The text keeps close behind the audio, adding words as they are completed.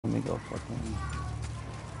Let me go fucking.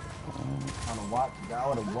 Trying to watch the guy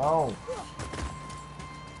with a wall.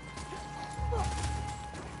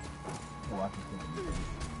 Watch this.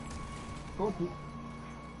 Go to.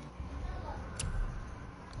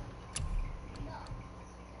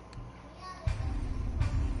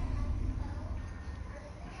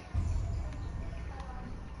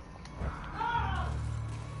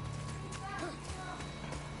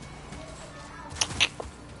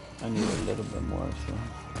 I need a little bit more, so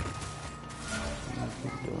I'm gonna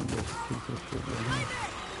keep doing this. Keep this shit right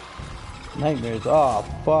here. Nightmares. Oh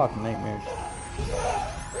fuck, nightmares.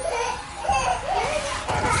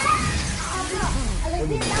 Look at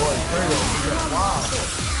the boy, Fredo. Wow.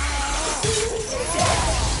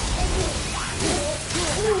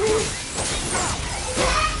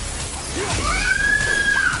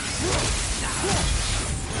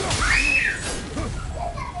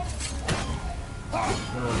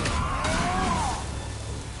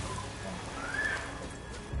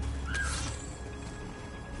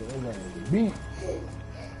 Beat.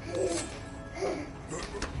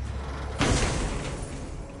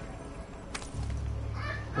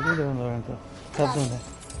 What are you doing, Lorenzo? Stop doing that.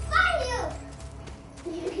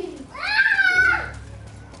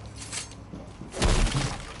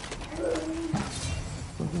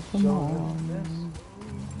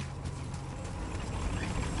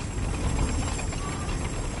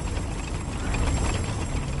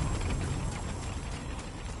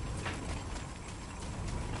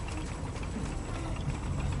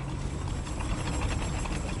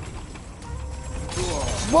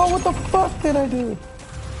 Whoa, what the fuck did I do?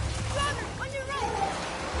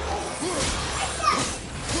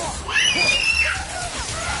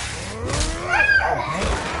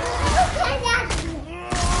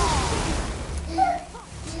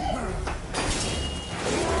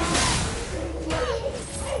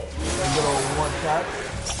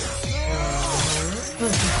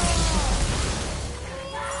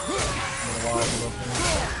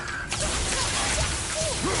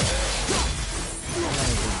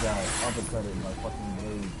 Uppercut it like fucking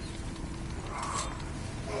blades.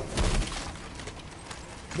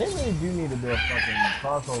 They really do need to do a fucking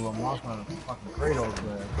crossover monster on fucking Kratos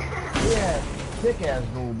there. He had thick ass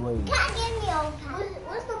gold blades. Can't get me all time.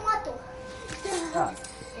 Where's the motto? God.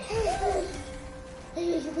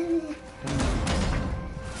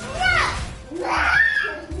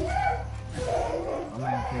 I'm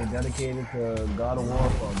actually dedicated to God of War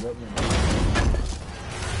for a good minute.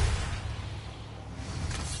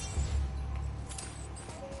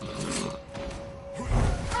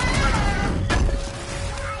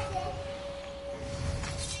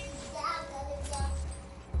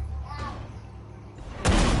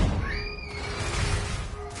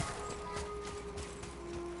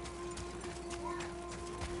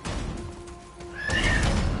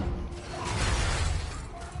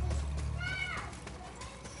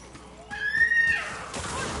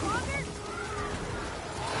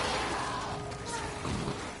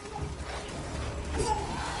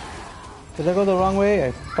 Did I go the wrong way?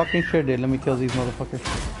 I fucking sure did. Let me kill these motherfuckers.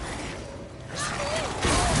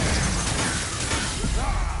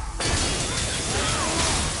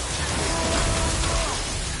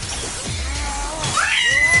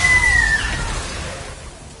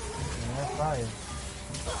 That's fire.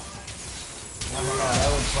 That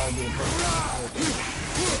would probably be a perfect.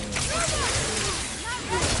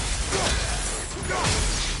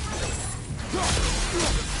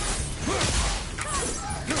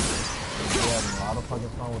 Fucking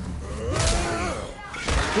fun with them.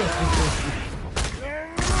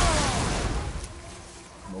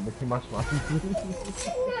 A little bit too much fun.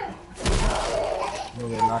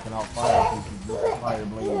 They're knocking out fire pieces with fire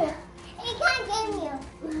blades. He can't get me.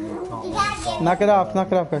 Knock it off,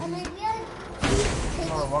 guys.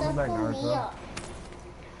 Oh, welcome back, Naruto.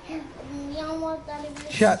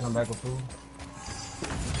 Shut. Come back with food.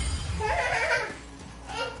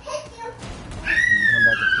 Come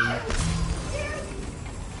back with food.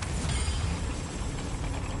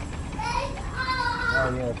 Oh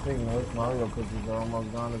yeah, speaking of which, Mario cookies are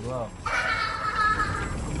almost gone as well.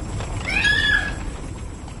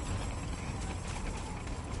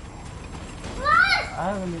 I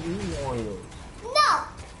haven't been eating Oreos.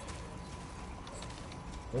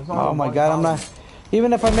 No. Oh my god, I'm not.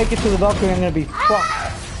 Even if I make it to the Valkyrie, I'm gonna be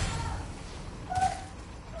fucked.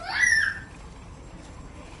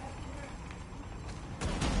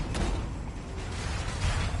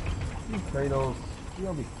 Kratos,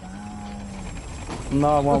 you'll be fine. No,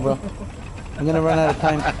 I won't, bro. I'm gonna run out of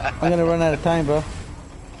time. I'm gonna run out of time, bro.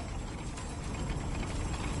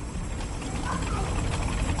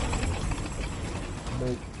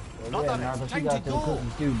 But yeah, Jonathan. She got to the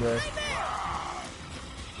cookies too, bro.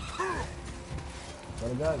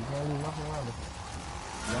 Let it go. You can't leave nothing around it.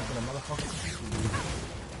 You got to the motherfucker.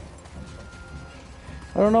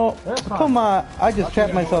 I don't know. Come on. I just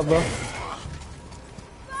trapped myself, bro.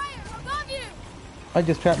 I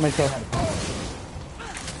just trapped myself.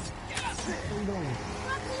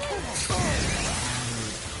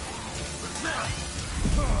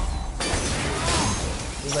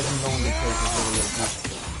 It's like you know when this place is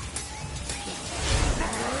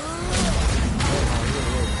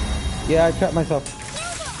really Yeah, I trapped myself.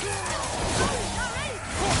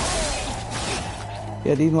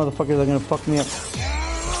 Yeah, these motherfuckers are gonna fuck me up.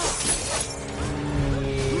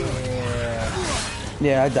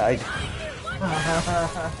 Yeah, I died.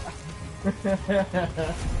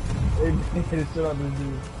 They still on this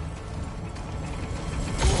dude.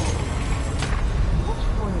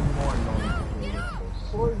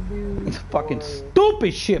 It's fucking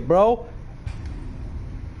stupid shit, bro.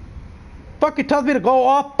 Fucking tells me to go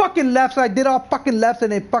off fucking left, so I did all fucking left,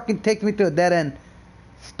 and it fucking takes me to a dead end.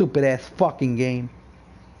 Stupid ass fucking game.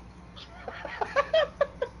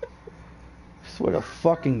 Swear to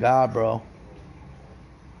fucking God, bro.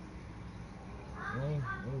 Ain't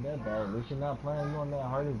that bad. At least you're not playing on that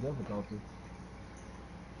hardest difficulty.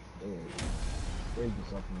 Yeah. Save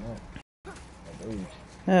yourself from that. That age.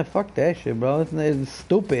 Yeah, fuck that shit, bro. It's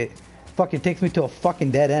stupid. Fucking takes me to a fucking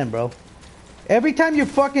dead end, bro. Every time you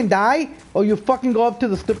fucking die, or you fucking go up to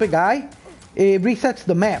the stupid guy, it resets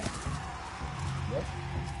the map. Yep.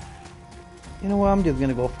 You know what? I'm just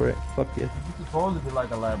gonna go for it. Fuck you. You're supposed to be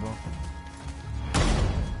like a lab, bro.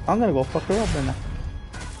 I'm gonna go fuck her up right now.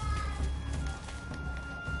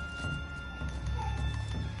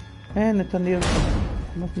 And it's on the other side.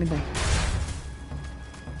 Must be done.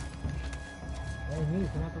 Hey,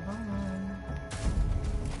 he's not the one.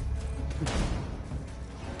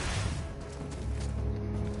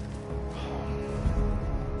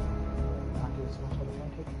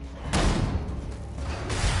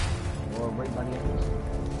 Or right by the enemies.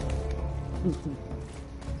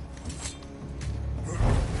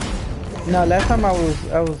 No, last time I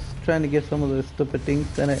was trying to get some of the stupid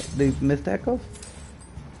things and they missed echoes.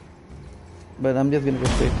 But I'm just gonna go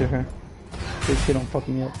straight to her. So she don't fuck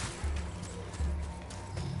me up.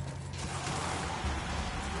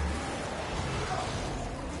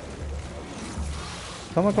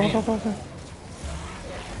 Come on, come on, come on, come on.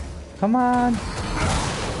 Come on.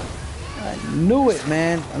 I knew it,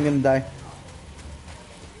 man. I'm gonna die.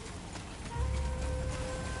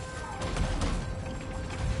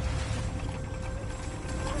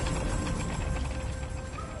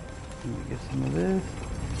 Let me get some of this.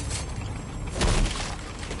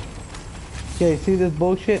 Okay, see this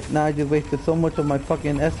bullshit? Now I just wasted so much of my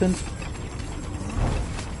fucking essence.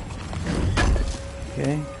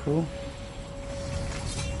 Okay, cool.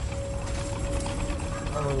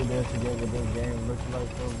 I really did forget what this game looks like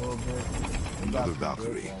for a little bit. Another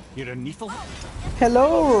Valkyrie. You're a Nephil?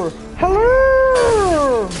 Hello! Hello!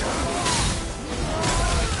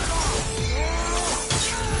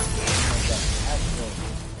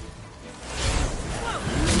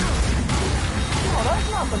 Oh, that's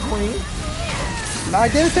not the queen. No, I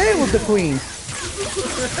didn't say it was the queen.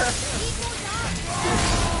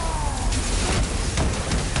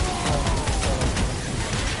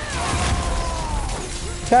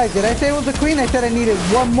 Guys, did I say it was the queen? I said I needed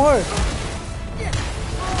one more.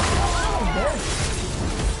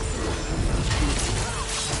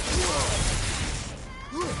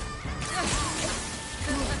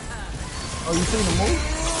 Oh, you seen the move?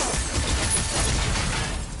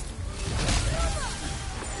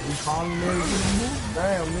 You calling me to the move?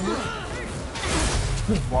 Damn, nigga.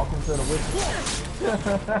 Welcome to the witch.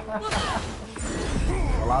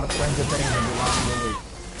 A lot of stranger things that belong to the witch.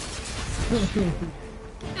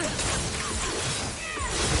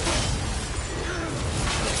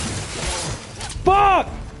 Fuck!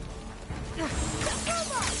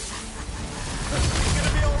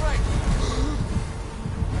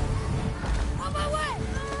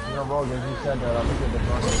 You know, Rogan, you said that I looked at the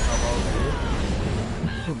front of the cover.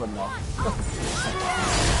 But no.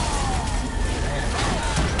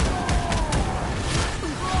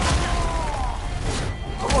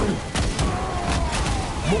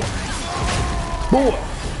 Boy!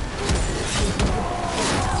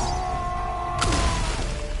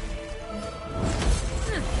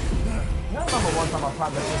 I remember one time I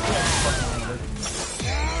popped that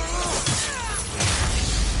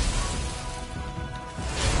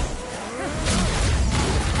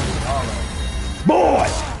Boy!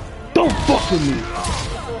 Don't fuck with me!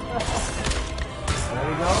 There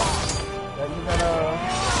we go.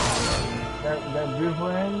 That beautiful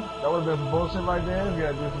end. That would have been some bullshit right there. If you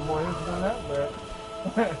had to do some more hints than that,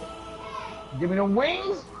 but give me them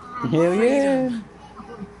wings. Hell yeah.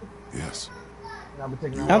 Yes.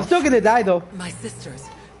 I'm still gonna die though. My sisters,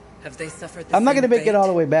 have they suffered the I'm not same gonna make it fate? all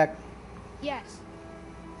the way back. Yes.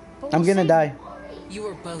 I'm gonna die. You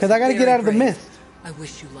were both Because I gotta get very out of the brave. mist. I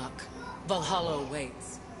wish you luck. Valhalla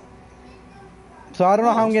awaits. So I don't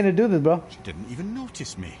know how I'm gonna do this, bro. She didn't even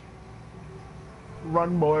notice me.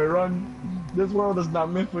 Run, boy, run. This world is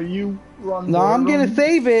not meant for you. Run, No, boy, I'm gonna run.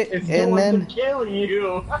 save it It's and going then to kill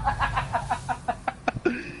you.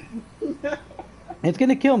 it's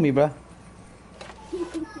gonna kill me, bro.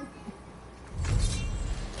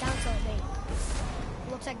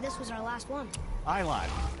 Looks like this was our last one. Aye, lad.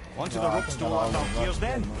 Onto the rope stool at Valkyr's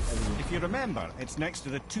then. If you remember, it's next to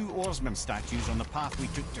the 2 oarsmen statues on the path we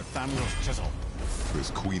took to Thamur's chisel.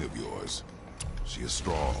 This queen of yours, she is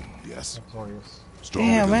strong, yes? Notorious.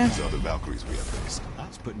 Stronger Damn, than man. these other Valkyries we have faced.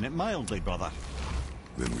 That's putting it mildly, brother.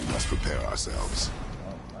 Then we must prepare ourselves.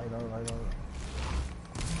 Right. You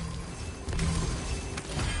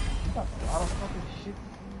got a lot of fucking shit.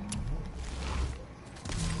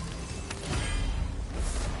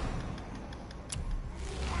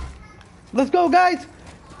 Let's go, guys.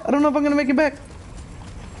 I don't know if I'm gonna make it back.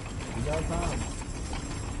 You got time.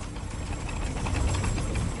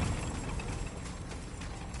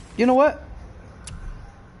 You know what?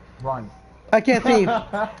 Run. I can't save.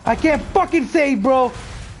 I can't fucking save, bro.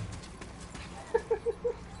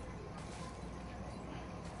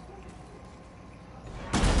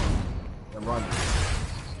 And run.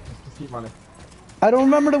 Just keep running. I don't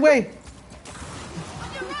remember the way.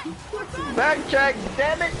 Backtrack,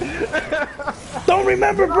 damn it! Don't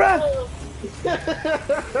remember, bruh.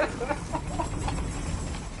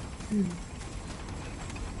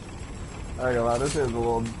 I ain't gonna lie, this is a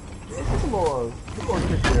little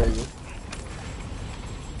tricky area.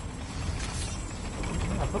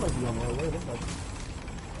 I feel like you're on the right way. Looks like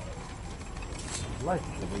life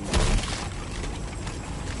is the way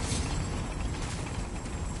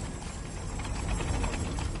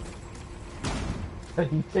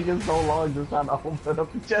He's taking so long just trying to open up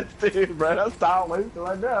the chest, dude, bro. That's time wasting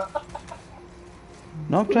right now.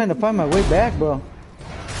 No, I'm trying to find my way back, bro.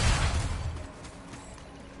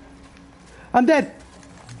 I'm dead.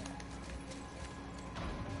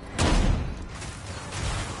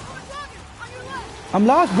 I'm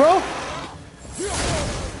lost, bro.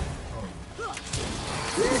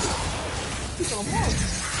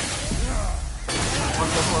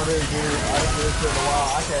 What's the part is, dude? I did this shit in a while.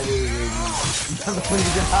 I can't even you. When you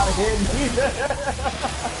get out of here,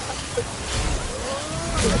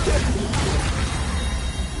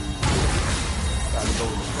 gotta go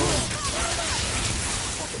with the phone.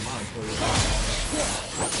 Fucking mind,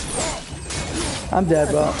 I'm dead,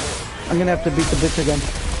 bro. I'm gonna have to beat the bitch again.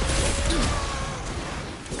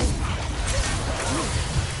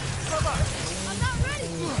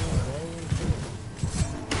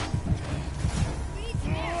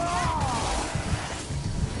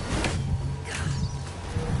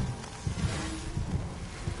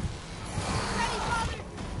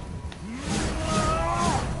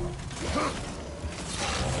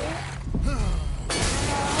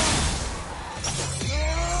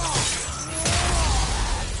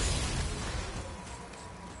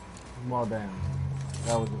 Well, damn.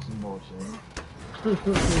 That was just some bullshit.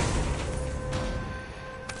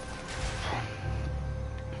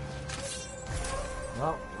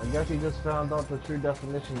 Well, I guess he just found out the true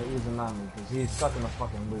definition of Izanami, because he's stuck in a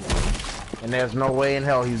fucking loop. And there's no way in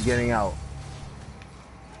hell he's getting out.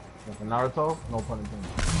 And for Naruto, no pun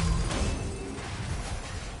intended.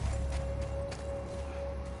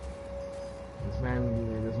 This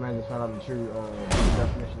man just found out the true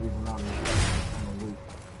definition of Izanami. He's stuck in a loop.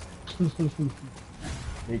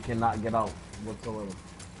 He cannot get out whatsoever.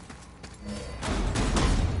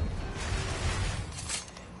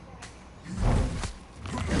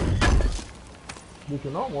 You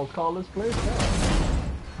can almost call this place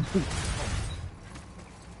down.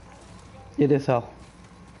 It is hell.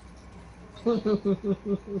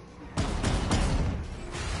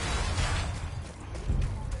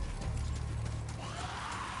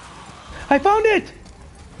 I found it!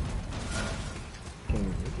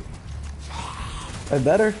 I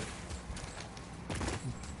better.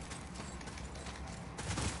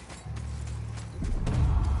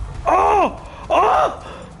 Oh!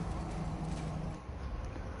 Oh!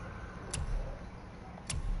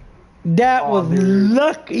 That was dude.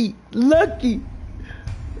 lucky. Lucky.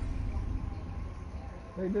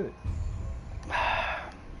 They did it.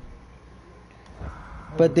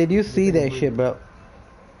 But did you see that shit, bro?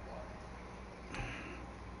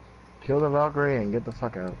 Kill the Valkyrie and get the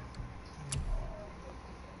fuck out.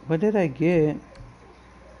 What did I get?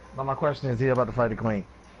 Now my question is, he about to fight the queen?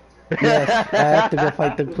 Yes, I have to go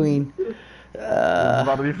fight the queen. This is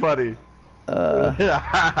about to be funny. I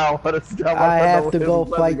have to go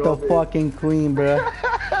fight the fucking queen, bro.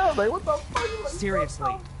 I was like, what the fuck?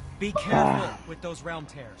 Seriously, be careful with those realm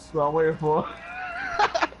tears. That's what I'm waiting for.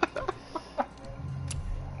 Let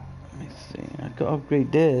me see. I could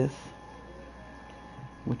upgrade this,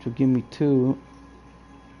 which will give me 2.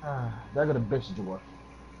 They're gonna bitch dwarf.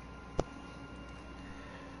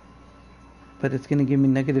 But it's gonna give me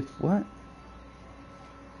negative what?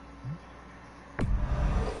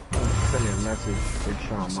 Send me a message. Big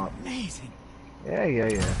show him up. Amazing.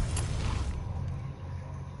 Yeah.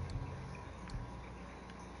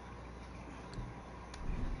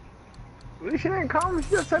 She didn't call me.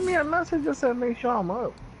 She just sent me a message. Just said make sure I'm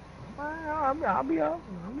up. I'll be up.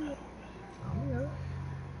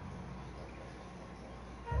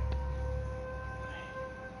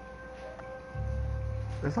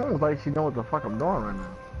 It's almost like she know what the fuck I'm doing right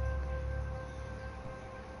now.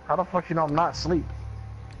 How the fuck she know I'm not asleep?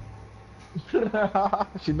 She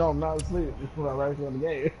know I'm not asleep. It's when I right here in the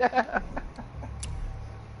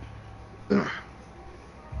game.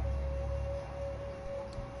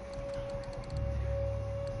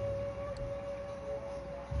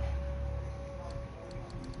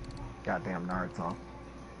 Goddamn Naruto.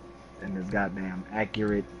 And his goddamn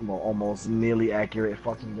accurate, well, almost nearly accurate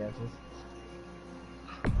fucking guesses.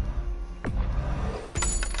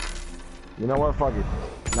 You know what? Fuck it.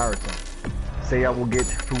 Naruto. Say I will get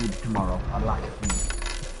food tomorrow. I like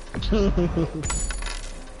food.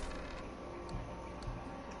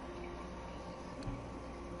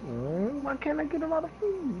 Why can't I get a lot of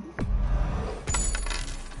food?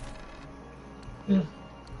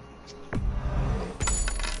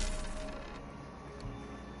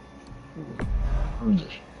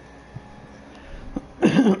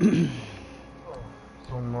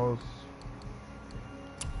 Almost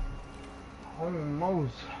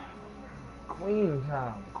Queen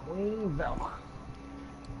time. Queen Velk.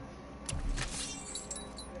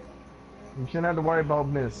 You shouldn't have to worry about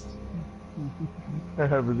mist.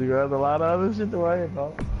 But you have a lot of other shit to worry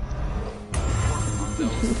about.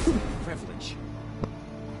 Privilege.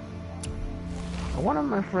 One of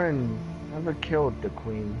my friends never killed the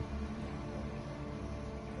queen.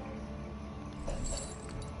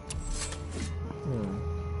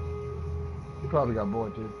 He probably got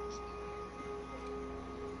bored too.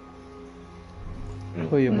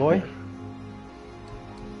 Who, your boy?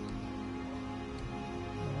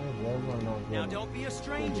 Now don't be a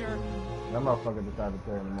stranger. That motherfucker decided to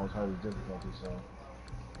play in the most hardest difficulty, so.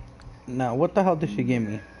 Now, what the hell did she give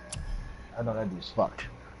me? I know that dude's fucked.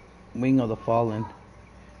 Wing of the Fallen.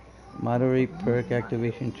 Moderate perk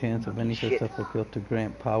activation chance of any successful kill to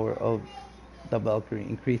grant power of the Valkyrie,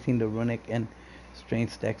 increasing the runic and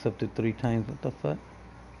strength stacks up to 3 times. What the fuck?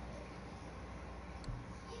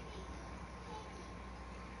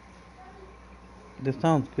 This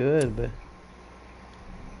sounds good, but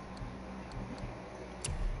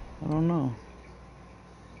I don't know.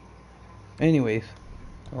 Anyways,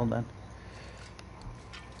 hold on.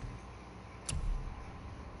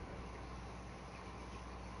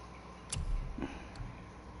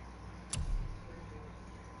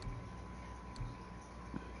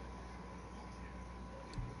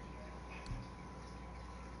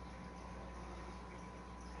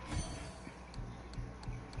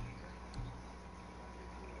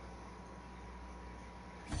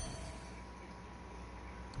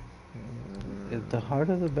 Is the Heart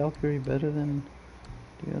of the Valkyrie better than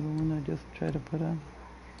the other one I just tried to put on?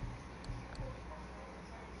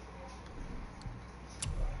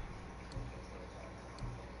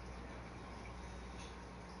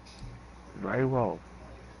 Very well.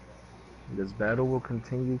 This battle will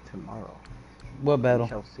continue tomorrow. What battle? We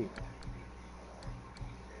shall see.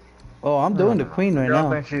 Oh, I'm doing the queen right I now.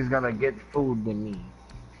 think she's gonna get food than me.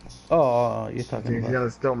 Oh, you're talking She's about. gonna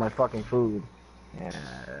steal my fucking food. Yeah,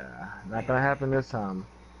 not gonna happen this time.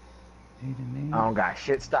 I don't got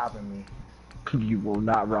shit stopping me. You will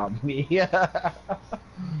not rob me.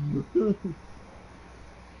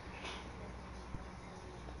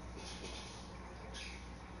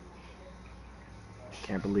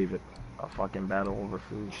 Can't believe it. A fucking battle over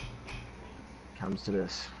food comes to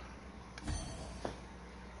this.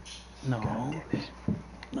 No.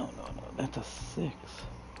 No, that's a 6.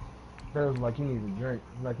 That was like he needs a drink.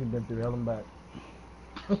 Like he been through hell and back.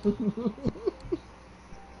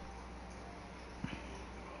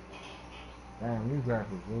 Damn, these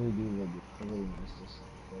graphics really do look good. I really miss this a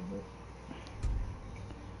little bit.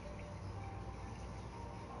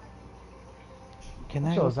 Can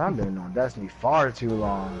I? Shows I've been on Destiny far too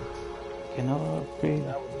long. Can I upgrade?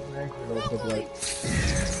 That was an anchor that took like.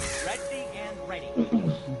 Ready and ready.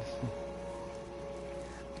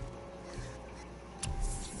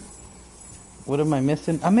 What am I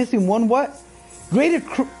missing? I'm missing one what? Greater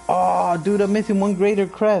oh, dude, I'm missing one greater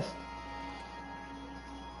crest.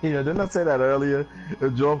 Yeah, didn't I say that earlier? A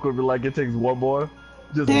joke would be like, it takes one more.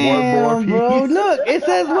 Just Damn, one more piece. bro. Look, it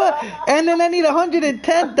says what? And then I need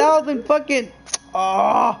 110,000 fucking.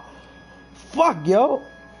 Oh, fuck, yo.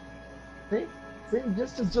 See,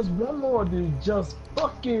 just one more, dude. Just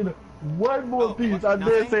fucking one more piece. I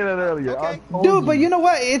did say that earlier. Okay. Dude, but you know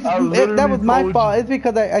what? That was my fault. It's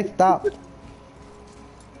because I stopped.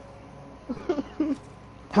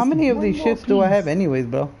 How many of these shits do I have anyways,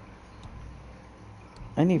 bro?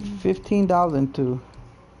 I need 15,000 to...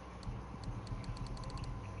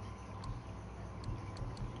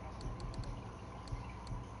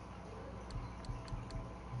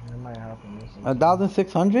 It might happen.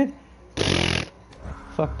 1,600?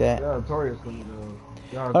 Fuck that. Yeah, Tori's gonna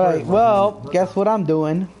go. Alright, well, guess what I'm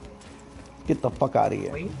doing? Get the fuck out of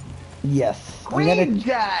here. Queen? Yes. Queen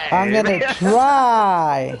guy! I'm gonna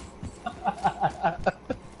try.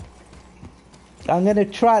 I'm gonna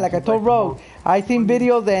try, like I told Rogue. I seen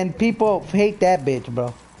videos and people hate that bitch,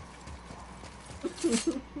 bro.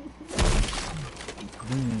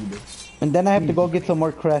 And then I have to go get some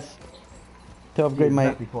more crests to upgrade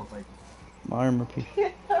my armor piece.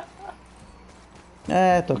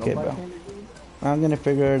 It's okay, bro. I'm gonna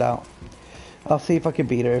figure it out. I'll see if I can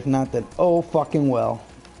beat her. If not, then oh fucking well.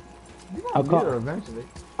 I'll beat her eventually.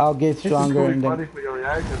 I'll get stronger and funny then. for your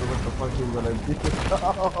reaction to what the fuck you gonna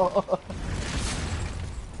do.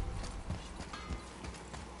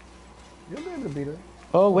 You'll be able to beat her.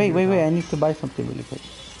 Oh wait. I need to buy something really quick.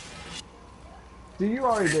 See, you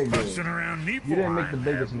already did good. Around You didn't make the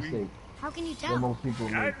biggest mistake How can you that tell? most people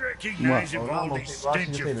make. recognize Oh, not most people. I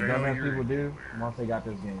should say the dumbass people do once they got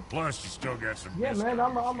this game. Plus, you still got some. Yeah, man,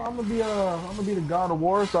 I'm gonna be the god of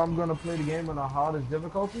war, so I'm gonna play the game on the hardest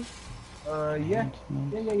difficulty. Yeah.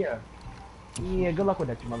 Yeah, good luck with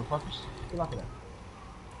that, you motherfuckers. Good luck with that.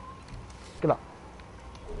 Good luck.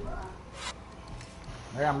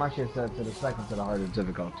 I got my shit set to the second to the hardest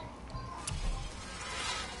difficulty.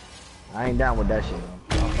 I ain't down with that shit,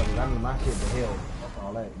 though. Motherfuckers, I need my shit to hell. Fuck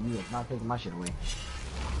all that. You is not taking my shit away.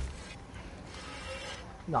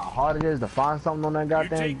 You know how hard it is to find something on that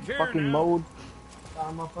goddamn fucking mode?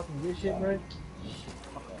 Find my fucking good shit, right?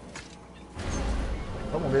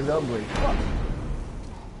 Come on, there's the upgrade. Fuck.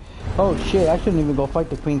 Oh shit! I shouldn't even go fight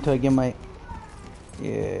the queen till I get my.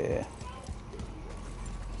 Yeah.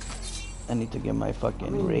 I need to get my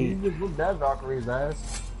fucking raid. You just whooped that Valkyrie's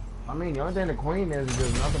ass. I mean, the only thing the queen is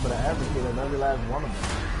just nothing but an advocate of every last one of them.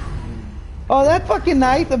 Oh, that's fucking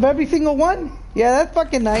nice. Of every single one? Yeah, that's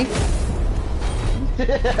fucking nice.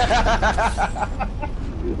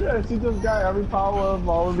 Yeah, she just got every power of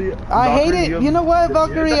all of the. I hate it. You know what,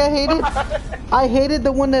 Valkyrie? I hate it. I hated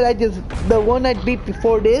the one that the one I beat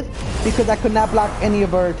before this because I could not block any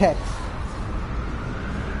of her attacks.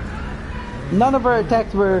 None of her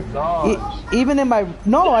attacks were even in my.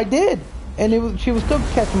 No, I did, and she was still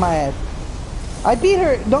catching my ass. I beat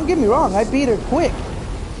her. Don't get me wrong. I beat her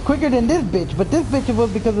quicker than this bitch. But this bitch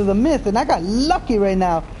was because of the miss, and I got lucky right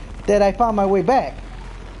now that I found my way back.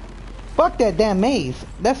 Fuck that damn maze.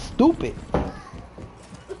 That's stupid.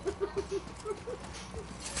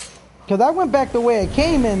 Cause I went back the way I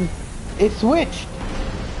came and it switched.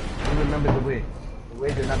 You remember the way. The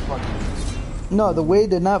way did not fucking. No, the way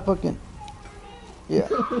did not fucking. Yeah.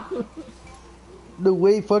 The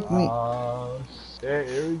way fucked me. Shit,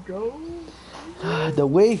 here we go. The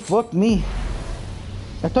way fucked me.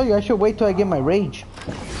 I told you I should wait till I get my rage.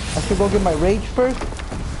 I should go get my rage first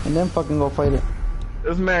and then fucking go fight it.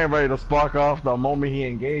 This man ready to spark off the moment he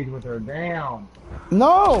engaged with her. Damn.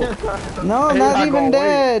 No, not even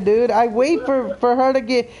that, dude. I wait for her to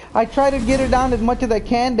get. I try to get her down as much as I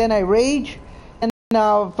can, then I rage, and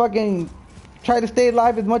I'll fucking try to stay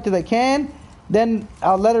alive as much as I can. Then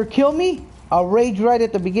I'll let her kill me. I'll rage right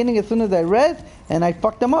at the beginning as soon as I res, and I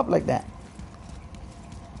fuck them up like that.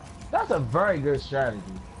 That's a very good strategy,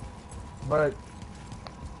 but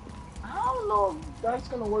I don't know if that's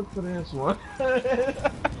gonna work for this one.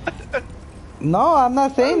 No, I'm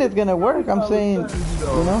not saying it's gonna work. I'm saying,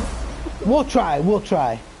 you know, we'll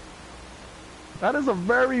try. That is a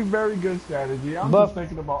very, very good strategy. I'm just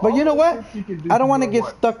thinking about. But you know what? I don't want to get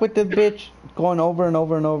what? stuck with this bitch going over and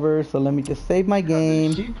over and over. So let me just save my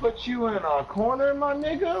game. She put you in a corner, my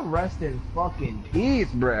nigga. Rest in fucking peace,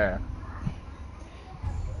 bruh.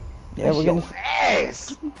 Yeah, we're gonna.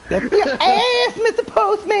 Ass. That's your ass, Mr.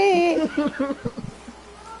 Postman.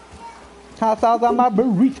 hot sauce on my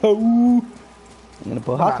burrito. I'm gonna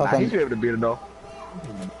put hot sauce He on. should be able to beat it though.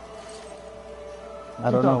 I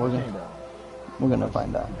don't know. We're gonna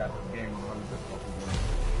find out.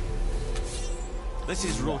 This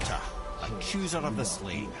is Rota, a chooser of the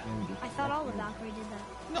slate. I thought all the Valkyrie did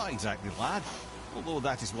that. Not exactly, lad. Although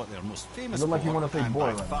that is what they're most famous Look for, like you want to say and boy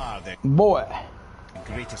by right far their Boy.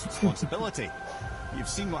 greatest responsibility. You've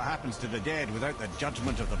seen what happens to the dead without the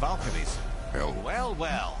judgment of the Valkyries. Hell, Well,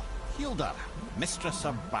 well. Hilda, mistress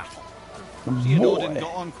of battle. She and Odin Boy.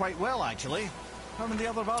 got on quite well, actually. Her and the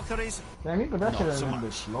other Valkyries Damn, he put that shit Not in so a bit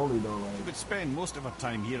much. slowly though, She like. would spend most of her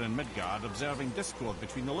time here in Midgard observing discord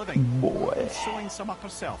between the living. Boy. And sewing some up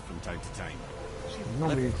herself from time to time.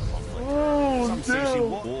 Nobody. Oh, some say she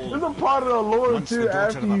was old. There's a part of the lore Once the too daughter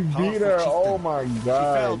after of a you beat powerful her. chieftain. Oh my She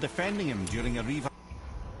fell god. defending him during a Reaver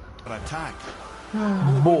attack.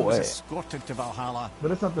 Was Boy. escorted to Valhalla,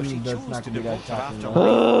 But it's something she that's chose not to gonna be devote that her shocking. afterlife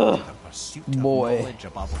though. to the pursuit of Boy. knowledge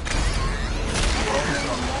above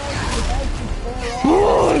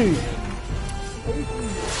Boy.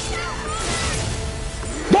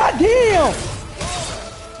 God damn!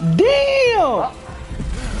 Damn!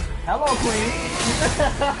 Hello, Queen.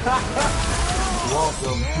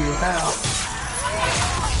 Welcome to hell.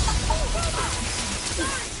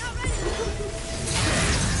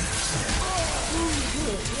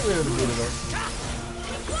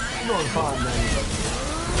 I'm going fine,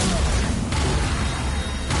 man.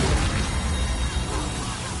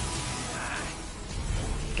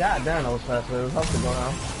 God damn, that was fast. It was tough to go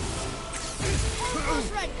down.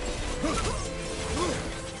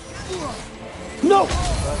 No!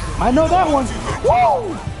 I know that one.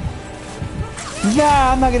 Woo!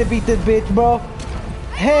 Nah, I'm not gonna beat this bitch, bro.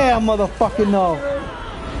 Hell, motherfucking no.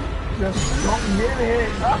 Just don't get hit.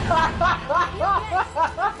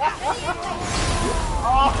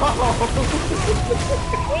 Oh!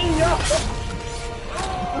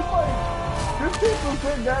 This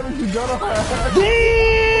 15% damage you got on her.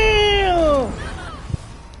 Damn!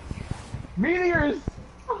 Meteors!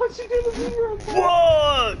 Oh, she did the meteor attack.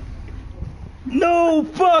 Fuck! No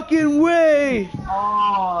fucking way!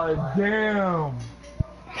 Oh, damn.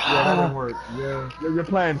 Yeah, that didn't work. Yeah, your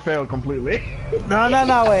plan failed completely. No,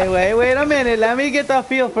 wait a minute. Let me get the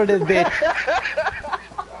feel for this bitch.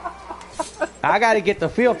 I gotta get the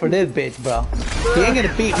feel for this bitch, bro. She ain't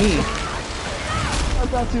gonna beat me. I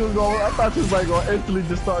thought she was like gonna instantly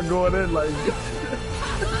just start going in like,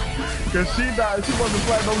 cause she died. She wasn't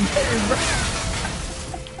playing no games, bro.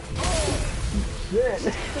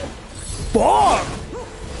 Shit. Fuck!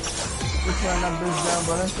 Just ran that bitch down,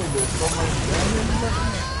 but that shit did so much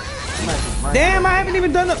damage. Damn, I haven't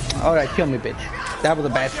even done it. Alright, kill me, bitch. That was a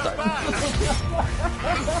bad start.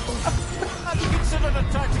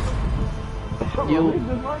 You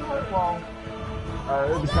just run right wrong.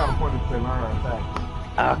 It'd be kind of pointless to learn her attack.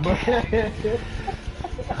 Okay.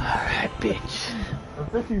 Alright, bitch. I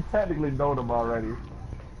think you technically know them already.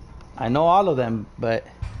 I know all of them, but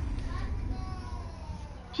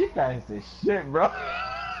She got this shit, bro.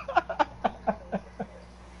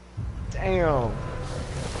 Damn.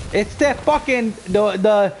 it's that fucking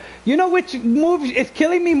the you know which move is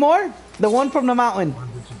killing me more? The one from the mountain.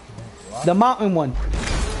 The mountain one.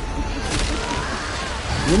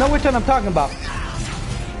 You know which one I'm talking about.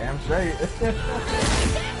 Damn straight.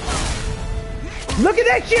 Look at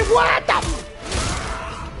that shit, what the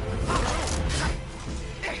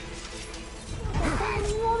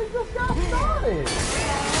You only just got started.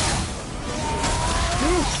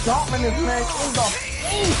 You stomping this man in the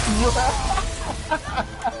face, bro.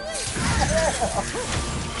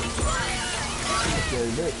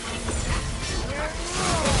 Scary bitch.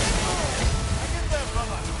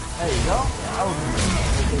 There you go. That was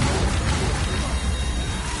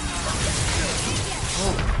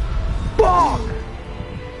fuck?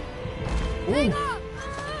 Ooh.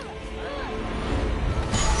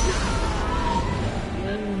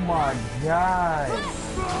 Oh my god.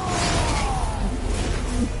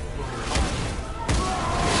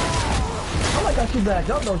 I like how she backed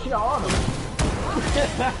up though. She got on him.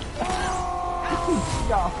 She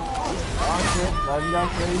got oh shit. Let me down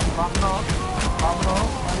stage. Popping off. Popping off.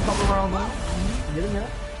 Got a couple rounds in. Get in there.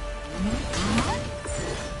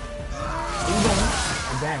 Where you going?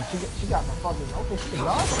 Oh, damn, she got the fucking okay. She can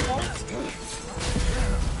dodge.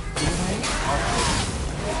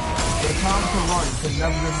 The time to run could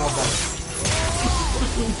never be more better.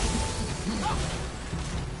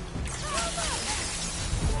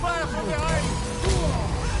 Fire from behind!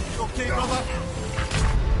 Okay, brother.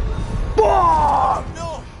 Fuck!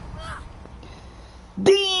 No!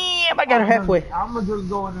 Damn, I got her halfway. I'm gonna just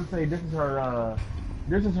go in and say this is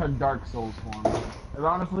her Dark Souls form. And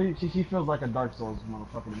honestly, she feels like a Dark Souls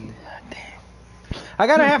motherfucker to me. I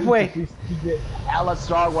got her halfway. She get hella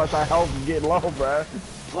strong once our health is getting low, bruh.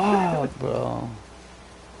 Fuck, bro.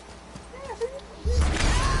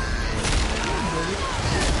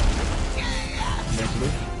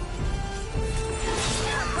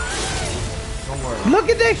 Don't worry. Look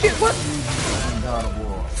at that shit. What? God of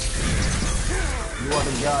War. You are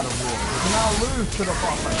the God of War. You cannot lose to the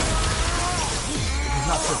boss like that. It's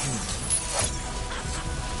not pushing me.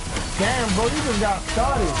 Damn, bro, you just got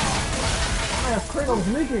started. Man, Kratos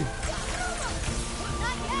leaking.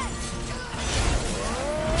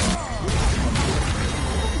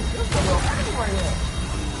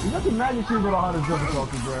 Just imagine she's with 100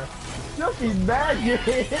 difficulty, bro. Just imagine.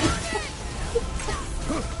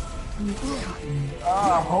 I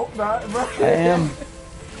hope not, bro. I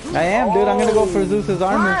am, dude. I'm gonna go for Zeus's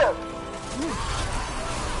armor.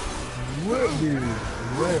 Whip, dude.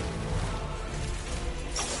 Whip.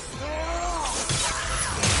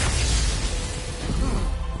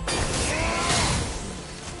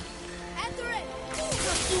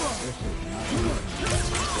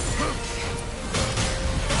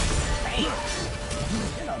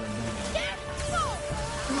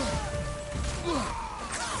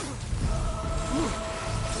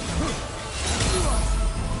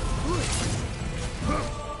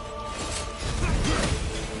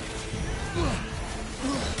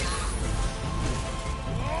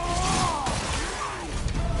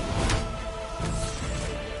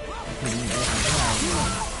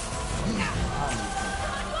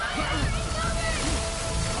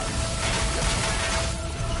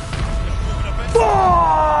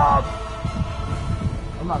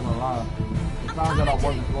 I'm not gonna lie. The times that I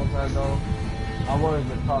wasn't close to her though, I was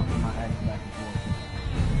just talking my ex back and forth.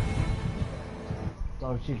 So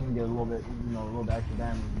she can get a little bit, a little bit extra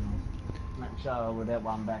damage, Not shot over that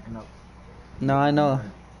while I'm backing up. No, I know.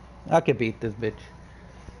 I could beat this bitch.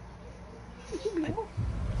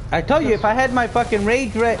 I told you, if I had my fucking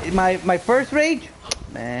rage, my first rage,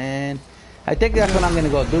 man, I think that's what I'm gonna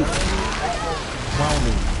go do.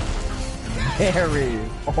 Very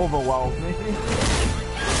overwhelming.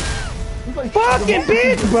 Fucking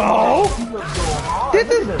bitch, bro! This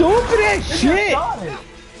is stupid as shit!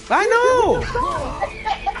 I know!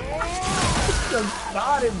 Just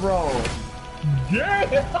started, bro. Damn!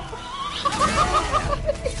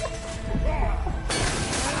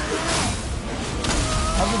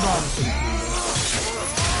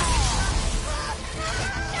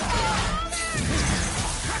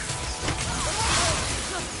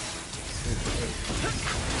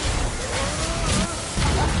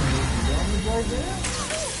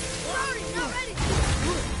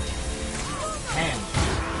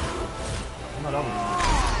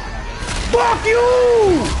 Fuck you!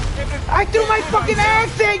 I threw my fucking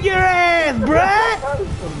axe at your ass,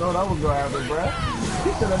 bruh! No, that was gonna happen, bruh.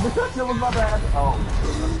 He said that was my bad. Oh.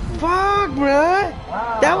 Fuck, bruh!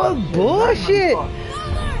 That was bullshit!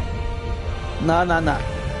 No.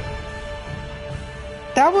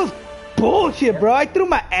 That was bullshit, bro. I threw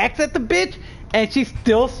my axe at the bitch, and she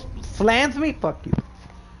still slams me? Fuck you.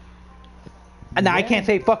 And now I can't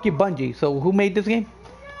say fuck you, Bungie. So who made this game?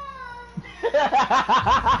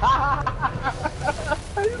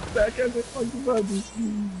 Back at the fucking Bungie.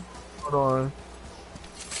 Hold on.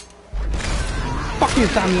 Fuck you,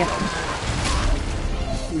 Samia.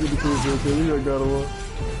 Look at the kids real quick. We got God of War.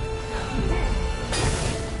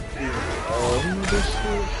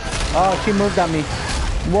 Oh, she moved on me.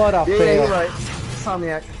 What a fail. Yeah, you're right.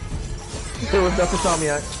 Tomiak. It was definitely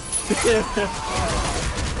Tomiak.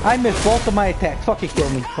 I missed both of my attacks. Fucking kill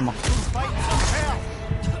me. Come on.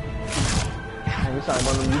 Hey, we saw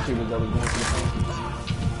one of them YouTubers that was going through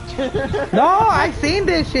the phone. No, I seen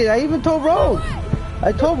this shit. I even told Rogue.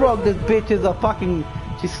 I told Rogue this bitch is a fucking...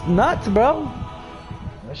 She's nuts, bro.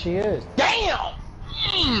 There she is.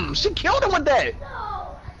 Damn! She killed him with that!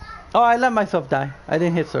 Oh, I let myself die. I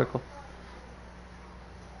didn't hit circle.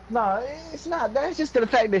 No, it's not. That's just the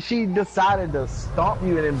fact that she decided to stomp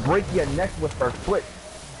you and then break your neck with her foot.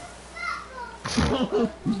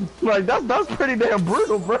 Like, that's pretty damn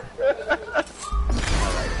brutal, bro.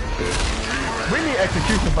 We need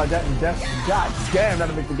execution by that and death. God damn,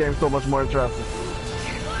 that'll make the game so much more interesting.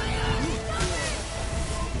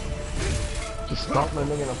 Just stomp my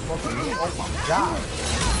nigga in the fucking knee. Oh my god.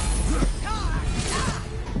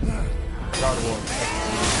 God of War.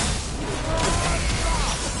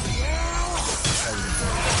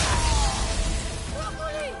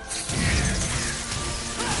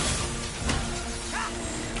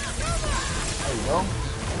 There you go.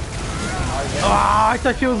 Oh, I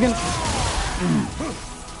thought she was gonna...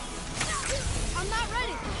 I'm not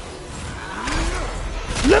ready.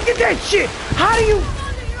 Look at that shit! How do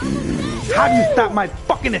you stop my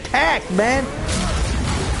fucking attack, man?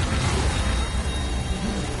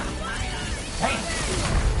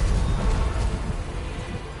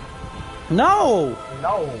 No!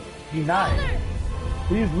 No, he's not.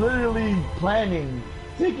 He's literally planning,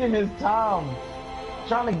 taking his time,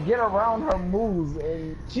 trying to get around her moves,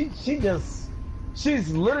 and she's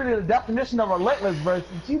literally the definition of relentless, bro.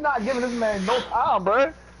 She's not giving this man no time,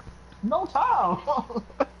 bro. No time.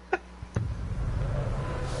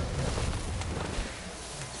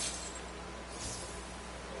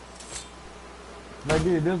 Like,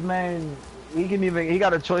 dude, this man, he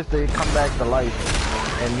got a choice to come back to life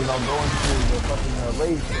and, you know, go into the fucking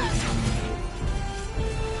rage.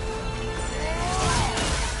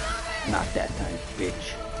 Not that time,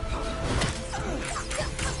 bitch.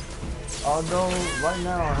 Although, right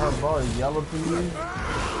now, her bar is yellow to you,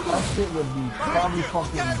 that shit would be probably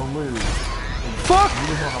fucking blue. Fuck!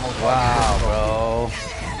 Wow, bro.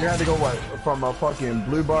 You had to go, what, from a fucking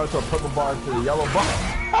blue bar to a purple bar to a yellow bar?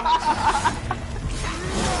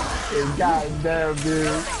 It's goddamn, dude.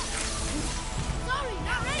 Sorry,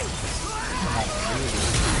 not ready.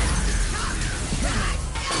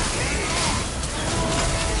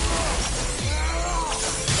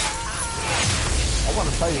 I want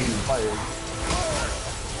to tell you who you're fighting.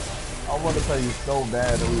 I want to tell you so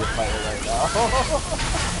bad that we are fighting right now.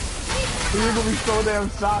 You're gonna be so damn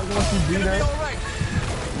shocked once you do that.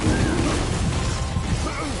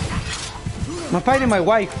 I'm fighting my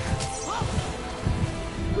wife.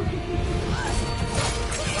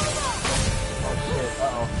 Oh shit,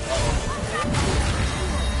 uh-oh.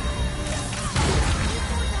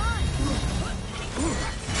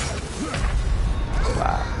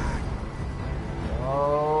 Wow.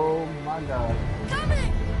 Oh my god.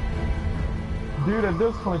 Dude, at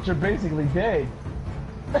this point, you're basically dead.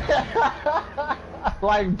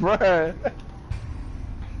 Like, bruh.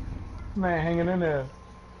 Man, hanging in there.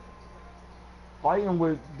 Fighting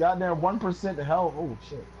with goddamn 1% health. Oh,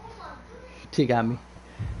 shit. She got me.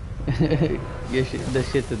 Yeah, the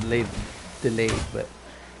shit delayed, but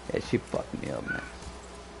yeah, she fucked me up, man.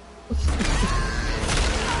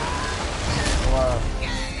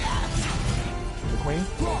 The queen?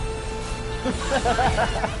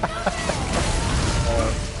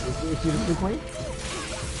 Is she the queen?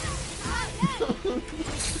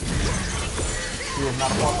 She is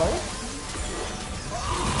not a ball player?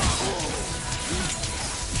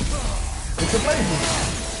 It's amazing!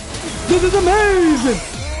 This is amazing!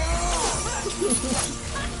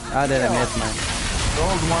 How did I miss, man?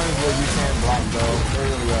 Those ones where you can't block, though. They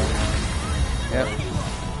really are. Yep.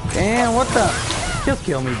 Damn, what the? Just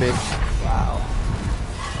kill me, bitch. Wow.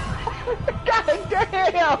 God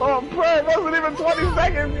damn, bro, it wasn't even 20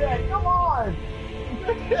 seconds yet. Come on.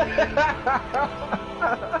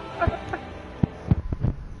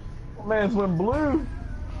 Man's went blue.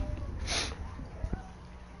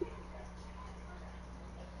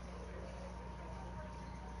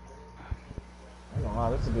 I don't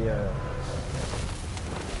know, this would be a...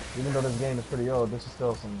 Even though this game is pretty old, this is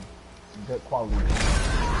still some good quality.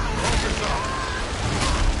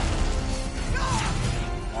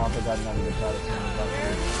 I don't think I'd never get tired of seeing like,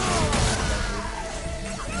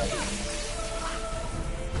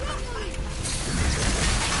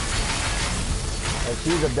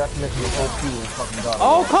 she's a definition of OP and fucking God.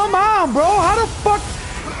 Oh, come on, bro. How the fuck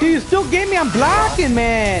do you still get me? I'm blocking,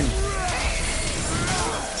 man.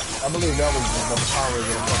 I believe that was the power of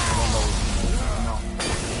the fucking window.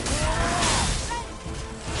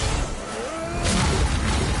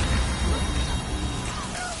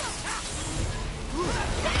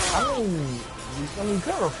 I mean, you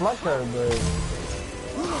could reflect her, but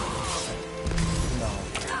no.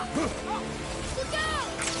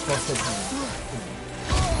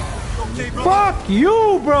 Fuck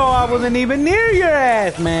you, bro. I wasn't even near your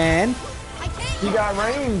ass, man. You got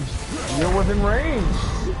range. You're within range.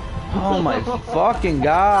 Oh my fucking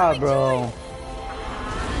god, bro.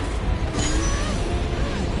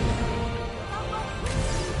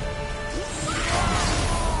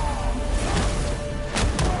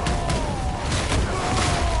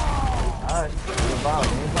 Alright, wow, you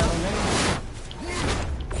ain't playing no game?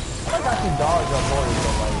 I think I can dodge up boys,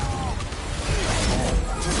 but like...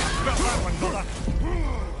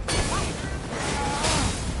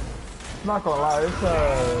 I'm not gonna lie, it's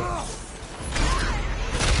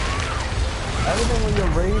everything when your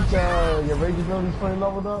rage ability's fully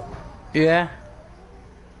leveled up? Yeah.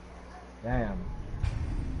 Damn.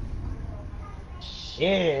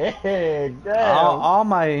 Shit, damn. All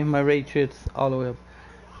my rage hits all the way up.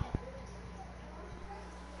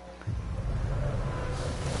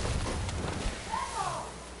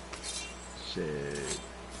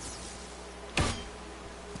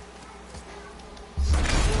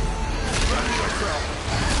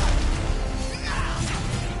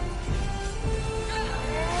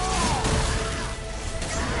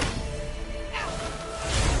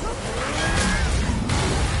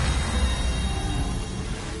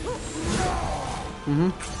 So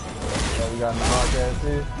we got in the broadcast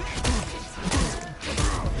too.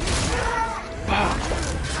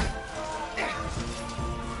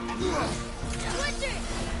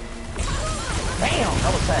 Damn,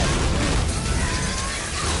 that was fast.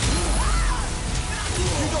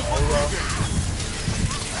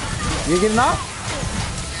 You getting off?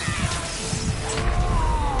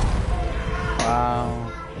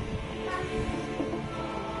 Wow.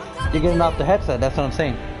 You're getting off the headset, that's what I'm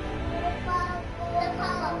saying.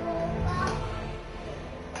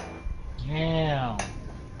 Damn.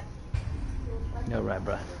 You're right,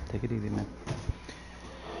 bro. Take it easy, man.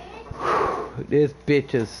 This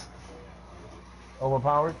bitch is...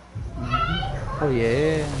 Overpowered? Oh,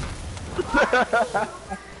 yeah.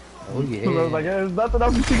 Oh, yeah. I was like, there's nothing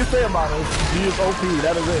else you can say about it. He is OP,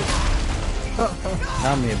 that is it.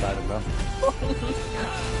 Tell me about it, bro.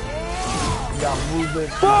 You got movement.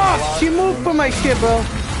 Fuck! She moved for my shit, bro.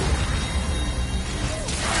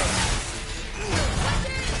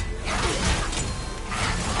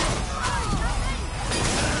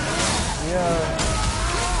 Yeah.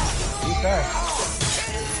 He's fast.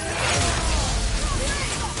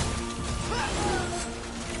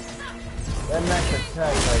 That next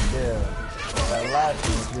attack right there, that last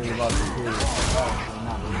one was really about to do.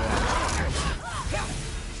 Not be bad.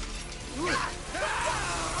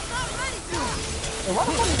 Hey, why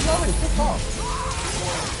the fuck is he already pissed off?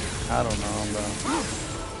 I don't know, bro.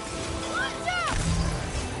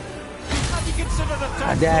 Have you considered a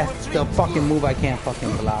turn That's the fucking move I can't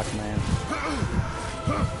fucking block, man.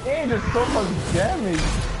 He just so much damage.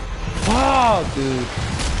 Oh, dude.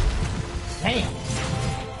 Damn.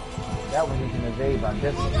 That one you can evade by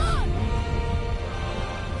this one.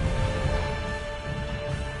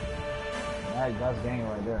 That's game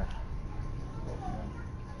right there.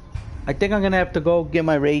 I think I'm gonna have to go get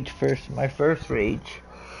my rage first, my first rage.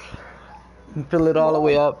 And fill it all the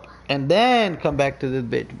way up. And then come back to this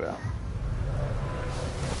bitch, bro.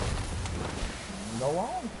 Go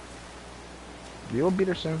on. You'll beat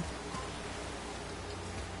her soon.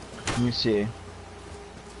 Let me see.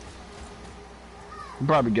 I'll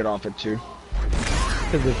probably get off at 2.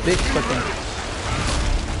 Cause this bitch fucking...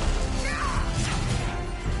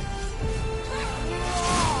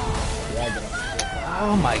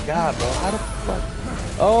 Oh my god, bro. How the fuck?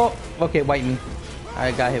 Oh, okay, white me.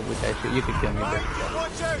 I got hit with that shit. You can kill me, bro.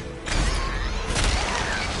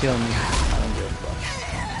 Kill me. I don't give a fuck.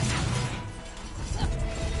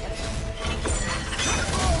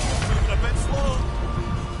 A bit slow.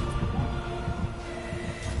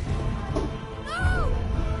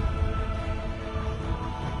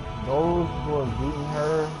 Those who are beating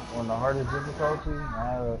her on the hardest difficulty,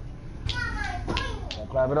 I'll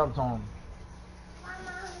clap it up to them.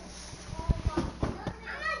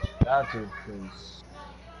 Got to, cause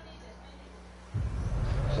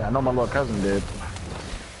see, I know my little cousin did.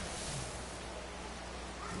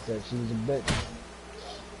 He said she was a bitch.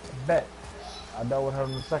 I bet. I dealt with her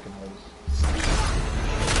in the second race.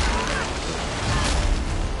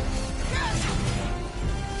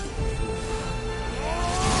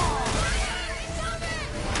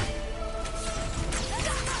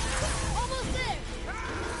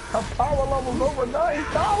 Her power level's over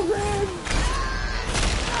 9,000!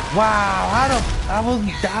 Wow, I was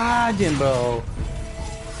dodging, bro.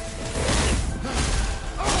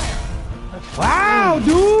 Wow,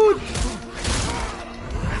 dude!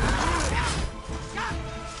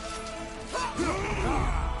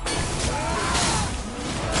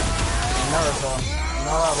 Naruto.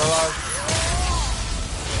 No, relax.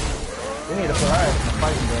 We need to put her ass in the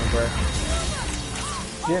fighting game, bro.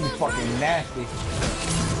 She'd be fucking nasty.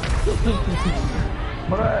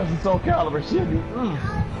 Put her ass in Soul Calibur, she'd be...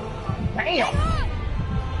 Damn!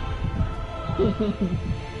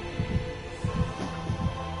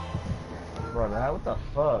 Brother, what the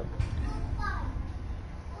fuck?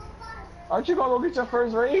 Aren't you gonna go get your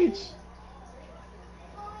first rage?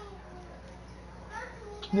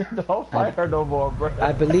 Don't fight her no more, bro.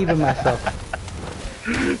 I believe in myself.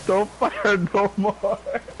 Don't fight her no more.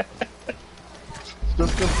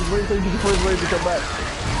 Just wait till you get the first rage to come back.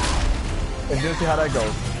 And then see how that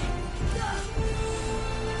goes.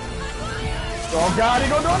 Oh god, he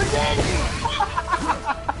gonna do it again!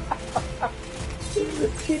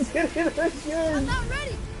 He did it again! I'm not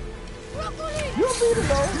ready. Broccoli. You'll beat it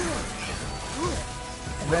though!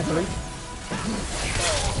 Eventually.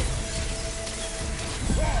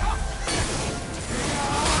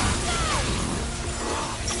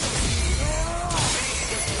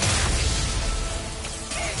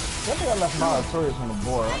 I think I left my artillery on the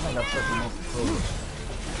board. I think I took the most artillery.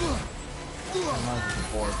 Mine's on the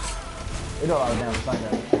board. They do a lot of damn stun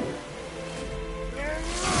damage.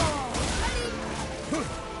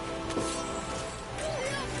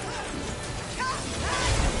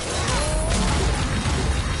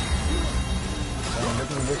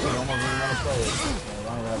 play it. I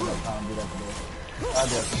don't have enough time to do that today. I'll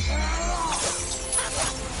do it sometime.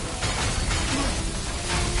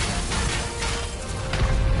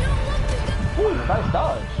 Ooh, nice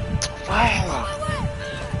dodge. Wow.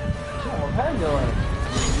 She almost had your ass.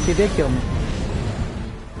 She did kill me.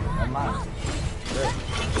 That's mine. Good.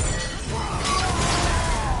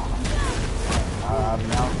 I've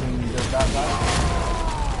now seen just that guy.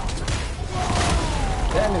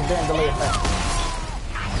 Damn this damn delay effect.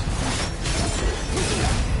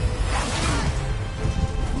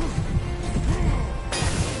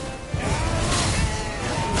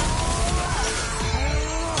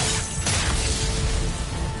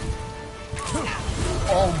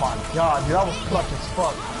 Oh my god, dude, that was clutch as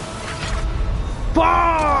fuck.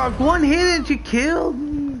 Fuck! One hit and she killed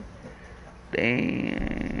me. Damn.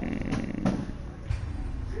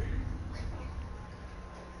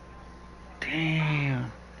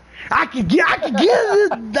 Damn. I could kill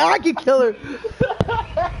her.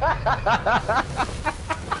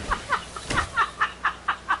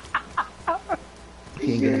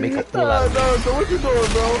 She ain't gonna make a fool out of me. No, so what you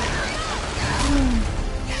doing, bro?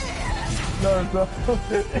 No,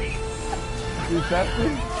 you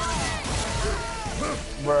testing?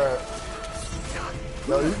 Bruh.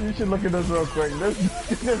 No, you should look at this real quick. This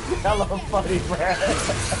is hella funny, bruh.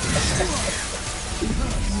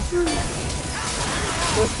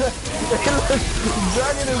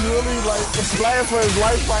 Dragon is really like playing for his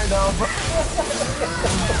life right now, bro.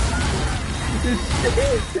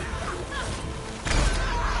 Shit.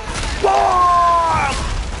 Fuck!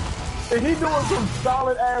 And he doing some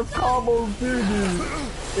solid ass combos too, dude.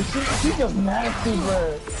 And she just nasty,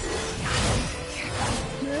 bruh.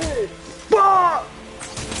 Shit. Fuck!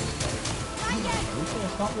 You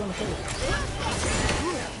can't stomp you on the face.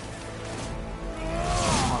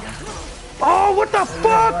 Oh, what the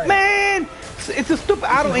fuck, right, man? It's a stupid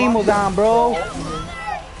auto aim was on, bro.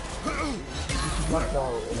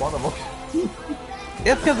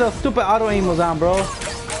 It's because the stupid auto aim was on, bro.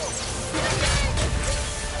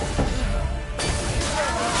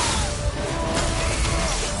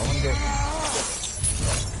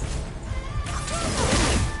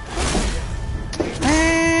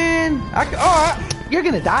 Man, you're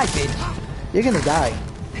gonna die, bitch. You're gonna die.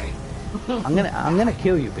 I'm gonna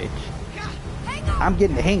kill you, bitch. I'm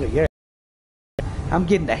getting the hang of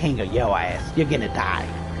your ass. You're gonna die.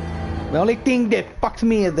 The only thing that fucks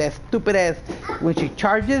me is that stupid ass when she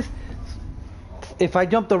charges. If I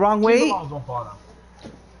jump the wrong way,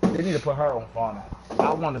 they need to put her on fauna.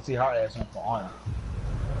 I want to see her ass on fauna.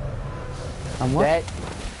 On what? That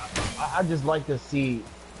I just like to see.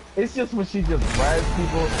 It's just when she just grabs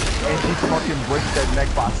people and she fucking breaks their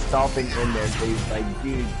neck by stomping in their face. Like,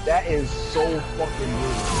 dude, that is so fucking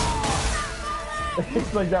brutal.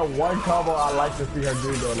 It's like that one combo I like to see her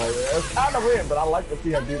do though. Like, it's kind of weird, but I like to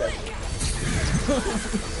see her do that shit.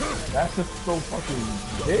 That's just so fucking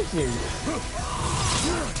vicious.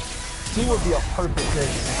 She would be a perfect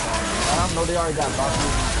pick. I know they already got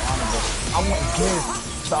Valkyrie in honor, but I want his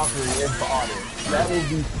Valkyrie in for honor. That would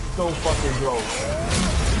be so fucking gross.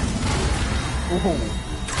 Ooh.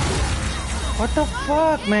 What the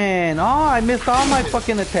fuck, man? Oh, I missed all my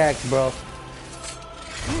fucking attacks, bro.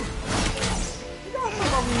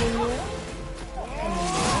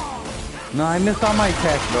 No, I missed all my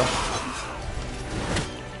attacks, bro.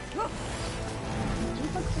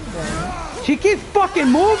 She keeps fucking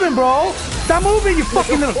moving, bro. Stop moving, you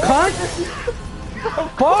fucking little cunt.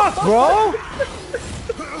 Fuck, bro.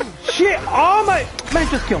 Shit, all my... Man,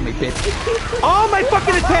 just kill me, bitch. All my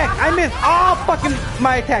fucking attacks. I missed all fucking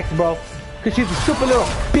my attacks, bro. Because she's a stupid little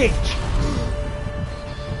bitch.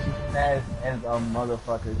 As a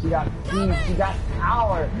motherfucker. She got speed. She got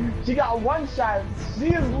power. She got one shot.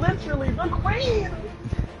 She is literally the queen.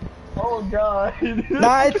 Oh, God.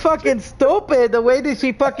 Nah, it's fucking stupid. The way that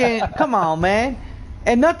she fucking... Come on, man.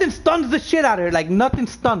 And nothing stuns the shit out of her. Like, nothing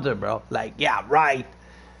stuns her, bro. Like, yeah, right.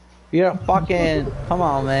 You're a fucking... Come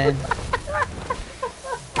on, man.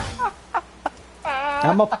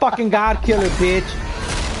 I'm a fucking god killer, bitch.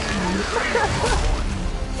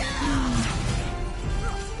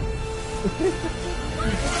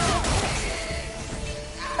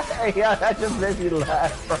 Hey, yeah, that just made me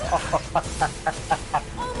laugh, bro.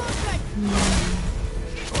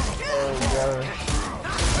 Oh,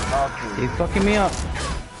 God. He's fucking me up.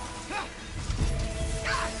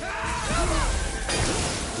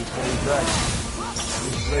 He played dragon.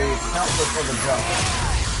 He played countless other jumps.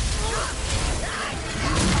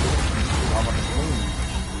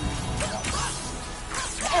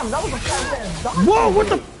 Damn, that was a fast ass dodge. Whoa, what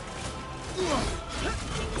the?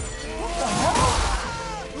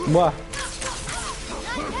 What?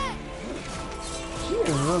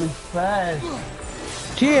 is really fast.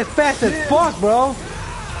 She is fast as fuck, bro.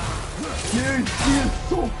 Dude, she is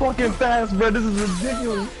so fucking fast, bro. This is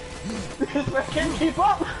ridiculous. I can't keep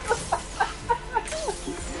up.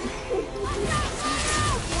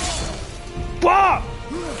 Fuck!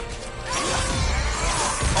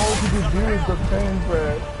 All you can do is defend,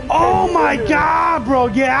 bro. Oh my god, bro.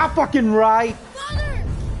 Yeah, I'm fucking right.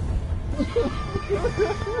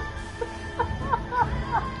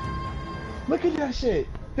 Look at that shit.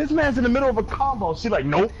 This man's in the middle of a combo. She's like,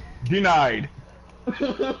 nope, denied.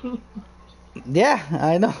 Yeah,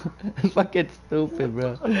 I know. Fucking stupid,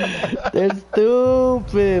 bro. They're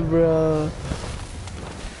stupid, bro.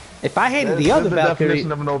 If I hated the other the Valkyrie,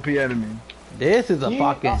 definition of an OP enemy. this is a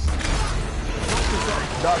fucking.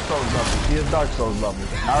 Dark Souls level. She is Dark Souls level.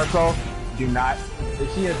 Naruto, do not.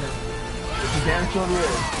 If she isn't, if she damn sure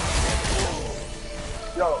is.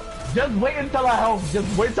 Yo, just wait until I help.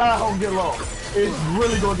 Just wait till I help get low. It's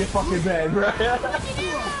really gonna get fucking bad, bro.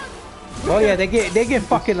 Oh yeah, they get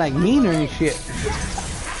fucking like meaner and shit.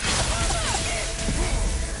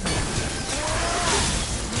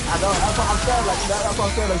 I know. That's what I'm saying. Like that's what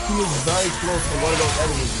I'm saying. Like she is very close to one of those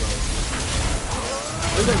enemies, bro.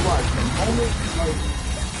 It's like what? The moment, like.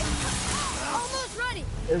 Almost ready.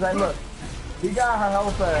 It's like, look, he got her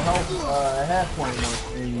health at half point once,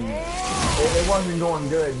 and it wasn't going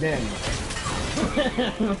good then.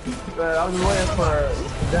 But I was waiting for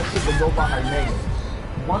that shit to go by her name.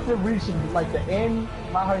 Once it reached like the end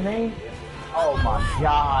by her name, oh my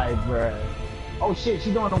god, bruh. Oh shit,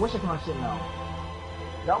 she doing the wish upon shit now.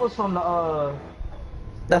 That was from the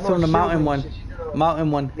That's from the mountain one.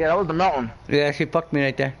 Mountain one. Yeah, that was the mountain. Yeah, she fucked me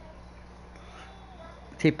right there.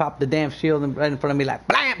 She popped the damn shield right in front of me like,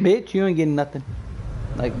 blam, bitch, you ain't getting nothing.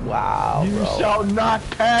 Like, wow, You bro. shall not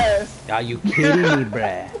pass. Are you kidding me,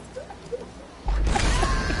 bruh?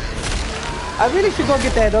 I really should go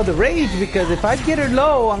get that other rage because if I get her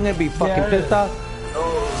low, I'm gonna be fucking pissed off. No,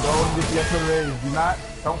 don't get the other rage. Do not.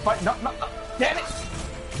 Don't fight. No, no, no. Damn it.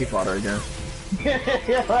 He fought her again.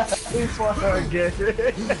 He fought her again.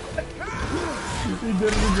 He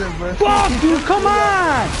did it again, bro. Fuck, dude, come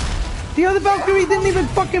on! The other Valkyrie didn't even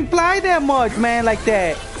fucking fly that much, man, like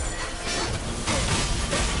that.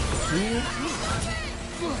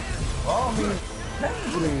 Well, I mean,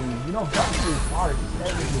 technically, you know, Valkyrie's hard.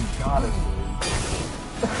 Technically, goddess.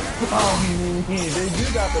 I mean, they do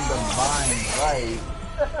got the divine right.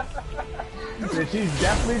 Yeah, she's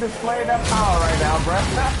definitely displaying that power right now, bro. I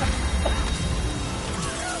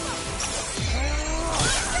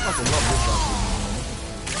fucking love this Valkyrie.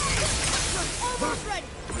 Almost ready.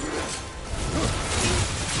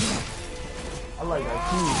 I like that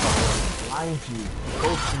too. Blind you, go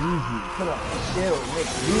easy, put up a shield, make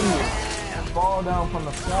medium, and fall down from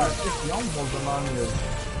the sky. It's the almost remind me of.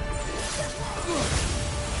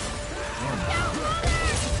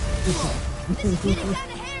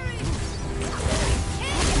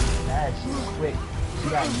 Bad, she's quick. She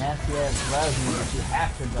got nasty ass plasma, but she has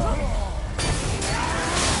to dodge.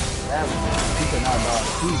 That one, she could not dodge.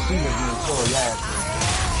 She was being full of ass.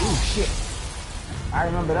 Ooh, shit. I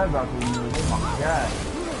remember that about the movie. Oh my god.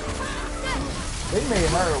 They made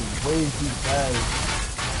her way too fast.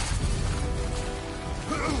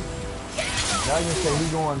 Y'all gonna say he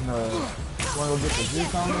going to go get the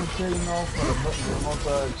G-Con and shit, you know, for the most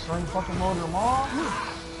extreme fucking mode of them all?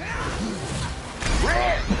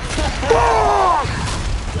 Red!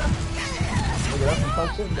 Look, that's some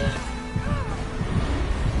tough shit, though.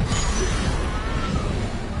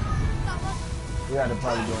 We had to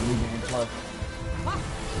probably go New Game Plus.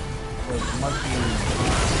 It must be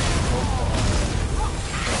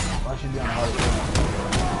I should be on the hard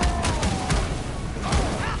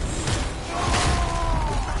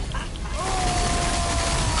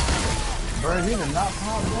Bird, he did not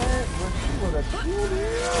pop that, but she would have killed you.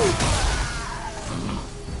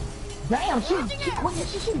 Damn, she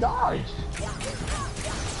dodged.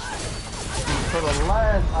 For the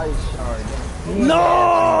last ice shard. No!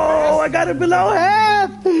 I got it below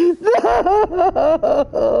half!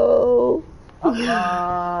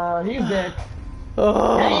 No! He's dead.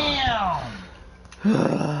 Oh.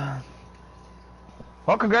 Damn!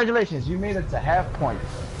 Well, congratulations, you made it to half point.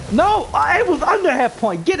 No! I was under half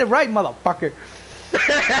point. Get it right, motherfucker.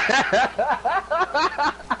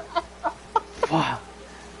 Fuck.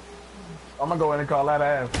 I'm gonna go in and call that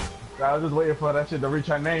ass. I was just waiting for that shit to reach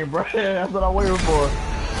her name, bro. That's what I'm waiting for.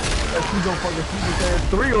 That she go fucking Super Saiyan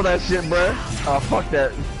 3 on that shit, bro. Oh, fuck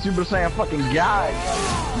that. Super Saiyan fucking guy.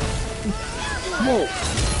 Smoke.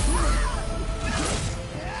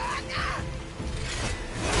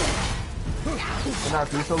 And now,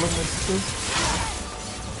 can you still looking at this?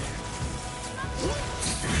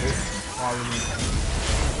 I was in.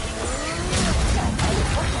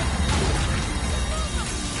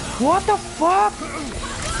 What the fuck?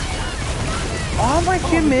 Oh my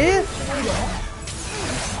shit missed.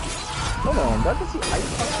 Hold on, that is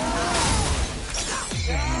ice.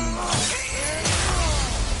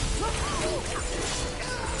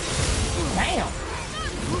 Damn.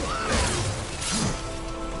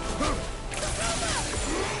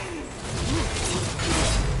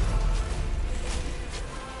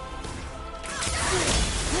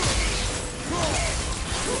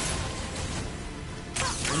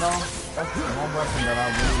 You know, that's the one weapon that I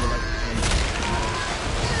really would like to see.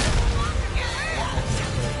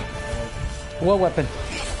 What weapon?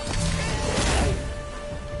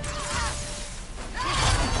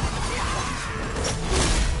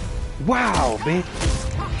 Wow, bitch.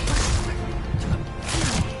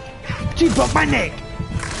 She broke my neck.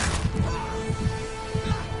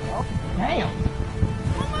 Oh, damn.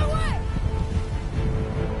 On my way!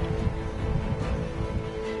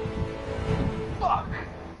 Fuck.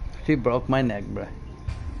 She broke my neck, bruh.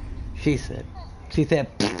 She said,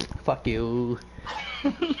 fuck you.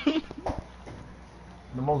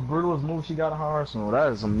 The most brutalest move she got in her arsenal.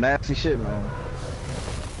 That is some nasty shit, man.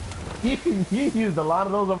 You used a lot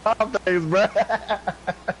of those around things, bro.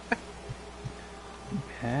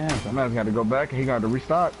 Yeah. That man's got to go back and he got to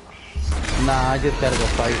restock. Nah, I just gotta go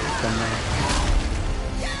fight somewhere.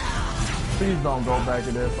 Please don't go back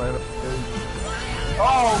in there, fight.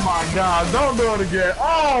 Oh my god, don't do it again.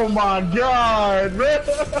 Oh my god, man.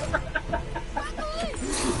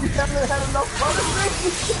 You haven't had enough fun with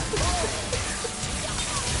me.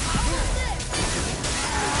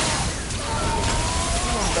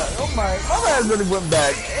 Oh my man really went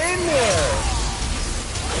back in there.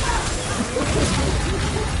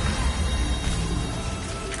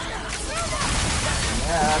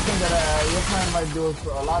 Yeah, I think that your plan might do us a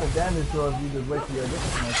lot of damage to us. You just wait for your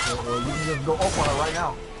difference, or you can just go up on her right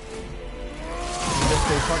now. You just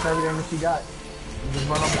say fuck everything that she got. You just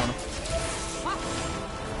run up on her.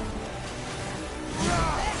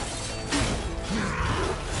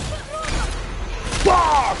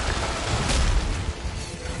 Fuck!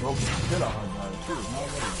 Broke the shit out of her, guys. She was not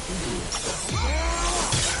ready.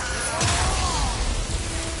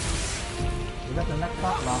 We got the next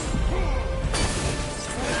top now.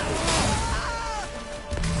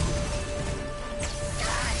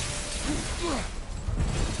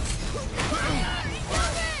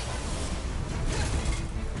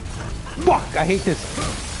 Fuck, I hate this.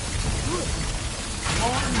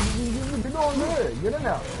 Oh, you're doing good. Get in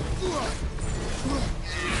there.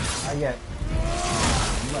 Not yet.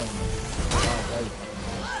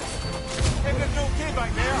 Everything's okay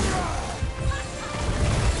back there?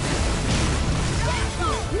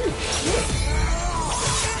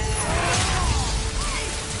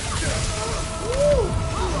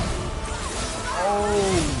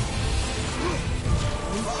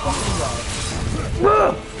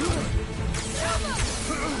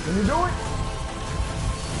 Can you do it?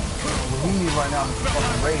 What we need right now is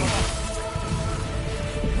fucking rage.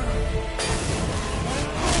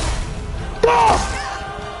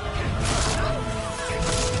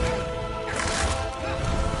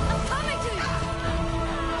 I'm coming to you!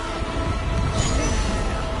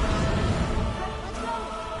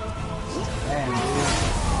 Man, dude.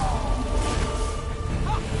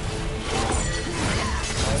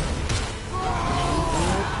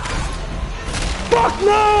 Fuck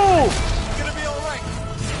no! Gonna be alright.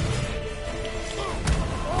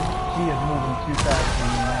 She is moving too fast for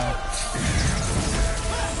me now.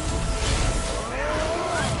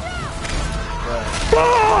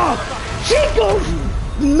 Fuck! She goes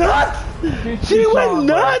nuts! She went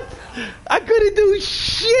nuts! I couldn't do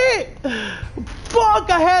shit! Fuck,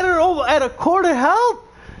 I had her over at a quarter health!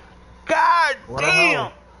 God What the damn!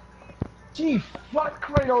 hell? She fucked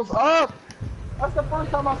Kratos up! That's the first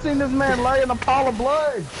time I've seen this man lay in a pile of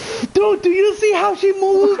blood! Dude, do you see how she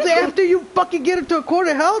moves after you fucking get her to a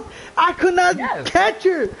quarter health? I could not Yes. catch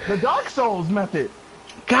her! The Dark Souls method!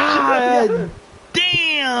 God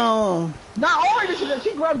damn! Not only did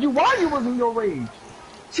she grabbed you while you was in your rage!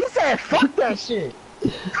 She said, fuck that shit!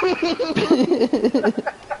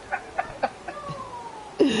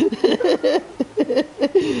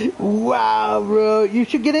 Wow, bro. You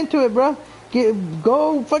should get into it, bro.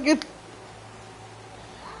 Go fucking...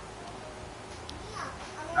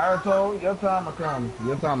 Naruto, your time will come.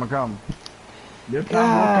 Your time will come. Your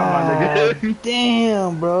time will come, my nigga.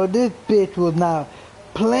 Damn, bro. This bitch was not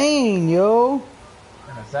playing, yo.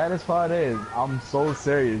 And the saddest part is, I'm so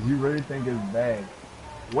serious. You really think it's bad.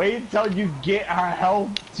 Wait till you get her health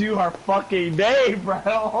to her fucking day, bro.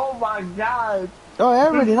 Oh my god. Oh, I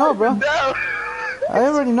already know, bro. No. I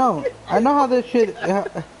already know. I know how this shit.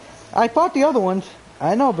 I fought the other ones.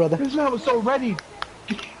 I know, brother. This man was so ready.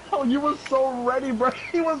 Oh, you was so ready, bro.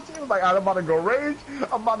 He was like, I'm about to go rage.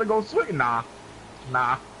 I'm about to go swing. Nah.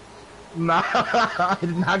 I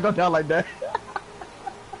did not go down like that.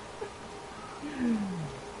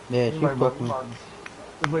 Yeah, she fucked me.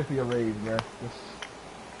 Just wait for your rage, bro.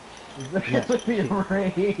 Just wait for your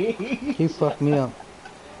rage. She fucked me up.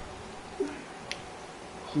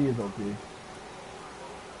 She is OP.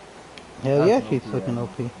 Hell yeah, That's she's OP, fucking yeah.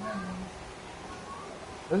 OP.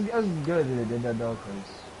 That's good that they did that though,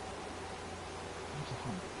 cause.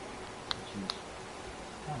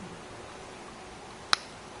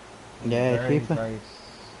 Yeah, very, she very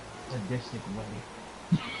sadistic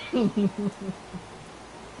way.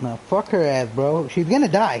 Now fuck her ass, bro. She's gonna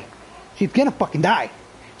die. She's gonna fucking die.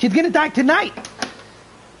 She's gonna die tonight.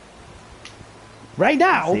 Right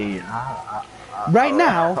now. See, Right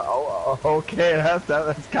now. Okay,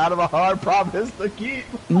 that's kind of a hard promise to keep.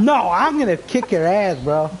 No, I'm gonna kick her ass,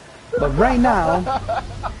 bro. But right now,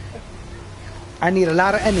 I need a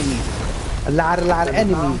lot of enemies. A lot of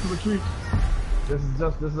enemies. This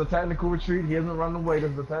is a technical retreat. He hasn't run away.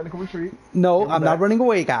 This is a technical retreat. No, I'm not running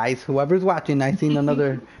away, guys. Whoever's watching, I seen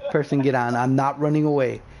another person get on. I'm not running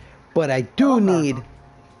away. But I do need...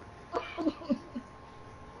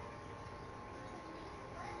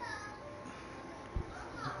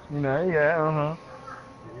 You know, yeah,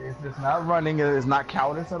 It's not running. It's not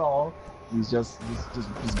cowardice at all. He's just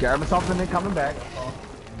grabbing something and coming back.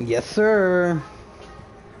 Yes, sir.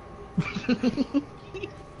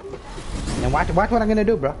 And watch what I'm gonna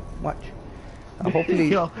do, bro. Watch. Hopefully.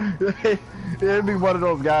 Yo, it'd be one of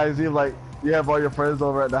those guys. You like, you have all your friends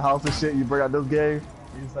over at the house and shit. You bring out this game.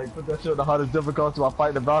 You just like put that shit on the hardest difficulty while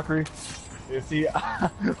fighting the Valkyrie. And see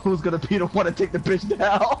who's gonna be the one to take the bitch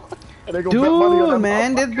down. And they go bet money on Dude, that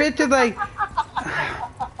man, this bitch is like.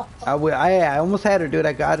 I almost had her, dude.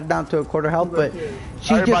 I got it down to a quarter health, but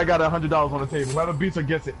she Everybody just got $100 on the table. Whoever beats her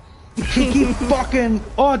gets it. she keep fucking.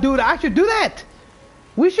 Oh, dude, I should do that.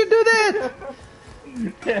 We should do that.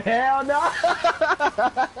 Hell no!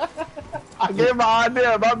 I gave my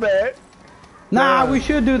idea, my bad. Nah, we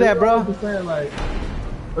should do that, bro. It's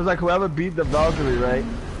like whoever beat the Valkyrie, right?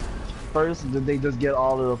 First, did they just get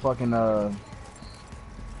all of the fucking all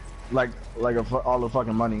the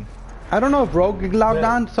fucking money? I don't know if Rogue logged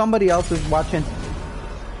on. Somebody else is watching.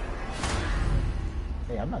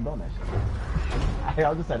 Hey, I'm not doing that shit. Hey, I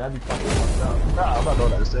was just saying that'd be fucking fucked up. Nah, I'm not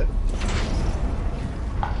doing that shit.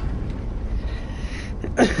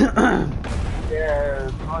 Yeah,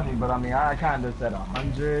 it's funny, but I mean, I kind of said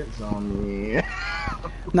 100, so I mean...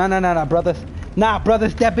 No, brothers. Nah,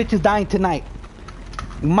 brothers, that bitch is dying tonight.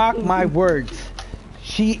 Mark my words.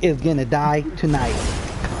 She is gonna die tonight.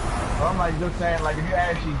 So I'm like just saying, like if you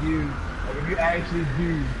actually do,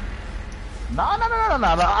 no.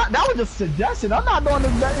 That was just suggestion. I'm not doing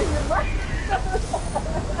this.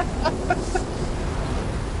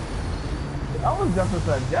 That was just a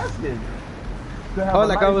suggestion. To have a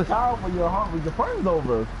nice time with your friends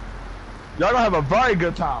over. Y'all gonna have a very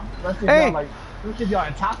good time. Especially if y'all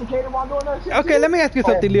intoxicated while doing that shit. Okay, let me ask you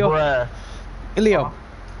something, Leo. Bruh. Leo,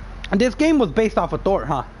 this game was based off of Thor,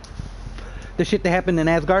 huh? The shit that happened in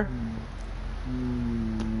Asgard?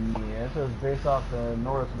 Yeah, it was based off the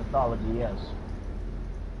Norse mythology, yes.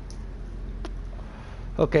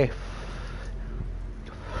 Okay.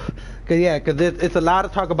 Cause it's a lot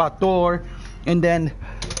of talk about Thor, and then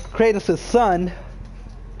Kratos' son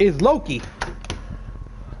is Loki.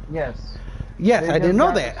 Yes. Yes, I didn't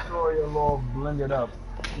know that. The story a little blended up.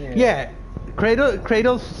 Yeah.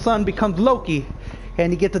 Kratos' son becomes Loki,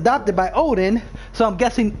 and he gets adopted by Odin. So I'm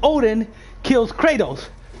guessing Odin kills Kratos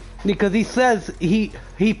because he says he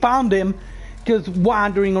found him just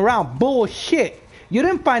wandering around. Bullshit. You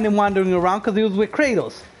didn't find him wandering around because he was with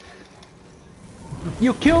Kratos.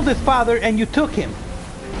 You killed his father and you took him.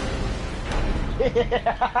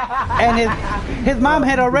 And his mom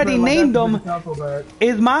had already named him.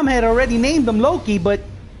 His mom had already named him Loki, but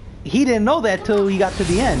he didn't know that till he got to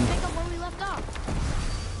the end.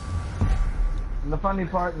 And the funny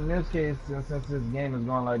part in this case, since this game is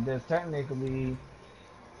going like this, technically,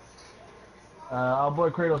 our boy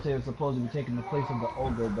Kratos is supposed to be taking the place of the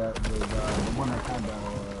ogre that was the one that had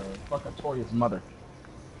Fuckatorious mother.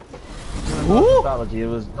 In the mythology, it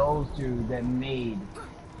was those two that made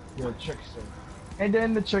the trickster. And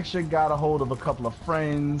then the trickster got a hold of a couple of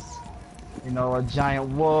friends, you know, a giant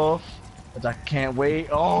wolf, Which I can't wait.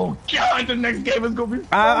 Oh god, the next game is gonna be.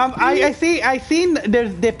 I seen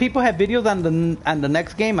there people have videos on the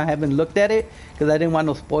next game. I haven't looked at it because I didn't want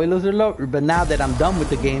no spoilers alert. But now that I'm done with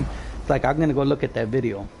the game, it's like I'm gonna go look at that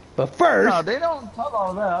video. But first, No, they don't tell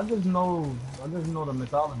all that. I just know the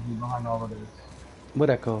mythology behind all of this. what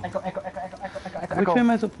I call? Echo. Which way am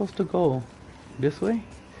I supposed to go? This way?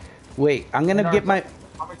 Wait, I'm gonna get my.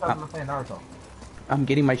 How many times am I playing Naruto? I'm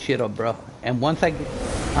getting my shit up, bro. And once I'm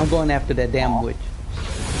going after that damn witch.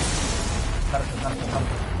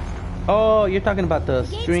 Oh, you're talking about the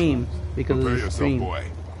stream because of Prepare the yourself, stream. boy.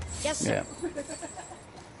 Yes, sir. Yeah.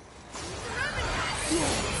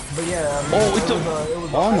 But yeah, I mean, Oh, it was an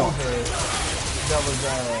oh no. ogre that was the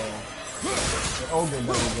ogre that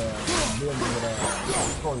was dealing with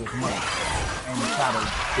Victoria's money and titled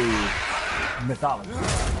the mythology.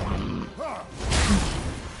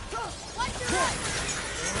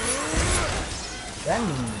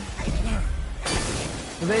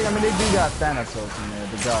 Then, they do got Thanatos in there,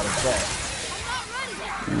 the god of death.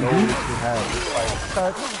 Those who have like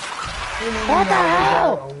touch. What the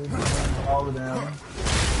hell? All of them. I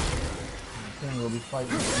think we'll be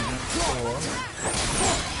fighting against 4.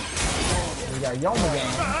 We got Yomagan.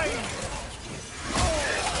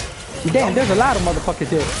 Damn, there's a lot of motherfuckers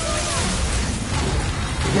here.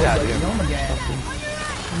 Get out of here. Yomagan.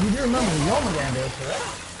 You do remember who Yomagan is, correct?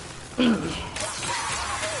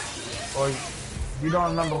 Or you don't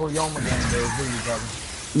remember who Yomagan is, do you, brother?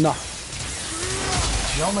 No.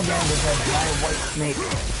 Yomagan is that giant white snake.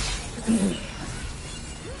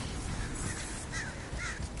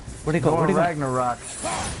 Where'd he go? Where'd he go? Ragnarok.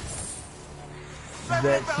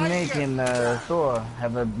 That Snake and Thor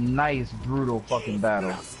have a nice, brutal fucking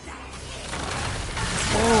battle.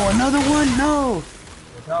 Oh, another one? No.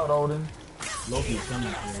 Look out, Odin. Loki's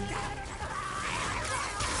coming for you.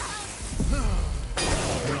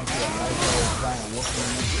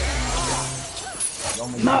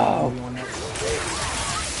 No.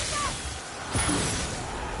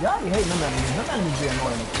 Yeah, you hate them enemies. Them enemies be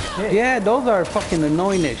annoying as shit. Yeah, those are fucking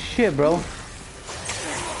annoying as shit, bro.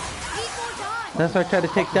 That's why I try to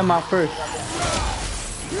take them out first.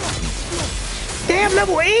 Damn,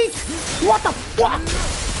 level 8? What the fuck?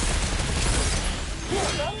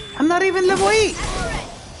 I'm not even level 8.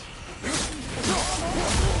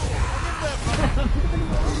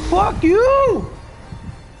 Fuck you!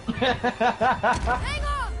 Hang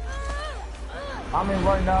on! I mean,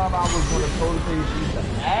 right now, I was going to totally use the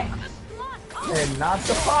axe and not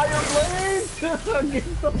the fire blade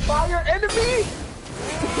against the fire enemy.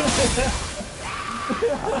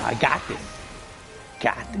 I got this.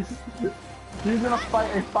 Got this. He's gonna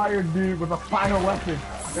fight a fire dude with a fire weapon.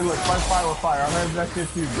 Hey, look, fight fire with fire. I heard that shit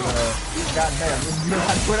too. Goddamn, this is gonna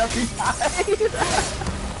have to quit every time.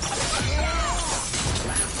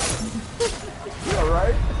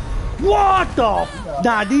 Alright? What the?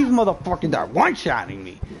 Nah, these motherfuckers are one-shotting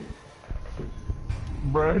me.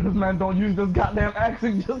 Bro, this man don't use this goddamn axe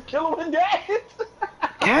and just kill him in death.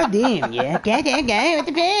 Goddamn, yeah. Goddamn, what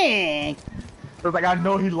the fuck? It's like, I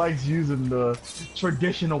know he likes using the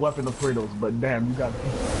traditional weapon of Kratos, but damn, you got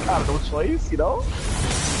no choice, you know?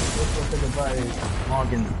 Let's go take a bite.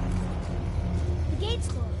 Morgan. The gate's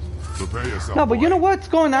closed. Prepare yourself, No, but boy. you know what's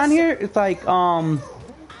going on here? It's like, how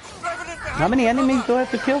many enemies do I have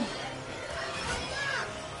to kill?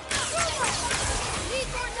 Need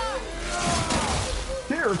more time.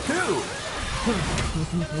 Tier 2!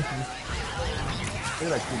 They're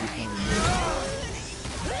like pretty funny.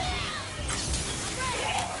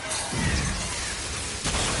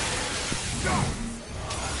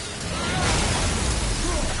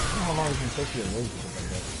 How long you can take your rage like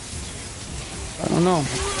that? I don't know.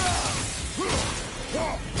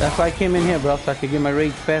 That's why I came in here, bro, so I could get my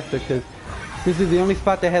rage faster, because this is the only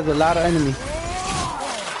spot that has a lot of enemies.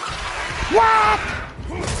 What?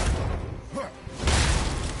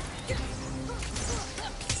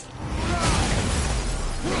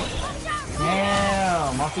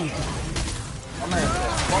 Damn, my feet. My man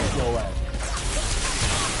said, fuck your ass.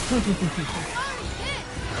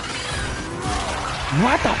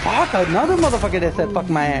 What the fuck? Another motherfucker that said fuck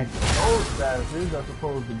my ass. Those statuses are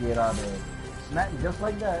supposed to get out there. Smack just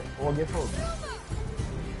like that, or get frozen.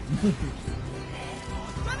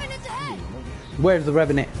 Revenant's ahead. Where's the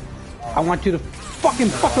Revenant? I want you to fucking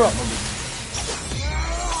fuck her up.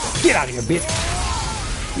 Get out of here, bitch.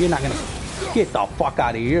 You're not gonna get the fuck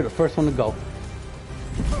out of here. You're the first one to go.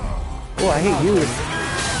 Oh, I hate you.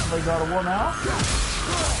 Play God of War now?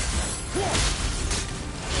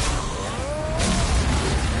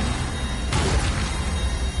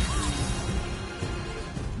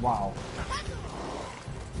 Wow.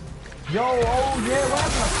 Yo, oh yeah, what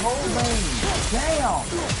happened to Cold Vein? Damn!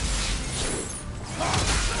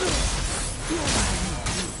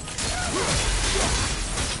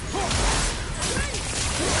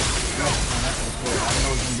 I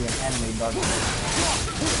know it's gonna be an anime dog.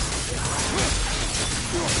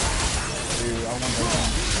 Dude, I want that.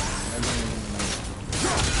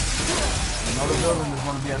 Another building is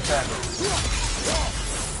gonna be attacked.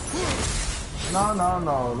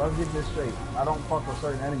 No. Let's get this straight. I don't fuck with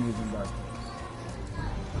certain enemies in Dark Souls.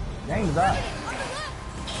 Games die.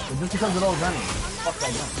 But just because of those enemies. Fuck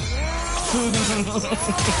that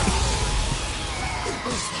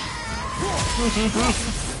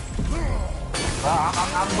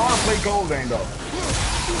I'm gonna play Gold Vein though.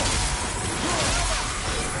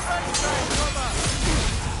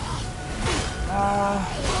 I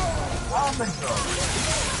don't think so.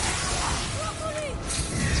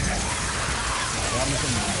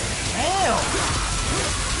 Damn!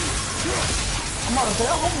 I'm about to say, I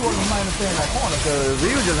hope he wasn't trying to stay in that corner because he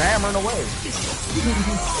was just hammering away.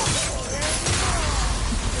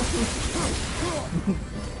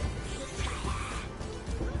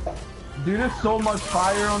 Dude, there's so much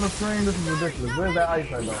fire on the screen, this is ridiculous. Where's that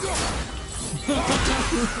ice right though?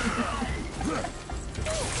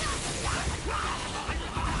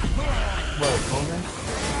 What, Hogan?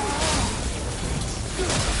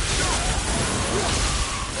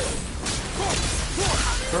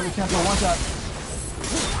 Perfect chance for one shot.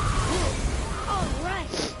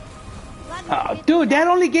 Alright. Oh, dude, that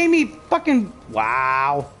only gave me fucking...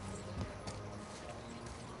 Wow.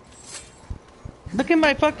 Look at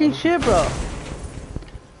my fucking shit, bro.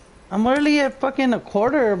 I'm already at fucking a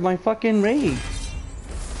quarter of my fucking rage.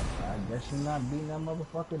 I guess you're not beating that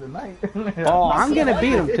motherfucker tonight. Oh, I'm gonna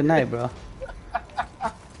beat him tonight, bro.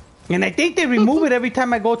 And I think they remove it every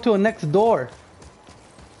time I go to a next door.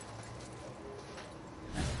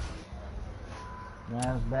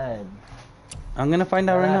 That's bad. I'm gonna find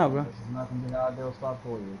out right now, bro. This is nothing but out there will stop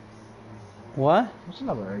for you. What? What's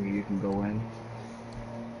another area you can go in?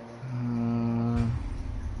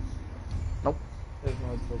 Nope. There's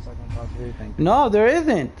no place I can possibly think. No, there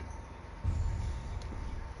isn't.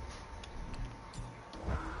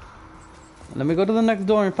 Let me go to the next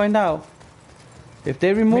door and find out. If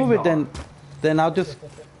they remove it, then I'll just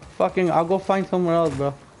I'll go find somewhere else,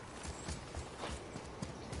 bro.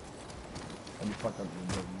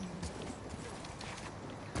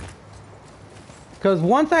 Because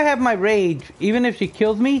once I have my rage, even if she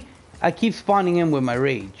kills me, I keep spawning in with my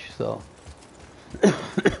rage, so. Yeah,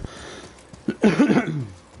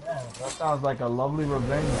 that sounds like a lovely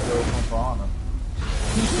revenge build from For Honor.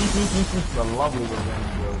 It's a lovely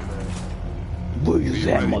revenge build, man. Where's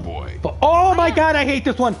that mother... Oh my god, I hate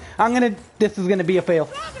this one! This is gonna be a fail.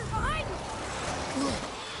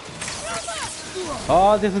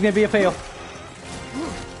 Oh, this is gonna be a fail.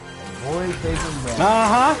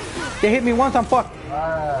 Uh-huh. They hit me once, I'm fucked.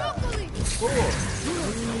 Cool.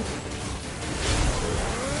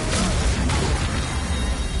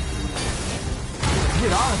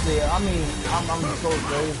 Dude, honestly, I mean, I'm so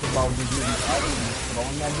serious about just using items and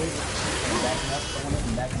throwing that bitch and backing up, throwing it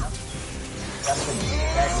and backing up. That's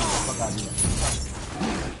exactly what the fuck I do.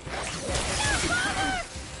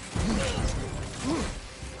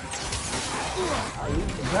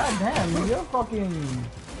 God damn, man, you're fucking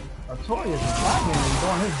Artorias is lagging and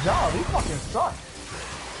doing his job. He fucking sucks.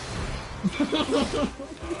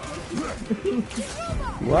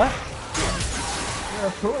 What? Yeah,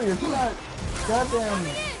 Artorias, you're not goddamn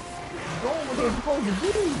doing what they're supposed to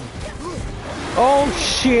do. Oh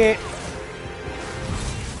shit!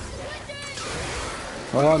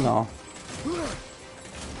 Oh no.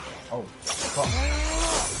 Oh, fuck.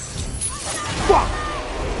 Fuck!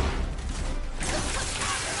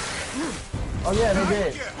 Oh yeah, they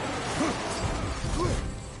did.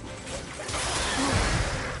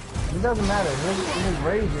 It doesn't matter. His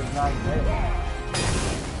rage is not there.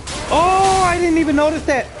 Oh, I didn't even notice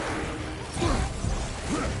that.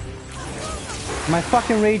 My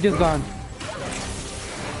fucking rage is gone.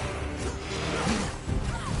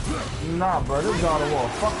 Nah, bro, this God of War.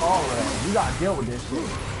 Fuck all of that. You gotta deal with this shit.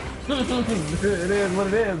 It is what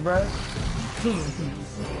it is, bro.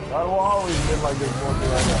 God of War always been like this, boy,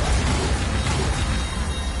 like that.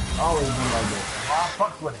 Always been like this. I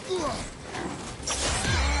fuck with it.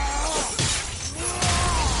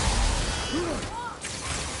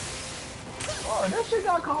 Oh, this shit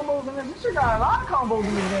got combos in it. This shit got a lot of combos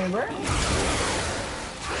in this game, bro. This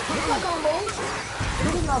got combos.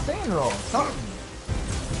 This is not saying it all. Something.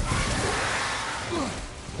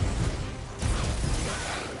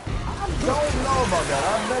 I don't know about that. I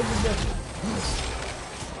beg you differ.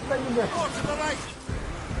 I beg you differ.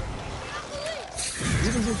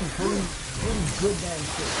 can do some pretty good damn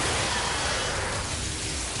shit.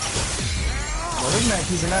 Well, this man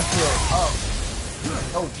keeping that shit up.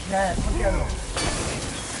 Oh, Chad, look at him.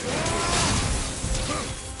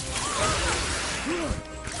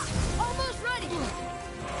 Almost ready.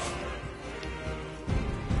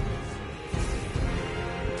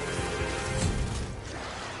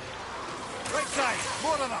 Right side,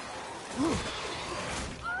 more of them.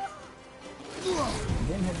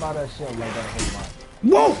 Getting hit by that shit like that hit my.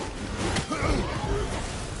 Whoa!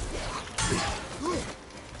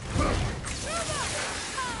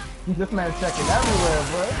 This man checking everywhere,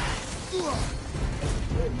 bro.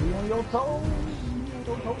 Be on your toes. Be on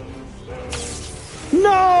your toes.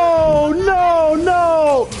 No! No!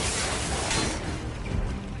 No!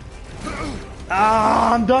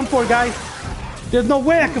 Ah, I'm done for, guys. There's no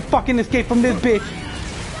way I can fucking escape from this bitch.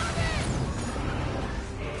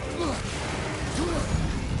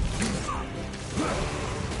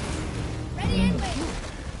 Ready and wait.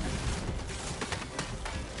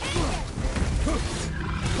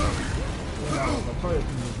 The first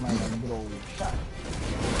one just might have a good old shot.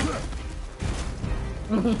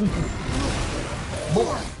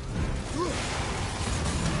 Boy!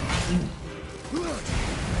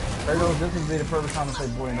 There goes, this would be the perfect time to say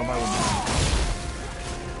boy, nobody would do it.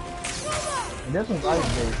 And this one's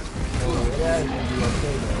ice-based, so yeah, it's gonna be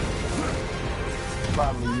okay though.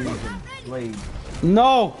 Probably using blades.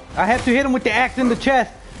 No! I have to hit him with the axe in the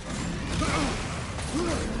chest.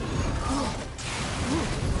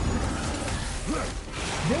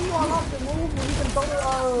 Didn't you unlock the move where you can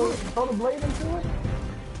throw the blade into it?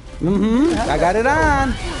 I got it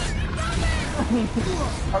on.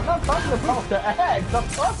 I'm not talking about the axe, I'm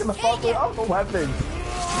talking about the other weapons.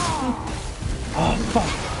 Oh,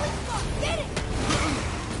 fuck. Get it.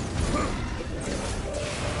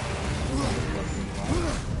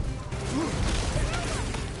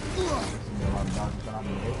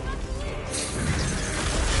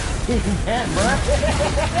 He can, bro.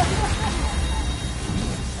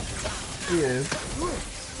 He is.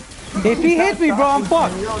 If he hits me, bro, I'm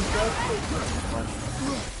fucked.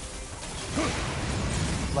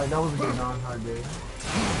 Like, that was a good non-hard game.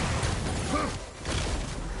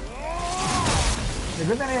 The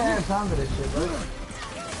good thing I had time for this shit, bro.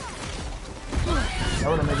 That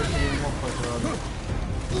would've made this shit even more pressure on me.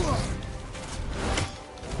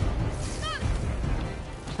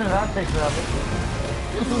 That takes care of it.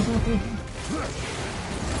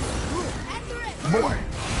 Boy!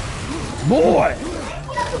 Boy!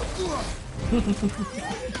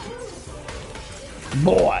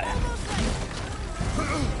 Boy!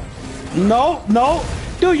 No, no.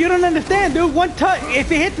 Dude, you don't understand, dude. One touch.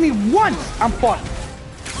 If it hits me once, I'm fucked.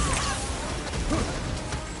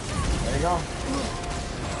 There you go.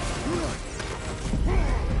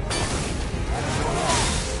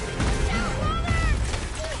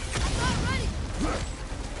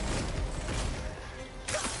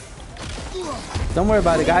 Don't worry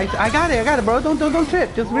about it, guys. I got it, bro. Don't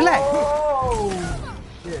trip. Just relax. Oh,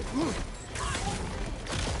 shit.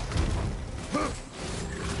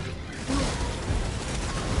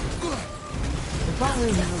 For some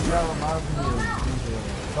reason, this guy reminds me of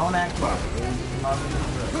Don't Act Like. It reminds me of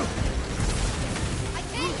I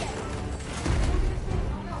can't get it.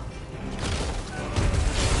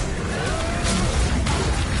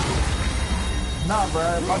 Nah, bro.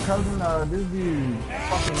 My cousin, this dude,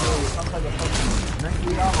 fucking made some type of fucking drink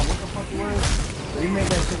weed out, or what the fuck it was. So he made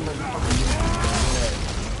that shit like fucking yeah.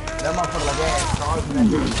 That motherfucker like that stars and that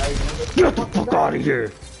shit. Get the fuck out of here.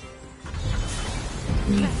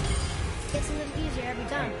 Gets a little easier every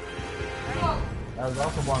time. That was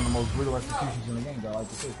also one of the most brutal executions in the game, though, I like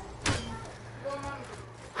to see.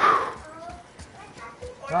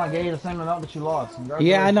 Oh, I gave you the same amount that you lost.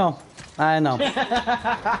 Yeah, I know.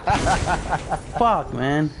 Fuck,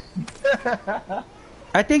 man.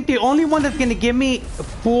 I think the only one that's gonna give me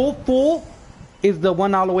full is the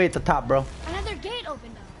one all the way at the top, bro. Another gate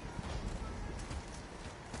opened up.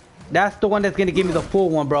 That's the one that's gonna give me the full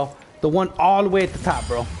one, bro. The one all the way at the top,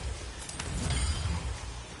 bro.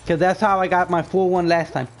 Cause that's how I got my full one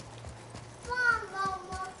last time.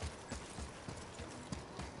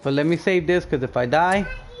 But let me save this, cause if I die,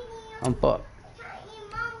 I'm fucked.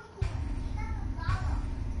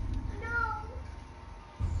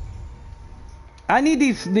 I need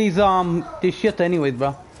this shit anyways,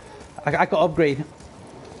 bro. I could upgrade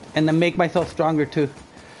and then make myself stronger too.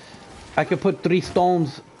 I could put 3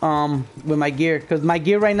 stones with my gear, because my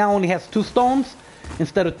gear right now only has 2 stones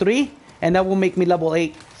instead of 3, and that will make me level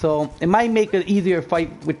 8. So it might make an easier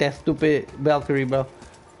fight with that stupid Valkyrie, bro.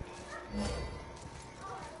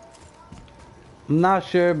 I'm not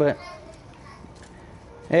sure, but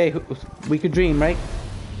Hey, we could dream, right?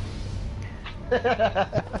 Because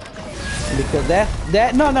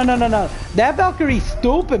no. That Valkyrie's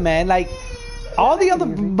stupid, man. Like, all the other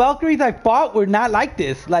Valkyries I fought were not like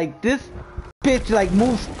this. Like, this bitch, like,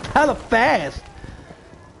 moves hella fast.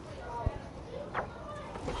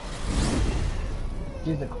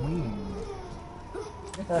 She's the queen.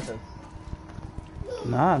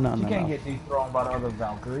 No. You can't get dethroned by the other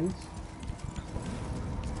Valkyries.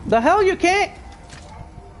 The hell you can't?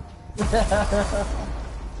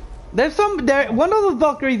 One of those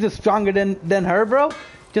Valkyries is stronger than her, bro.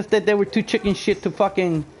 Just that they were too chicken shit to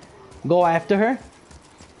fucking go after her.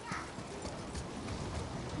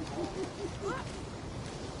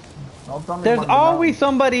 There's always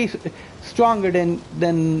somebody stronger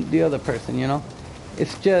than the other person, you know?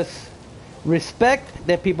 It's just respect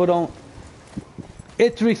that people don't...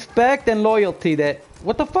 It's respect and loyalty that...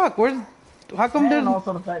 What the fuck? How come there's... And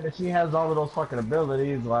also the fact that she has all of those fucking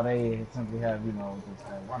abilities while they simply have, you know, just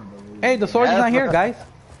that one ability. Hey, the sword's not here, guys.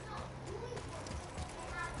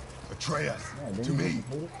 Atreus, to me.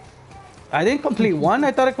 I didn't complete one.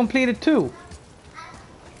 I thought I completed two.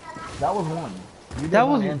 That was one. That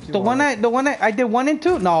was the one I did 1 and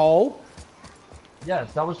 2. No.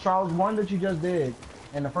 Yes, that was Charles 1 that you just did,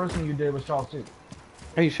 and the first one you did was Charles 2.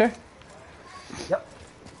 Are you sure? Yep.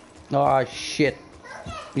 Oh shit.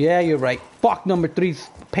 Yeah, you're right. Fuck, number 3's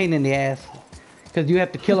pain in the ass. Because you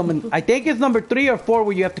have to kill him in... I think it's number 3 or 4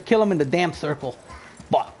 where you have to kill him in the damn circle.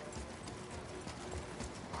 Fuck.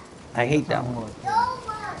 I hate that one.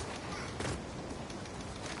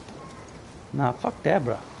 Nah, fuck that,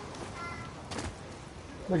 bro.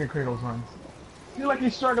 Look at Kratos runs. Feel like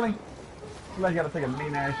he's struggling. Feel like you gotta take a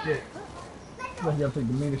mean ass shit. Feel like you gotta take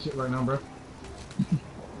the meanest shit right now, bro.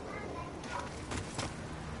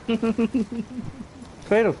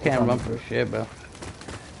 Kratos can't run for shit, bro.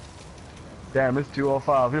 Damn, it's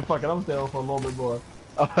 2:05. You're fucking. I'm staying for a little bit more.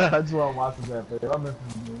 I just want to watch this episode. I'm missing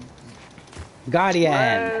you.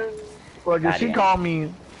 Guardian. Look, if she call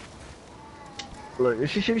me. Look,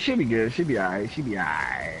 she be good. She be alright. She be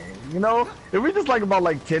alright. You know, if we just like about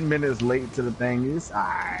like 10 minutes late to the thing, it's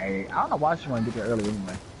alright. I don't know why she want to get there early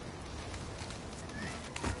anyway.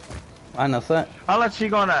 I know that. Unless she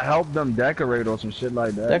gonna help them decorate or some shit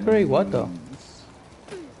like that. Decorate what though?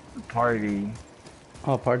 Party.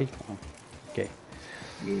 Oh, party. Oh. Okay.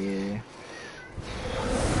 Yeah.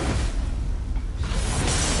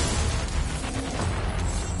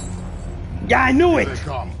 Yeah, I knew it. Here they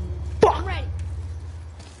come. Fuck. Ready.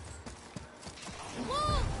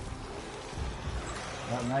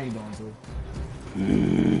 Now you doing too.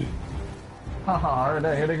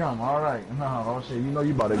 Alright, here they come. Alright. Oh shit, you know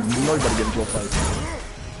you about to get into a fight.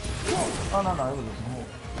 Oh no, it was just a hole.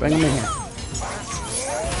 Bring him in here.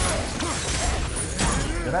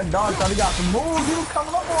 Yeah, that dog thought he got some moves. He was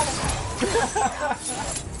coming up on him.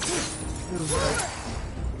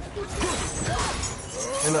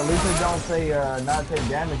 Hey, look, at least they don't say not take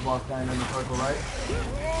damage while standing in the circle, right?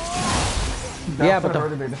 Yeah, but the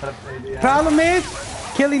problem is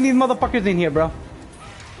killing these motherfuckers in here, bro.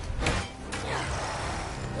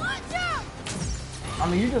 I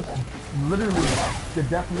mean, you just literally the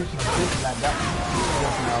definition of this is that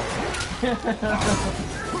just now.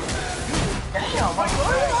 Damn, like,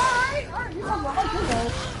 alright, you know, I can go.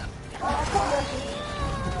 I call that shit.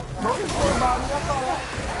 Don't get worried about me, that's all right.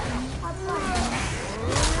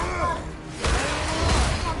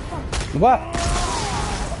 What?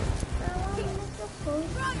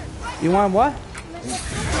 You want what?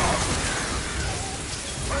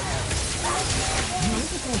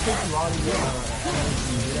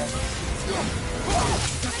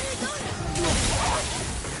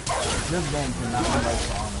 This game cannot be like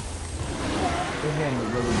for honor. This game is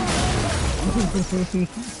really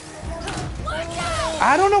I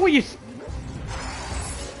don't know what you...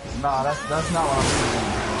 Nah, that's not what I'm saying.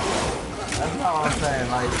 That's not what I'm saying.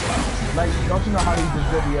 Like, don't you know how he just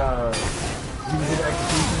did the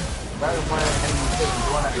execution? Right when he was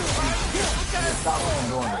doing that execution, and it stopped him from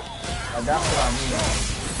doing it. Like, that's what I mean.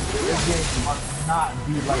 This game must not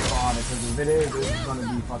be like for honor, because if it is, it's gonna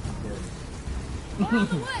be fucking scary.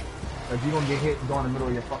 Like, you're gonna get hit going in the middle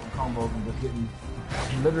of your fucking combos and just getting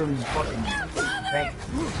literally fucking banked.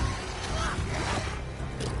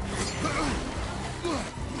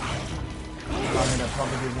 I mean, that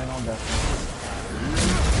probably is in on that.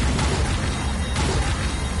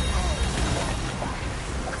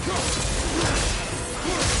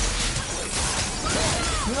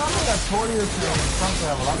 You know, I think that Torius and Trump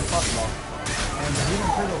have a lot of fuck about. And the Hidden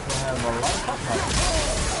Turtles will have a lot of fuck about.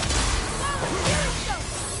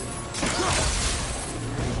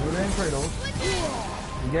 You do it in Kratos.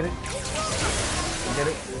 You get it? Get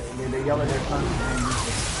it? They yell at their son.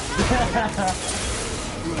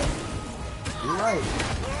 You're right.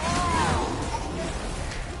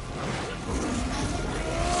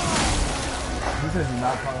 He says he's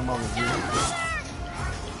not talking about his view.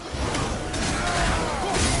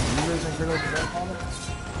 You really think Kratos is that father?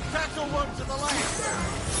 Tackle one to the left.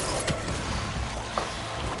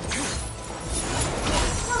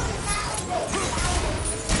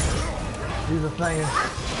 He's a thing.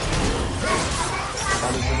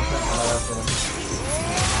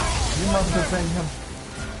 You must have seen him.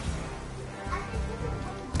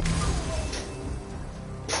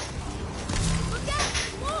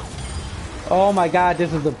 Oh my god,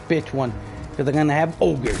 this is a bitch one. Because I'm gonna have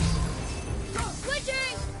ogres.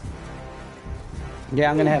 Switching! Yeah,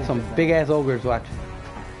 I'm gonna have some big ass ogres, watch.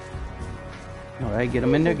 Alright, get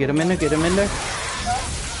them in there, get them in there, get them in there.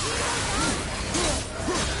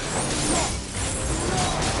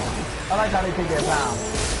 I like how they take their time.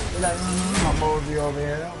 They're like, I'm mosey over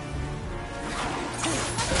here.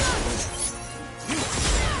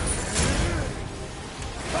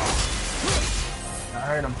 I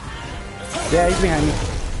heard him. Yeah, he's behind me.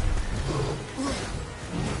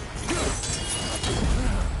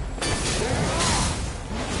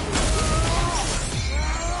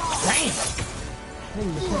 Damn!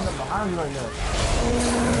 Nigga just sitting up behind you like that.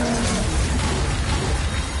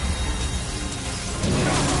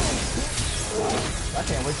 I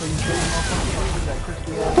can't wait till you kill motherfucker with that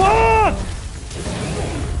crispy ass. Fuck!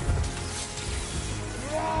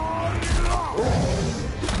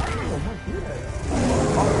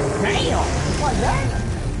 Damn! Like that?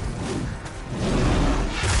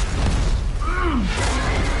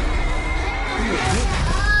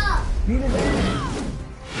 Beat it in.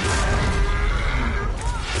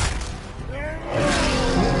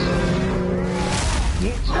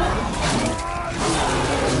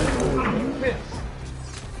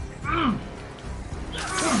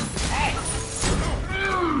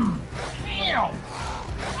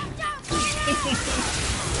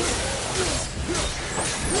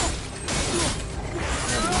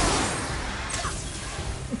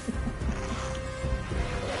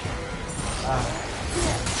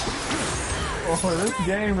 Oh, this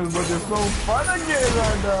game is looking so fun again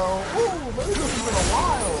right now. Ooh, this has been a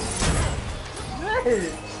while.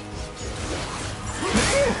 Shit.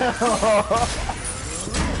 Damn.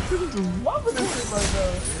 This is just loving this shit right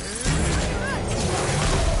now.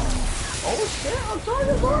 Oh shit, I'm trying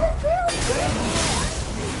to go to kill.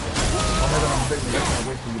 I'm big, I can't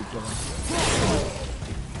wait for you to kill him.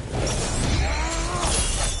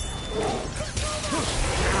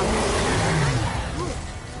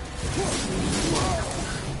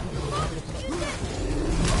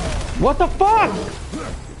 What the fuck?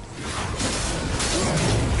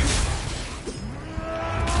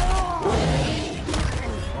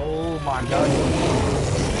 Oh my god.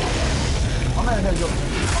 I'm gonna go.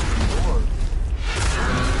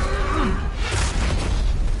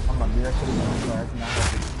 I'm gonna do that shit again.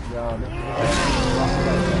 Yo, this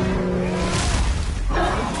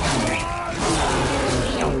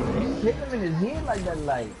is hit him in his head like that,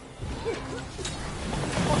 like.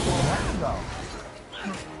 What's going on, though?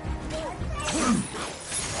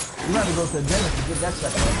 You have to go to the dentist to get that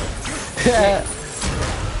second. Yeah.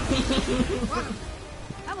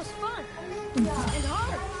 That was fun. And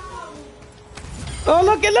hard. Oh,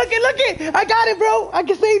 look it, look it, look it! I got it, bro! I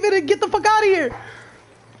can save it and get the fuck out of here!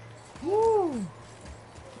 Woo!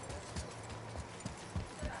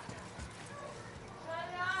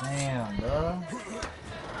 Damn, bro.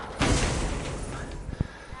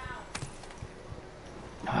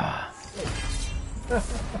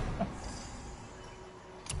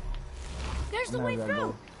 There's the way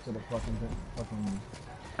through. To the fucking.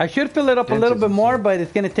 I should fill it up a little bit more, but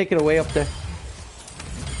it's gonna take it away up there.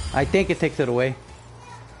 I think it takes it away.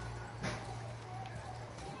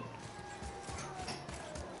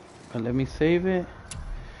 But let me save it.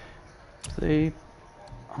 Save.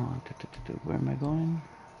 Oh, where am I going?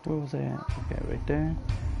 Where was I at? Okay, right there.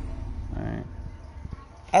 Alright.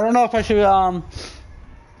 I don't know if I should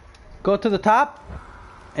go to the top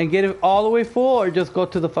and get it all the way full or just go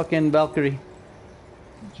to the fucking Valkyrie.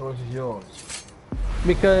 The choice is yours.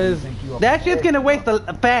 Because that shit's gonna waste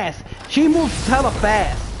fast. She moves hella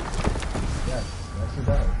fast. Yes, yes it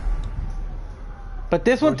does. But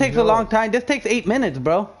this one takes a long time. This takes 8 minutes,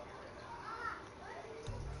 bro.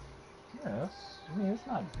 Yeah, I mean, it's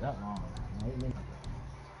not that long.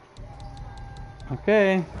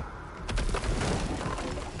 Okay.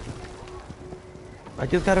 I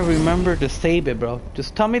just gotta remember to save it, bro.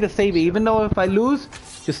 Just tell me to save it. Even though if I lose,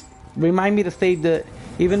 just remind me to save the...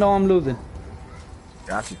 Even though I'm losing.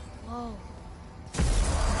 Got you. Whoa.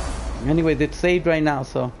 Anyways, it's saved right now,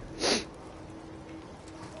 so.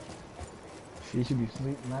 She should be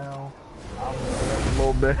asleep now. I'll a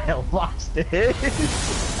little bit and watch this.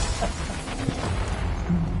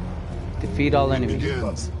 Defeat all enemies.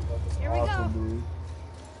 Begins. Here we go. Awesome, dude.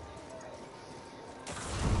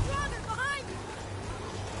 Brother, behind you.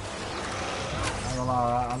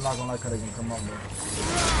 I'm not gonna let Cuddy come up, bro.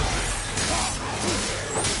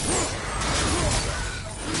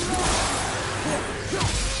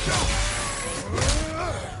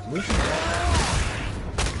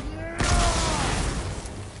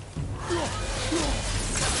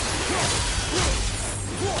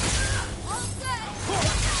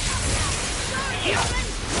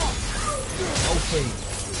 Okay.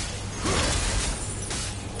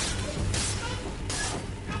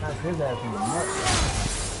 Knock his ass in the nut.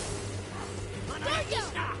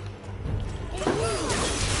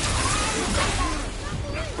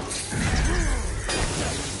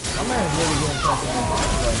 My man's really getting fucking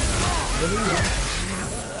really?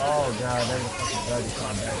 Oh god, that was fucking dirty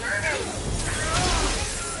combat.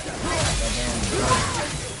 That damn dirty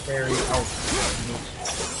fairy out.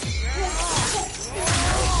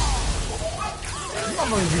 I'm not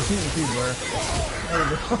gonna be shooting too, bro. Hey,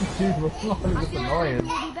 this one is annoying.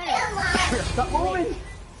 Stop moving!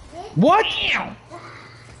 What?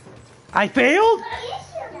 I failed?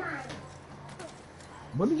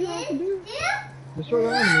 What did you have to do? Destroy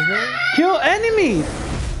your enemies, man. Kill enemies!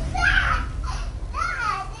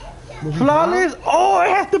 Did you Flawless? Oh, it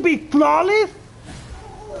has to be flawless?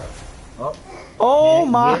 Oh. Oh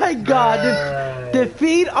my Yes, god. right.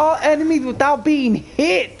 Defeat all enemies without being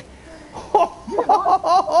hit. Oh,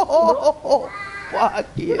 fuck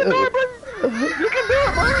you. You can do it, bro.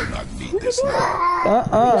 Not meet this man.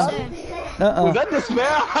 Was that despair?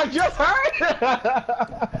 I just heard.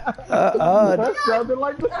 That sounded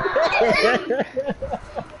like despair.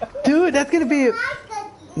 Dude, that's gonna be.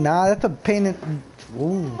 Nah, that's a pain in.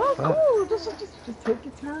 Ooh, Oh, fuck. cool. Just take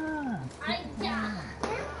your time.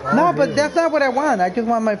 No, but that's not what I want. I just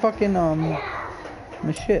want my fucking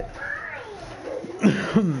my shit.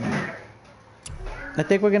 I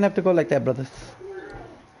think we're gonna have to go like that, brothers.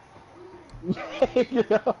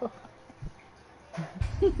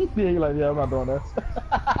 You're like, yeah, I'm not doing this.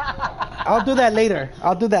 I'll do that later.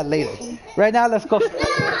 I'll do that later. Right now, let's go.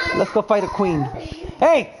 Let's go fight a queen.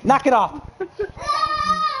 Hey, knock it off.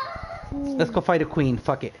 Let's go fight a queen.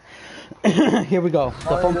 Fuck it. Here we go.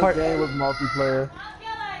 The fun part. Game was multiplayer.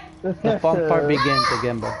 The fun part begins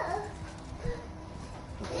again, bro.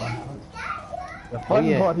 The fun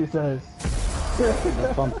yeah. part, he says.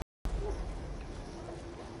 The fun.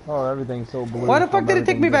 Oh, everything's so blue. Why the fuck did it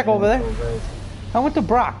take me back over there? So great. I went to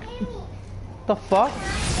Brock. The fuck?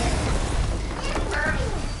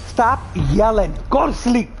 Stop yelling. Go to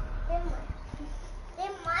sleep.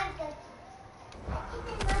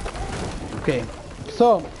 Okay.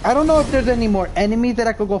 So, I don't know if there's any more enemies that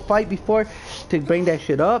I could go fight before to bring that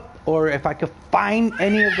shit up. Or if I could find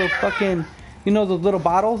any of those fucking, you know, those little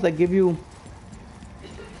bottles that give you...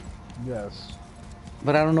 Yes.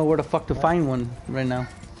 But I don't know where the fuck to find one right now.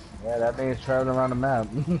 Yeah, that thing is traveling around the map.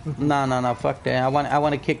 No, fuck that. I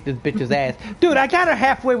want to kick this bitch's ass. Dude, I got her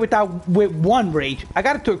halfway with one rage. I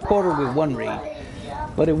got her to a quarter with one rage.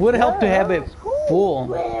 But it would help to have it full.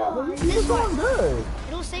 This one's good.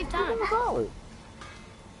 It'll save time. Solid.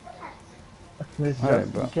 It's just,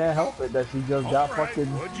 Alright, bro. you can't help it that she just got fucking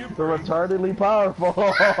so retardedly powerful and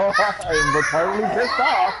retardedly pissed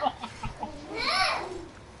off.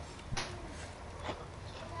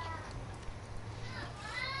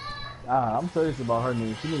 I'm serious about her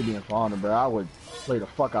name. She need to be in Fauna, bro. I would play the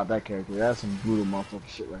fuck out that character. That's some brutal motherfucker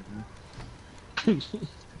shit right there.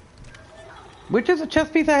 Which is a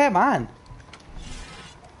chest piece I have on.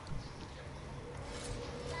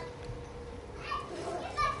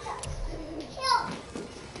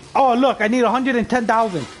 Oh, look, I need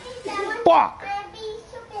 110,000. Fuck!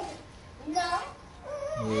 Yeah,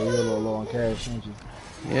 you're a little low on cash, ain't you?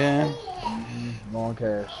 Yeah, Low on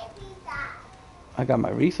cash. I got my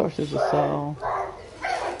resources to sell.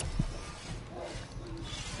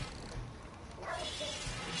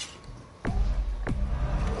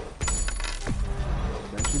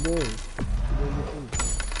 Yes, you did.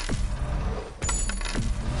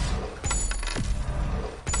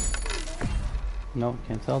 No,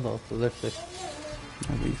 can't sell those, so let's just...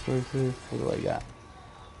 My resources, what do I got?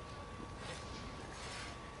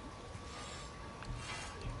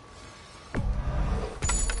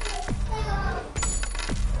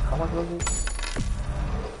 How much was it?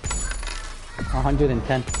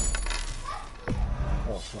 110.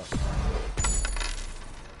 Oh, fuck.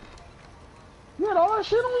 You had all that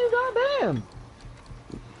shit on you, goddamn.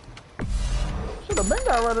 have been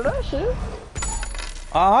got rid of that shit.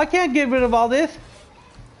 Oh, I can't get rid of all this.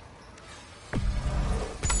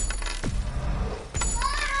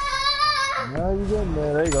 No, you getting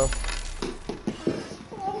there. There you go.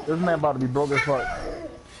 This man about to be broke as fuck.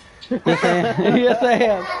 Yes, I am. Yes, I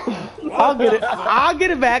am. I'll get it. I'll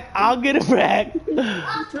get it back. I'll get it back.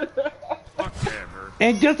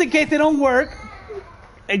 And just in case it don't work,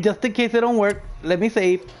 let me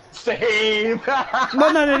save. Save.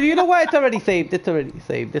 No. You know what? It's already saved. It's already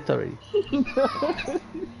saved. It's already.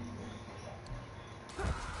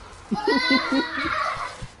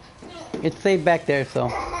 It's saved back there,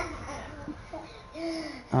 so.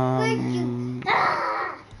 There you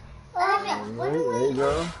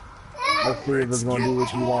go. Let's see if it's gonna do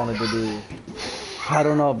what you wanted to do. I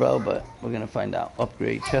don't know, bro, but we're gonna find out.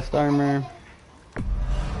 Upgrade chest armor.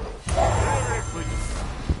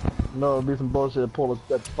 No, it'd be some bullshit. Pull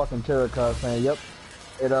that fucking tarot card saying, "Yep,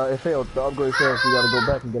 it failed. The upgrade failed. So you gotta go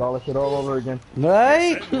back and get all that shit all over again."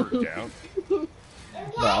 Right?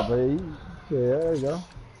 Nah, but yeah, there you go.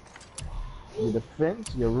 Your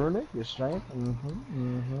defense, your runic, your strength.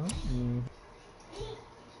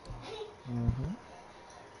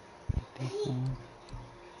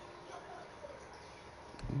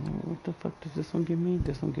 What the fuck does this one give me?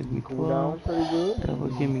 This one gives me 12. Cooldown, pretty good. That will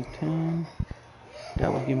give me 10.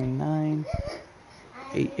 That will give me 9.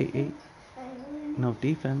 8. No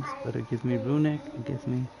defense, but it gives me runic. It gives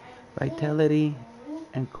me vitality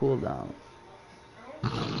and cooldown.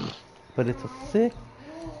 But it's a 6.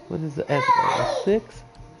 What is the S? A 6?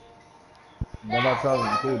 That's telling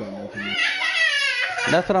you cooldown.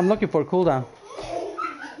 That's what I'm looking for, cooldown.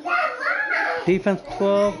 Defense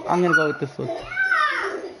 12. I'm gonna go with this one.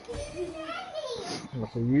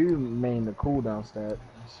 So you main the cooldown stat.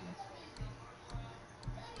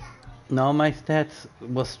 No, my stats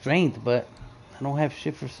was strength, but I don't have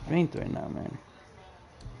shit for strength right now, man.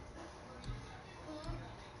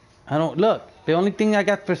 I don't look. The only thing I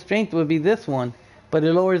got for strength would be this one, but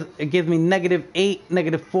it lowers. It gives me -8,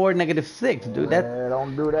 -4, -6, dude. That. Yeah,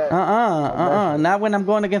 don't do that. Not when I'm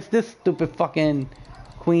going against this stupid fucking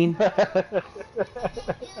queen.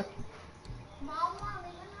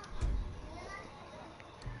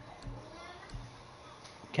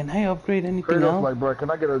 Can I upgrade anything Kratos else? like, bro, can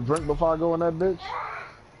I get a drink before I go in that bitch?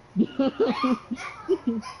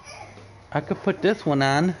 I could put this one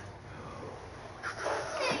on,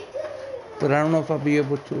 but I don't know if I'll be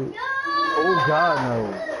able to. Oh God,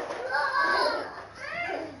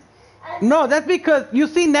 no. No, that's because you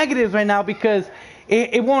see negatives right now because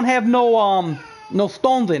it won't have no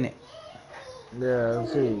stones in it. Yeah,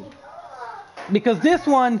 let's see. Because this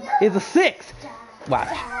one is a 6.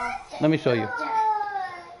 Watch. Let me show you.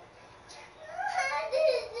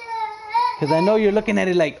 Because I know you're looking at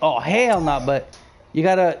it like, oh hell no, but you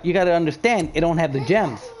gotta understand it don't have the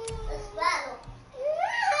gems.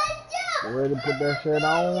 Ready to put that shit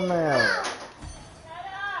on now.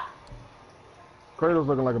 Kratos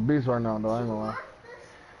looking like a beast right now, though. I ain't gonna lie.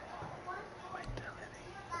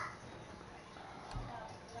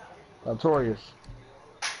 Notorious.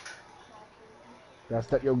 Gotta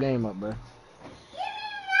step your game up, man.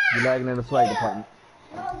 You lagging in the swag department.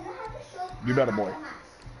 You better, boy.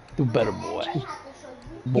 Do better, boy.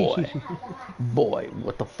 Boy,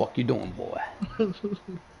 what the fuck you doing, boy?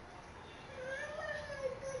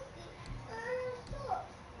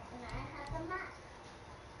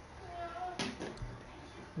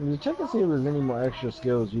 You check to see if there's any more extra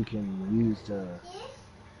skills you can use to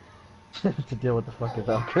to deal with the fucking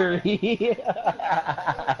Valkyrie.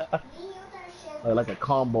 Like a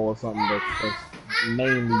combo or something that's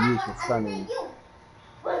mainly used for stunning.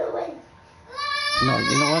 No,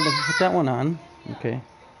 you know what? Let's put that one on. Okay.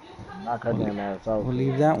 Knock her damn ass out. We'll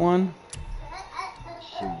leave that one.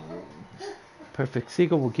 Perfect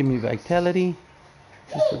Seeker will give me vitality.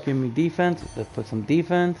 This will give me defense. Let's put some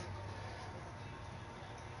defense.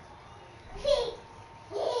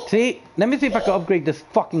 See? Let me see if I can upgrade this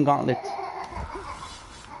fucking gauntlet.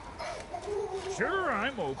 Sure,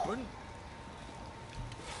 I'm open.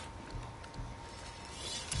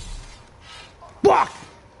 Fuck!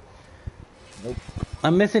 Nope.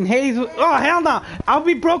 I'm missing Hayes. Oh, hell no! I'll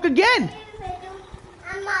be broke again!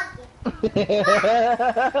 Because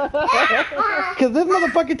this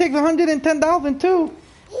motherfucker takes 110,000 too.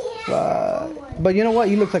 But you know what?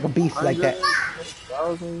 He looks like a beast like that.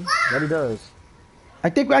 What he does. I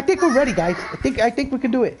think we're ready, guys. I think we can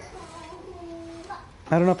do it.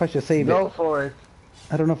 I don't know if I should save it. Go for it.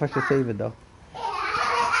 I don't know if I should save it though.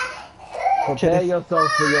 Prepare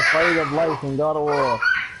yourself for your fight of life in God of War.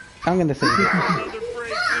 I'm gonna save it.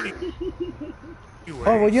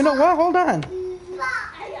 Oh well, you know what? Hold on.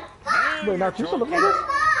 Man Wait, now you still looking at this?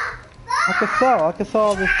 I can sell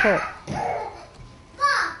all this crap.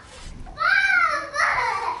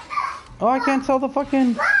 Oh, I can't sell the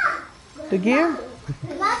fucking, the gear?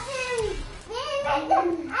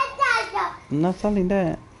 I'm not selling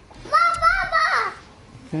that.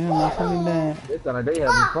 Okay, I'm not selling that. This time of day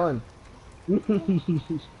having fun.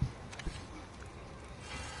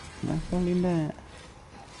 Not selling that.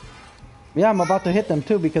 Yeah, I'm about to hit them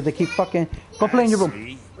too because they keep fucking. Go play in your room.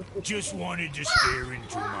 See? Just wanted to stare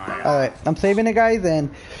into my Alright, I'm saving it, guys, and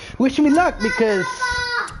wish me luck because.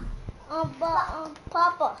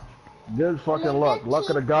 Papa. Good fucking luck. Luck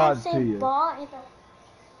of the gods to you.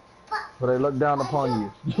 So they look down upon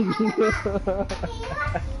you.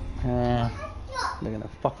 They're gonna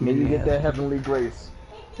fuck me. Maybe you in the get that ass. heavenly grace.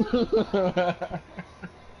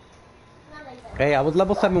 Hey, I was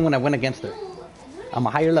level 7 when I went against her. I'm a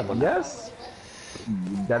higher level now. Yes,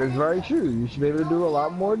 that is very true. You should be able to do a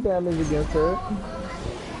lot more damage against her.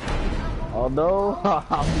 Although,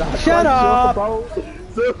 I'm not Shut up! Sure about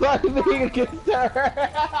surviving against her.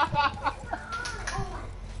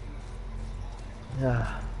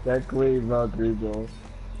 Yeah, that Queen Valkyrie, bro.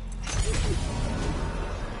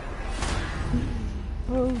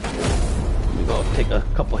 Let me go take a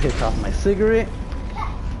couple hits off my cigarette.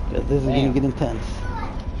 Cause this is gonna get intense.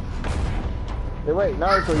 Hey, wait,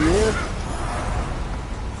 Naruto, you here?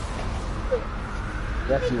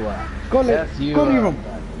 Yes, you are. Go, Yes, you go to your are. room.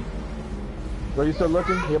 Bro, you still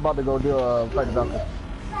looking? He about to go do a fight the Valkyrie.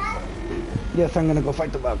 Yes, I'm gonna go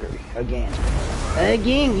fight the Valkyrie again.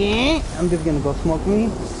 Again, yeah. I'm just gonna go smoke me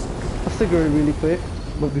a cigarette really quick.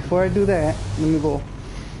 But before I do that, let me go.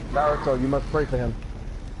 Naruto, you must pray for him.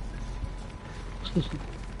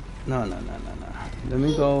 No. Let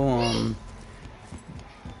me go.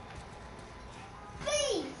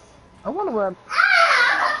 I wonder what.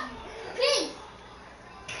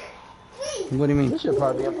 What do you mean? This should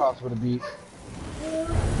probably be impossible to beat.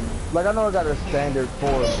 Like, I know I got a standard 4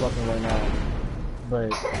 or something right now,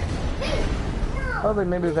 but probably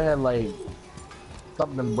maybe if I had like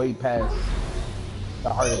something way past the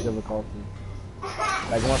hardest difficulty,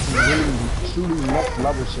 like once you really truly next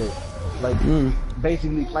level shit, like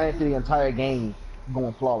basically playing through the entire game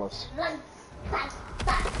going flawless.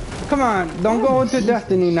 Come on, don't go into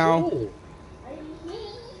Destiny now.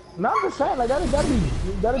 No, I'm just saying, like gotta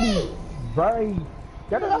be very.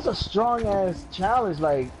 That's a strong ass challenge.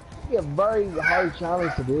 Like, be a very hard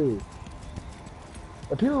challenge to do.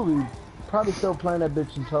 And people be probably still playing that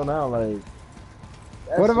bitch until now. Like,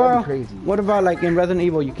 that's crazy. What about like in Resident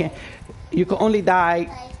Evil? You can only die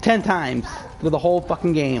 10 times through the whole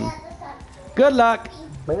fucking game. Good luck.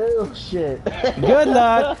 Bullshit. Good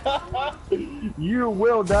luck. You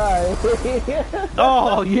will die.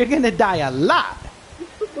 Oh, you're gonna die a lot.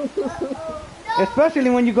 Especially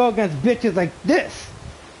when you go against bitches like this.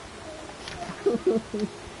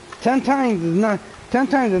 10 times is not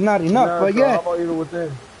enough, but yeah. How about Evil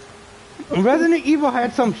Within? Resident Evil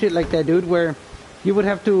had some shit like that, dude, where you would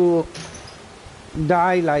have to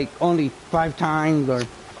die like only 5 times or.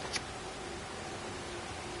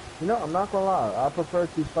 You know, I'm not gonna lie. I prefer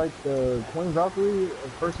to fight the Queen Valkyrie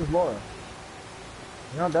versus Laura.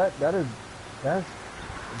 You know that's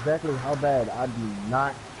exactly how bad I do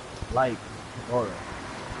not like Laura.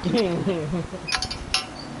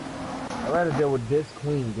 I'd rather deal with this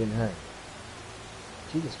queen than her.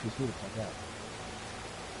 She just pissed me the fuck out.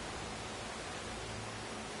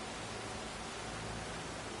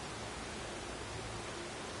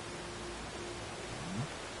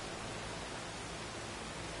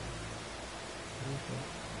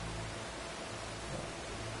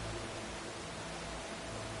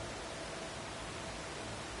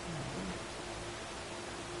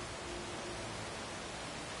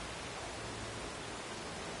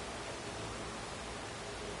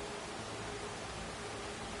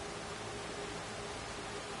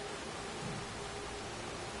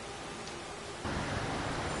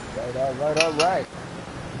 Right.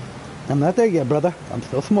 I'm not there yet, brother. I'm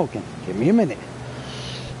still smoking. Give me a minute.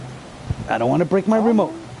 I don't want to break my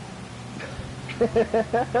remote.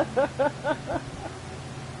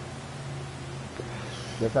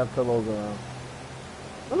 Just have pillows around.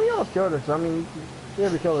 Let me almost kill this. I mean, you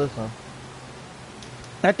ever kill this one?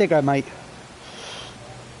 I think I might.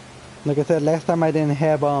 Like I said, last time I didn't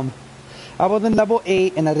have, I was in level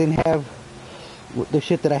 8 and I didn't have the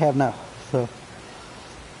shit that I have now, so.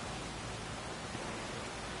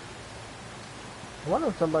 I wonder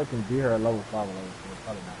if somebody can beat her at level 5 or level 4.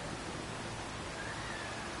 Probably not.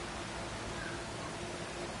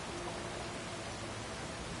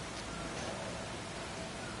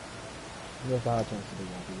 There's not a chance to do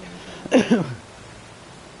that.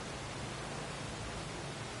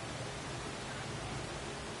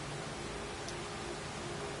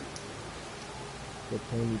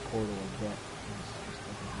 tiny portal of death.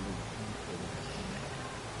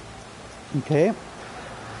 Okay.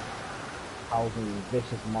 Housing a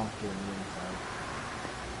vicious monster on the inside.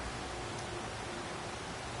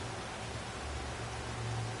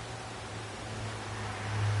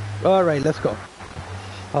 All right, let's go.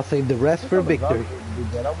 I'll save the rest for victory.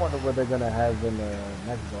 I wonder what they're gonna have in the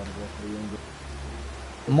next God of War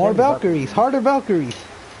 3. More Valkyries, harder Valkyries.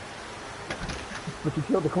 But you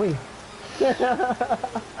killed the queen.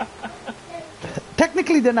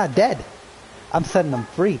 Technically, they're not dead. I'm setting them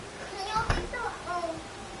free.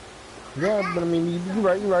 Yeah, but I mean, you're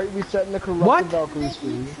right. We're setting the corrupted Valkyries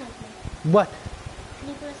free. What?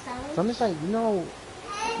 So I'm just like, No,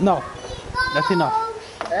 that's enough.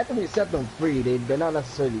 After we set them free, they're not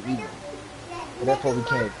necessarily evil. But that's why we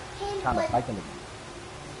can't kind of fight them again.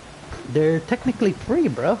 They're technically free,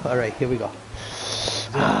 bro. All right, here we go.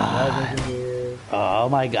 Oh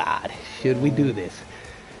my God, should we do this?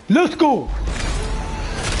 Let's go!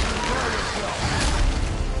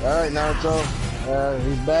 Alright, Naruto.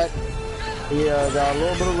 He's back. He got a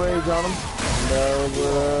little bit of rage on him. And,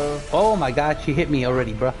 oh my God, she hit me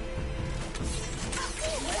already, bro.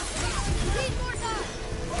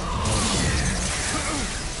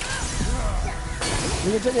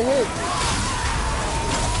 You can take a hit.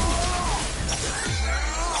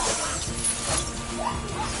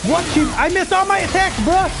 What? I missed all my attacks,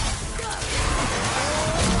 bro.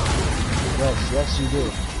 Yes, you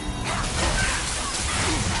did.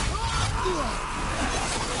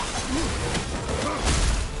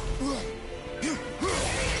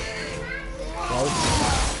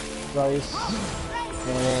 Nice.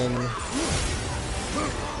 And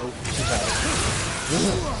oh, she got it.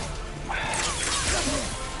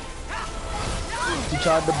 She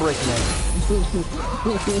tried to break me.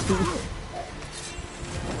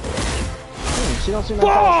 She don't seem like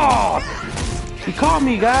fuck! She caught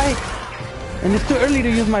me, guy. And it's too early to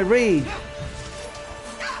use my rage.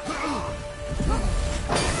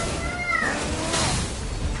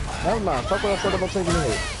 Never mind. Fuck what I said about taking the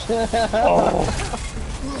hit. Oh.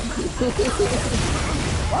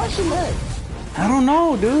 Why is she mad? I don't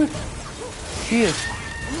know, dude. She is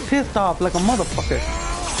pissed off like a motherfucker.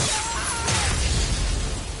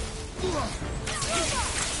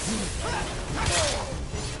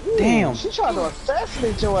 Damn. She tried to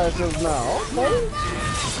assassinate your ass just now. Okay.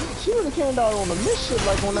 She really came out on the mission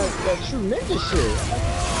like on that true ninja shit.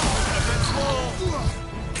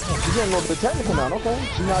 Oh, she's getting a little bit technical now, okay?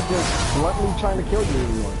 She's not just bluntly trying to kill you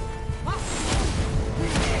anymore.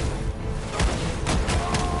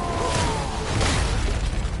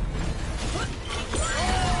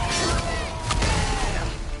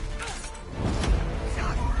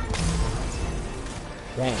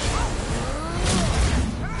 Dang.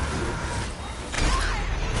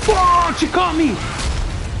 Fuck! She caught me!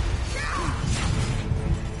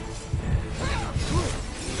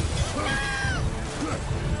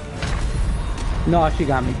 No, she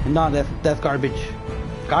got me. No, that's garbage.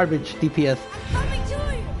 Garbage DPS.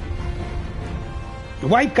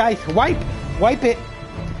 Wipe, guys! Wipe! Wipe it!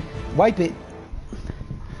 Wipe it!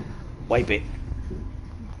 Wipe it.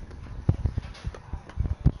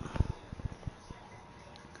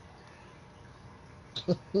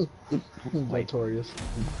 Victorious.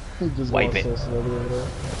 Just wipe it.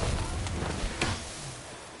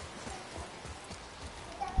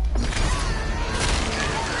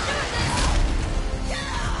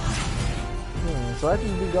 So after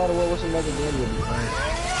you beat God of War, what's another game you'll be playing?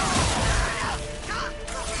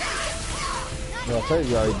 Well, I told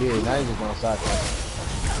you already did. Now you're just going to sidetrack.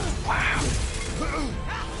 Wow.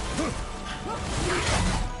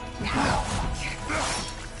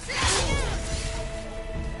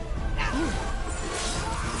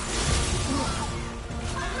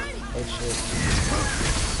 Oh shit.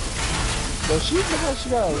 So she looks like she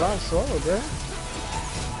got a lot of slower, bro.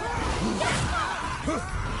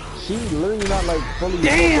 She literally not like fully.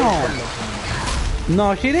 Damn!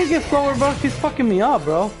 No, she didn't get slower, bro. She's fucking me up,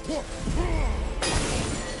 bro.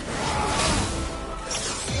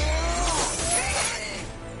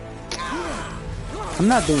 I'm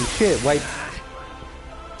not doing shit, wipe.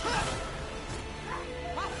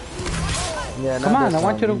 Yeah, come on, I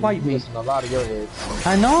want you to wipe me. A lot of your hits.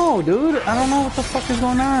 I know, dude. I don't know what the fuck is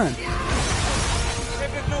going on.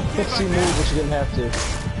 She moved, but she didn't have to.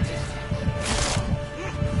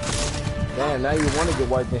 Damn, now you want to get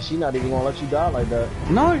wiped, and she not even gonna let you die like that.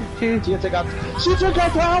 No, she took out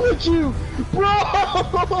time with you, bro.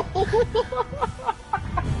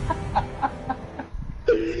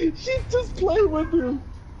 She just played with you.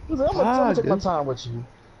 I'm gonna take my time with you.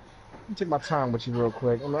 I'm take my time with you real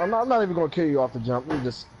quick. I'm not even gonna kill you off the jump. Let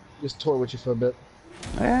me just toy with you for a bit.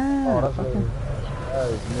 Yeah, Oh, that's me. fucking. That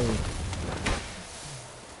is me.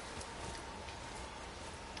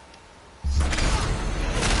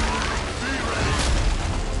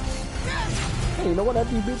 Hey, you know what?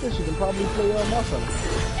 After you beat this, you can probably play muscle.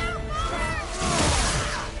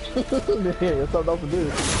 Yeah, there's something else to do.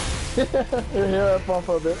 Here, have fun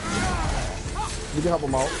for a bit. You can help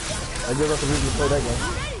him out. That gives us a reason to play that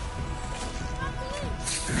game.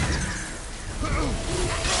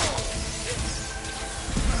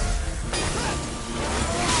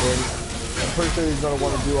 And I'm pretty sure he's gonna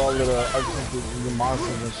want to do all of the the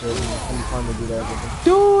monsters and shit. And it's gonna be fun to do that with him.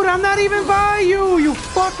 Dude, I'm not even by you, you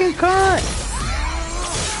fucking cunt!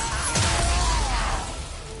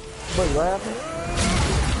 Wait, what happened?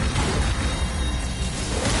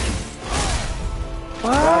 I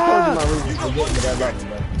told you my reasons for getting to that level,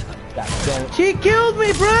 but God damn it. She killed me,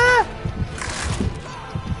 bruh!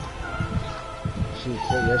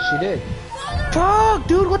 Yes, she did. Fuck,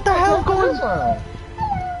 dude, what the hell's going on?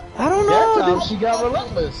 I don't know, That time dude. she got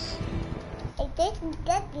relentless.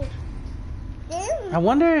 I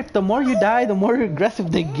wonder if the more you die, the more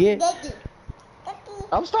aggressive they get.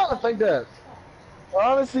 I'm starting to think that.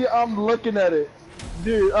 Honestly, I'm looking at it.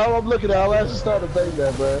 Dude, I'm looking at it. I'm actually starting to think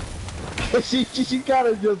that, bro. she kind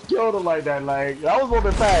of just killed her like that. Like, I was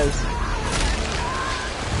moving fast.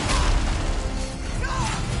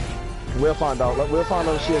 We'll find out. We'll find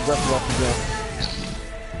out if she aggressive off the jump.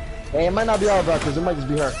 Hey, it might not be all about because it might just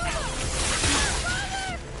be her.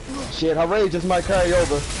 Shit, her rage just might carry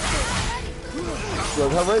over.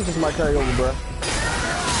 Look, her rage just might carry over, bro.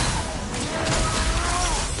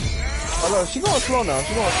 Oh, look, she going slow now.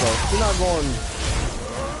 She going slow. She's not going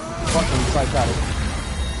fucking psychotic.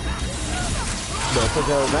 But take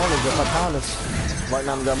advantage of her kindness right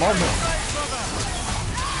now in that moment.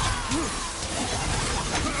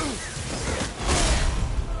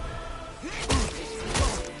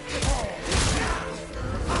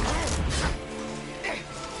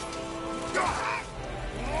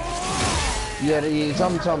 Yeah,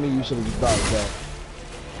 something told me you should have just died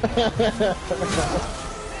with that.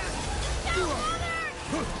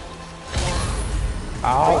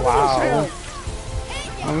 Oh, wow.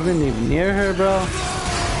 I wasn't even near her, bro.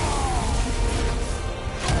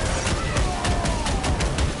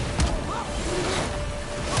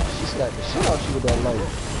 She slapped the shit out you with that light.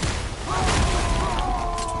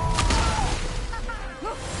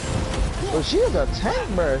 Well, she is a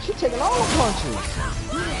tank bird. She taking all the punches.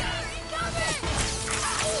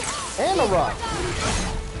 And a rock.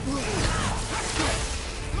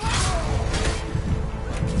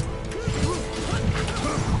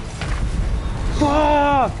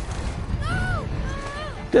 Fuck!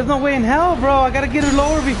 There's no way in hell, bro. I gotta get her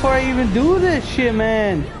lower before I even do this shit,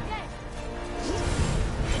 man.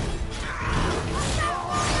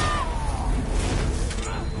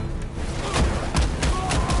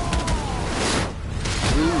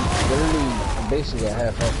 Literally, basically a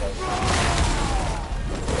half health right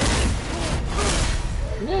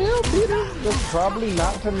now. Yeah, he'll beat her. Just probably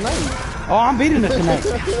not tonight. Oh, I'm beating her tonight.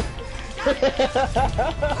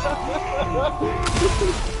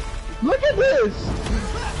 Look at this!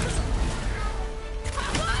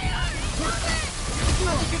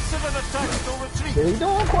 He's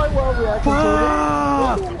doing quite well reacting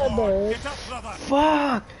to it.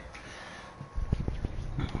 Fuck!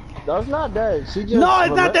 That's not that. She just No,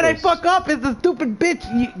 it's not that I relentless. fuck up. It's the stupid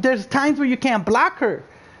bitch. There's times where you can't block her.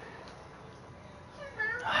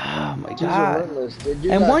 Oh my She's god. relentless. Dude,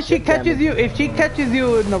 you And got once she shit catches damage. you, if she catches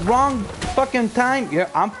you in the wrong fucking time,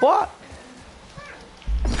 I'm fucked.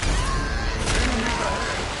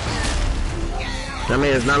 I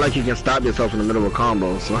mean, it's not like you can stop yourself in the middle of a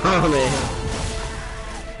combo, so I mean.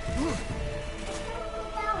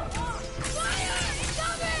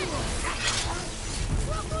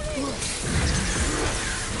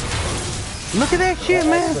 Look at that shit,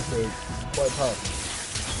 man. Quite tough.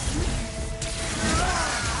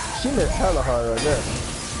 She missed hella hard right there.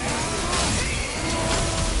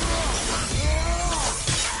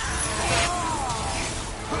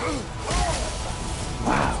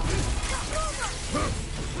 Wow.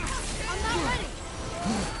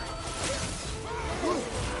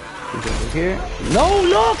 He's over here. No,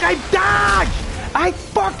 look, I dodged! I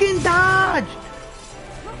fucking dodged!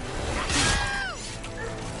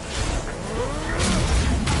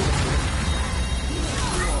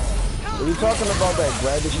 When you talking about that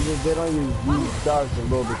grab that you just did on you, you dodged a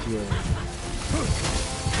little bit too early.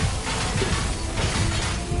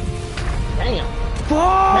 Damn!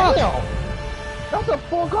 Fuck! Damn! That's a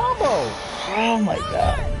full combo! Oh my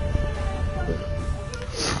god.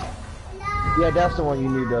 Yeah, that's the one you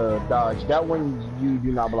need to dodge. That one you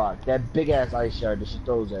do not block. That big ass ice shard that she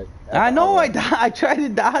throws at I the know hollow. I tried to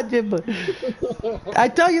dodge it, but I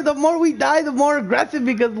tell you, the more we die, the more aggressive.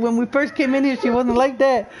 Because when we first came in here, she wasn't like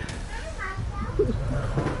that.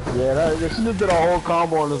 Yeah, she just did a whole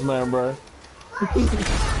combo on this man, bro.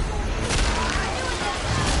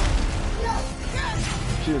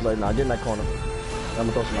 She was like, nah, get in that corner. I'm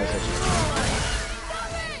gonna throw some ice at you.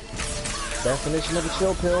 Definition of a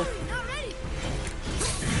chill pill.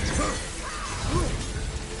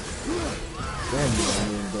 Damn you, I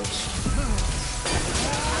mean, bitch.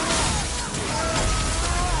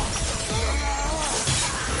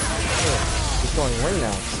 It's throwing rain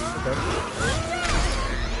out. Okay.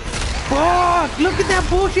 Fuck! Look at that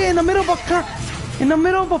bullshit in the middle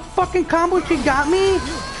of a fucking combo. She got me.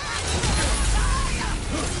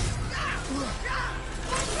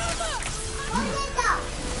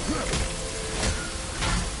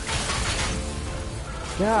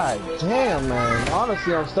 God damn, man.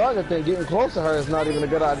 Honestly, I'm starting to think getting close to her is not even a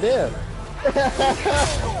good idea.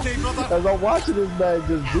 As I'm watching this man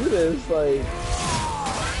just do this, like,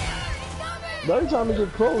 every time we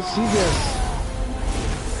get close, she just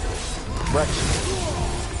wrecks.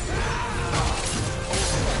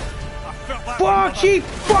 Fuck! She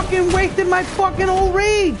fucking wasted my fucking whole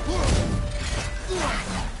rage.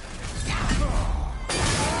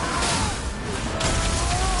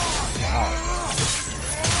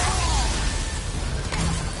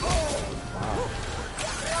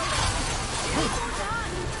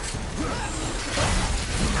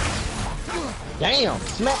 Damn,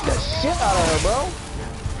 smack the shit out of her, bro.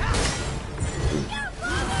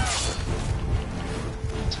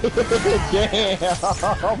 Damn.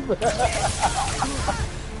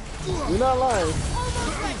 You're not lying.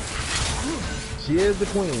 She is the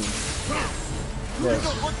queen. Yes.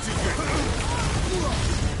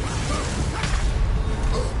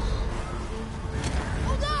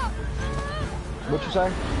 What you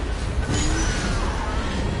say?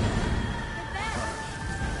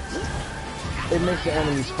 It makes the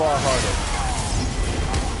enemies far harder.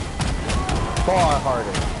 Far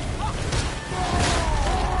harder.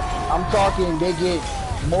 I'm talking they get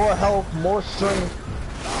more health, more strength,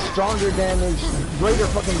 stronger damage, greater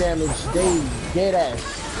fucking damage. They dead ass.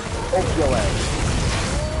 Oak your ass.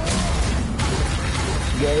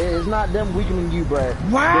 Yeah, it's not them weakening you, Brad.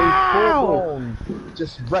 Wow! They full blown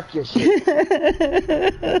just wreck your shit.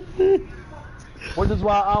 Which is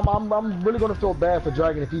why I'm really gonna feel bad for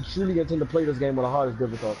Dragon if he truly gets into play this game with the hardest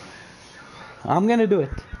difficulty. I'm gonna do it.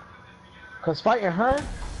 Cause fighting her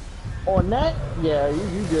on that, yeah,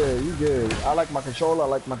 you good, you good. I like my controller, I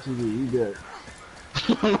like my TV, you good.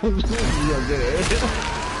 You're good.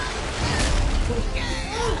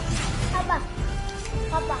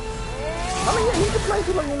 I mean, yeah, he can play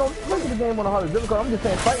through, like, you know, play through the game on the hardest difficulty. I'm just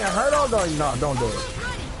saying, fighting her though, don't do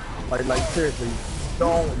it. Like seriously.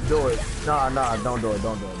 Don't do it. Nah, don't do it.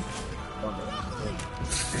 Don't do it. Don't do it.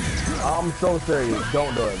 I'm so serious.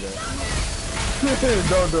 Don't do it, bro.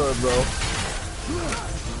 Don't do it, bro.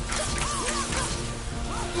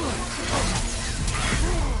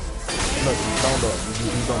 Look, don't do it.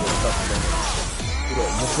 Just don't do it. Don't do it.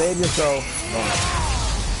 Just save yourself. Don't.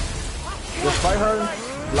 Just fight her.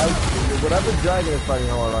 Like, whatever dragon is fighting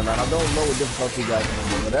her right now. I don't know what difficulty you guys can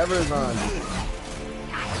do. Whatever is on.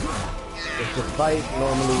 It's just fight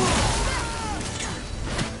normally.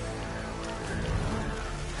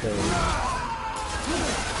 Okay.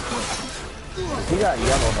 He got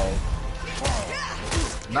yellow though.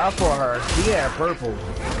 Not for her. He had purple.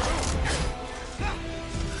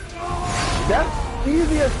 That's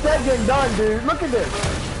easier said than done, dude. Look at this.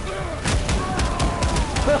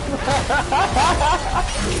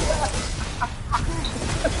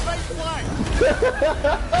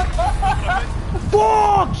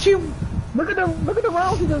 Fuck! She. Look at the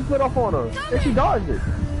rounds he just put up on her. And she dodged it.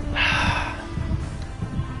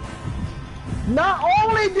 Not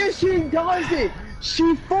only did she dodge it,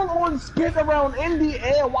 she full on spin around in the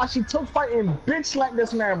air while she took fight and bitch slapped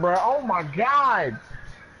this man, bro. Oh my god.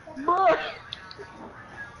 Bro.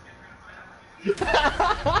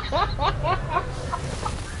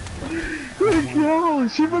 Yo,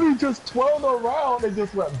 she really just twirled around and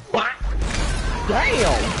just went back.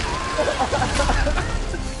 Damn.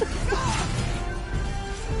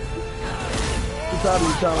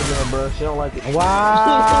 She's challenging her, bro. She don't like it.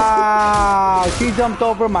 Wow! She jumped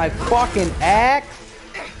over my fucking axe.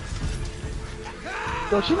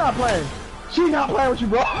 So she not playing. She not playing with you,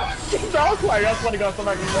 bro. She don't play. That's funny. Got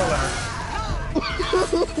somebody can yell at her.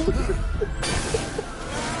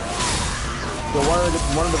 So one of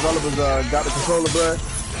the developers got the controller, bro,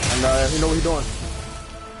 and he know what he's doing.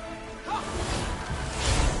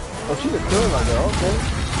 Oh, she just killed right there. Okay.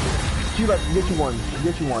 She like get you one.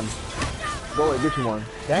 Get you one. Go ahead, get you one.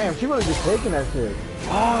 Damn, she really just taking that shit.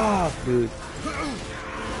 Ah, dude.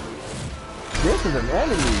 This is an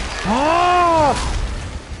enemy. Ah!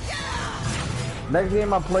 Next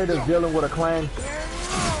game I played is dealing with a clan.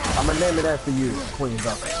 I'm gonna name it after you, Queen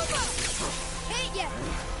Duck. Hit ya.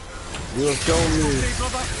 You have shown me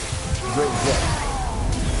great depth.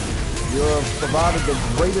 You have provided the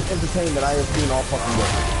greatest entertainment I have seen all fucking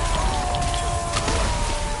day.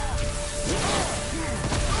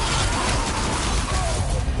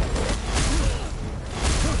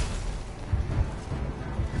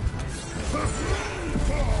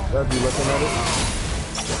 As you looking at it.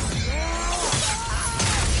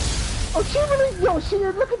 Oh, she really, yo,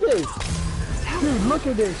 look at this. Dude, look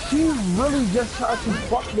at this. She really just tried to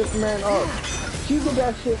fuck this man up. She did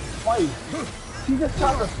that shit twice. She just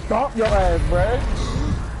tried to stomp your ass, bruh.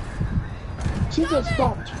 She just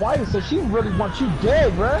stomped twice, so she really wants you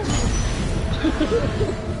dead, bruh.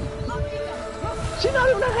 She not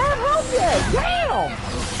even at half health yet. Damn.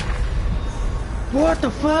 What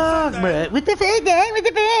the fuck, bro? What the fuck, guy? What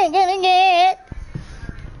the fuck? Gonna get?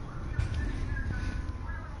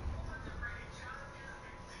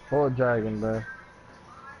 Poor dragon, bruh.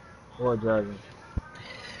 Poor dragon.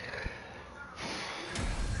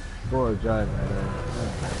 Poor dragon, bruh.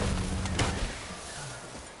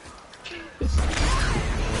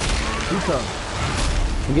 She's up.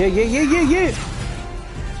 Yeah.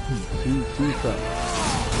 She's up.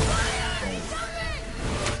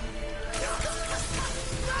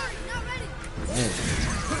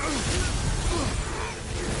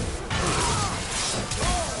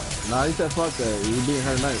 Nah, he said fuck that. You being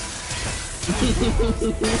her night.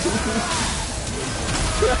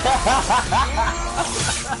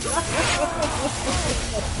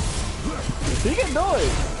 He can do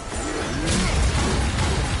it.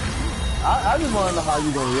 I just want to know how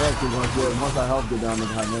you gonna react once I help get down to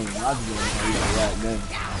her name. I just want to know how you gonna react then.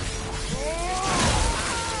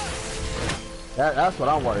 That's what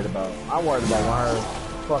I'm worried about. I'm worried about when her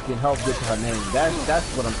fucking help get to her name. That's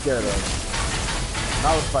what I'm scared of. When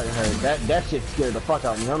I was fighting her, that shit scared the fuck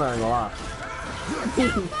out of me. I'm not even gonna lie.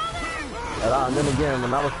 And then again,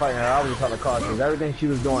 when I was fighting her, I was just trying to cause because everything she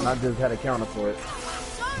was doing, I just had a counter for it.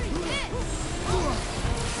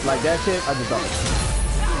 Like that shit, I just thought.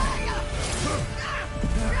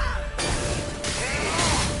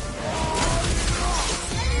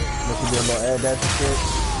 But she be able to add that shit.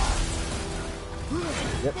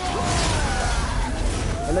 Yep.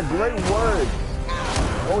 And a great word.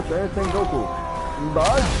 Ultra Instinct Goku.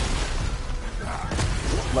 Dodge.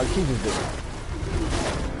 Like she just did.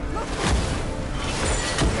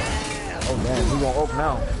 Oh man, he gonna open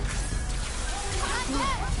now.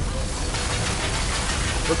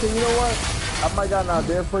 But then you know what? I might got an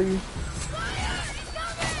idea for you.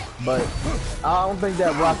 But I don't think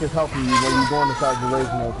that rock is helping you when you go inside the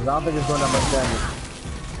rage mode, because I don't think it's doing that much damage.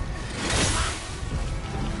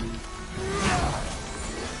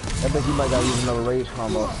 I think you might gotta use another rage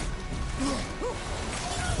combo.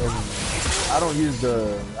 I don't use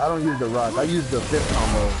the rock. I use the fifth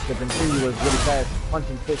combo, the continuous, really fast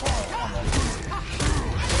punching fist combo.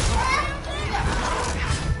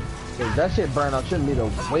 Cause that shit burn out shouldn't be the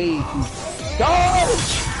way too.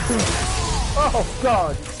 Oh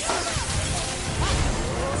god!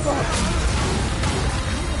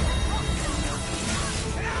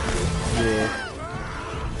 Yeah.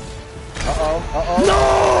 Uh-oh. No!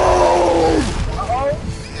 Uh-oh.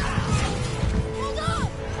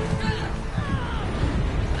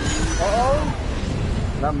 Uh-oh.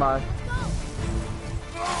 Not mine.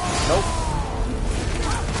 Nope.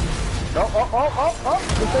 No, oh.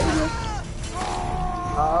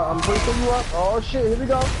 I'm pushing you up. Oh shit, here we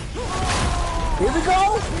go. Here we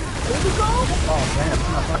go. Oh man, it's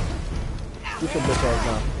not fun. You should bitch ass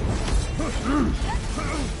now.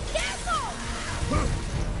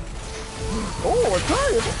 Oh, it's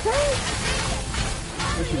okay.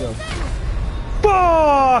 Where she go?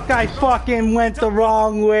 Fuck! I fucking went the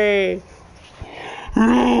wrong way.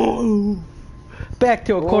 Back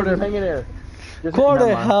to a quarter. Hang in there.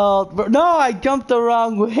 Quarter health, bro. No, I jumped the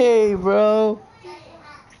wrong way, bro.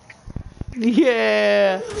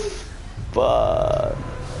 Yeah. Fuck.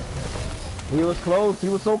 He was close. He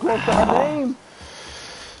was so close to her name.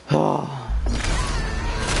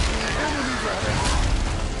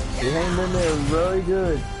 He hanged in there very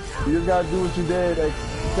good. You just gotta do what you did,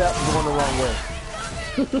 except going the wrong way.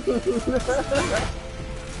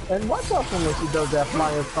 And watch out for when she does that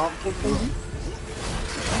flying stomp thing.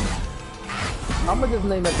 I'ma just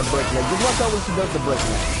name it the breakneck. Just watch out when she does the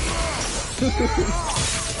breakneck.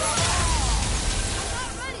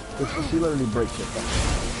 She literally breaks shit.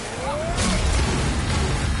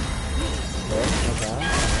 Okay.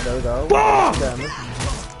 There we go. Fuck! Damage.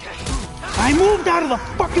 I moved out of the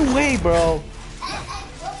fucking way, bro.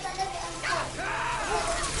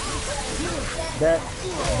 That,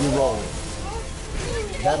 you roll.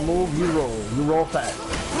 That move, you roll. You roll fast.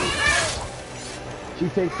 She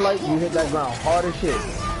takes flight, you hit that ground hard as shit.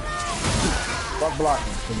 Fuck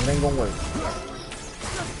blocking, cause it ain't gonna work.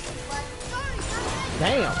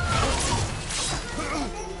 Damn!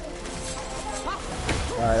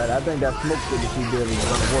 Alright, I think that smoke shit that she did was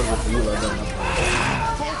gonna work with you right now.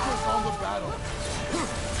 Focus on the battle.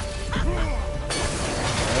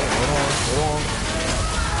 Hold on.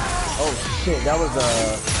 Oh shit, that was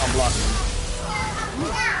I'm blocking.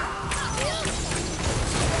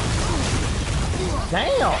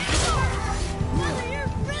 Damn!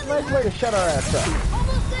 Nice way to shut her ass up.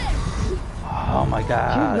 Oh my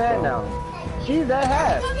god. She's mad now. She's that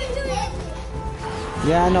hat.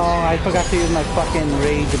 Yeah, I know. I forgot to use my fucking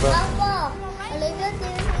rage, bro.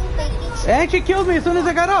 And she killed me as soon as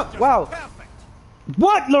I got up. Wow.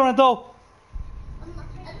 What, Lorenzo?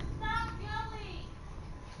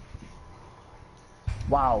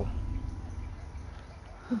 Wow.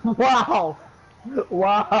 Wow.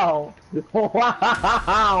 Wow.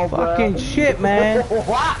 Wow, bro. Fucking shit, man.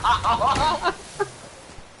 Wow.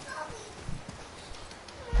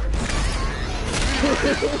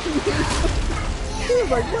 He was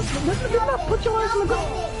like, listen, put your ass in the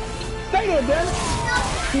ground. Stay there, damn it.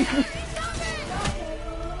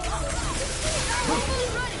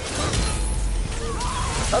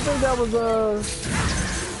 I think that was,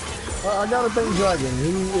 I gotta thank Dragon.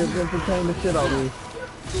 He is entertaining the shit out of me.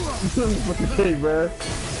 What the thing, bro?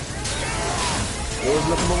 It was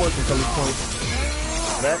nothing but work until this point.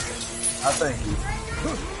 That, I thank you.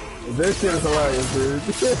 This shit is hilarious, dude.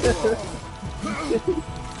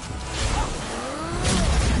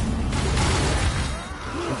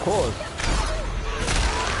 Of course.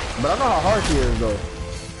 But I know how hard she is, though.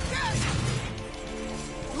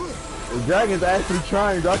 The Dragon's actually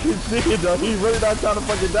trying, bro. I can see it, though. He's really not trying to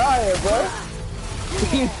fucking die here, bro.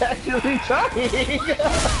 He's actually trying.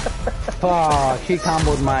 Fuck, she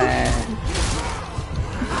comboed my ass.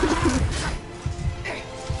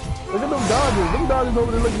 Look at them dodges. Them dodges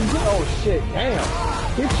over there looking good. Oh, shit. Damn.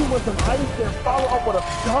 Hit you with some ice and follow up with a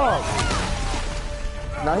dog.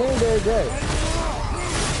 Now, he ain't dead yet.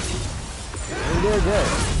 He ain't dead yet.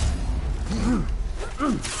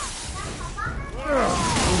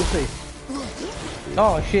 In the face.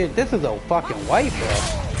 Oh shit, this is a fucking wipe, bro.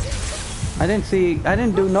 I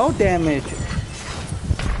didn't do no damage.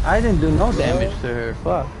 I didn't do no damage to her,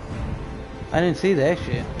 fuck. I didn't see that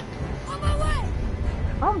shit.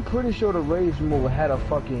 I'm pretty sure the rage move had a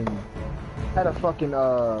fucking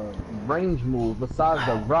range move besides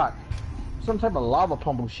the rock. Some type of lava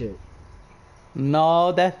pummel shit.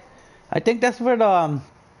 No, I think that's for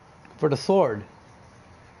the sword.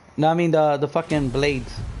 No, I mean the fucking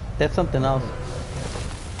blades. That's something else.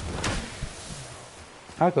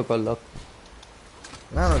 I could go look.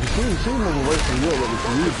 I don't know, she moving away from you a little bit.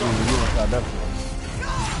 She used to be you inside that one.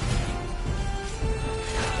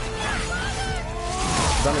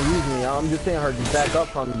 Usually, I'm just saying her to back up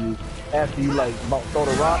from you after you like about throw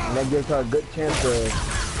the rock, and that gives her a good chance to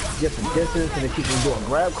get some distance, and then she can do a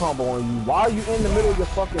grab combo on you while you in the middle of your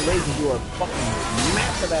fucking rage and do a fucking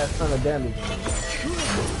massive ass ton of damage.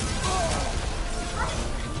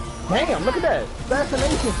 Damn, look at that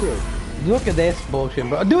assassination shit. Look at this bullshit,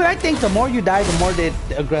 bro. Dude, I think the more you die, the more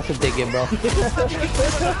aggressive they get, bro.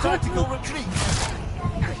 Tactical retreat.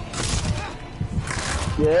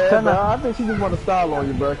 Yeah, bro, I think she just want to style on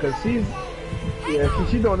you, bro, because she's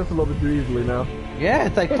doing this a little bit too easily now. Yeah,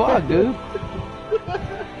 it's like, fuck, dude.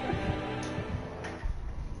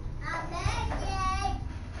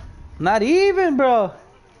 Not even, bro.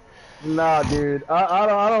 Nah, dude, I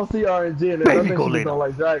don't see RNG in it. I think she just don't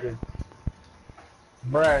like Dragon.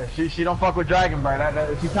 Bruh, she don't fuck with Dragon,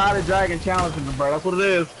 bruh. She tired of Dragon challenging her, bruh. That's what it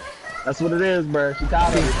is. That's what it is, bruh. She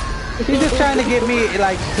tired of it. She's just trying to get me,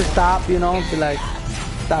 like, to stop, you know? Be like,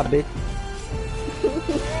 stop, bitch.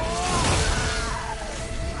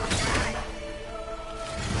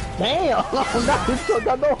 Damn! You still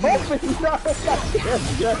got no hope in you.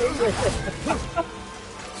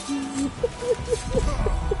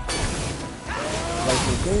 Like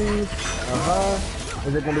the things.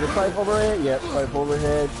 Is it gonna be the pipe overhead? Yep, pipe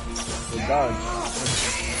overhead. It does.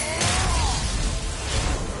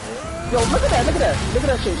 Yo, look at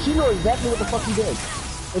that shit. She knew exactly what the fuck he did.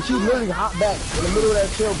 And she literally hopped back in the middle of that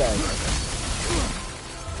shield bag.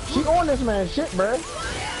 She on this man's shit, bruh.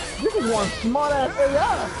 This is one smart ass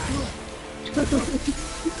AI.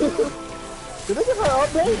 Did they give her an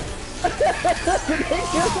update? Did they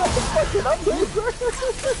give her a fucking update, bro?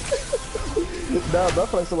 Nah, that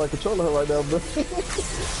probably still like controlling her right now, bro.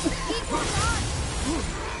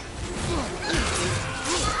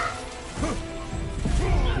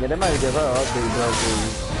 Yeah, they might give her an update, bro.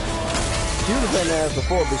 She was playing ass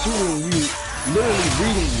before, but she was literally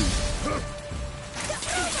reading you.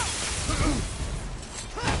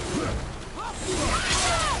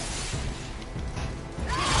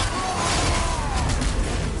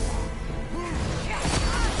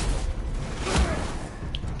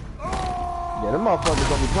 Yeah, them motherfuckers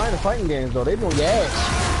gonna be playing the fighting games though. They gonna get ass.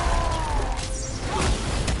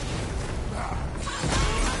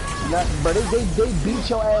 Nah, bro, they beat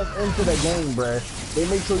your ass into the game, bro. They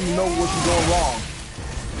make sure you know what you're doing wrong.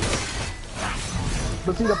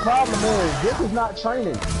 But see, the problem is, this is not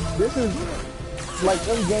training. This is like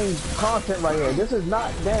in-game content right here. This is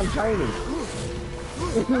not damn training.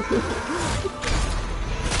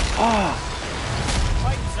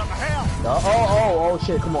 Oh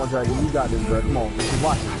shit, come on, Dragon. You got this, bro. Come on, just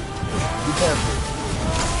watch it. Be careful.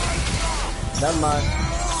 Never mind.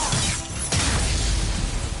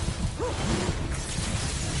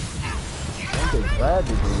 Don't get grabbed,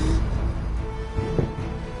 dude.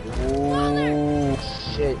 Oh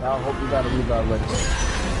shit, I hope you got a revive right there.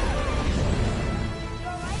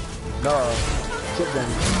 No, chip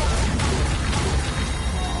damage.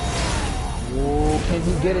 Oh, can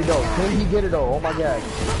he get it though? Can he get it though? Oh my god.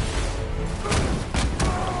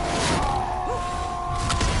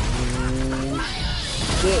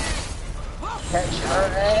 Shit. Catch her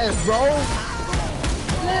ass, bro.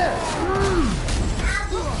 Yeah.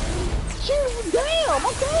 Shoot, damn,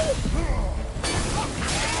 okay.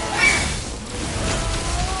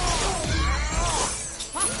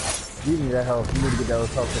 You need that health. You need to get that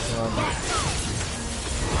health taken on.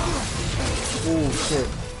 Oh shit.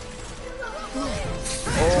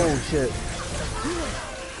 Oh shit.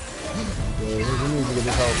 Yeah, he needs to get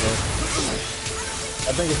this health, bro.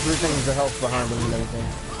 I think it's 3 things the health behind him and everything.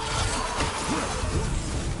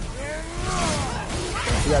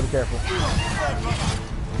 You gotta be careful.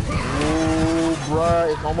 Ooh, bruh,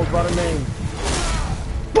 it's almost brought a name.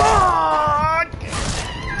 Fuck!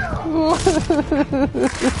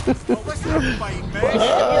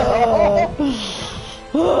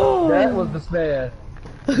 That was despair.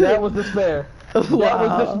 That was despair. That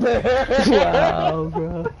was despair. Wow,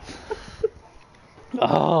 bro.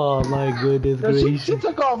 Oh my goodness gracious. She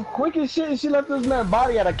took off quick as shit and she left this man's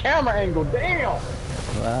body at a camera angle. Damn.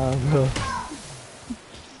 Wow, bro.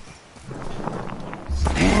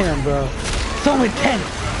 Damn, bro. So intense.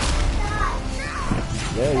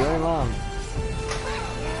 Yeah, you ain't lying.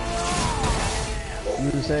 You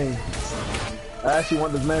were saying, I actually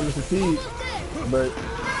want this man to succeed, but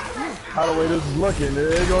how the way this is looking,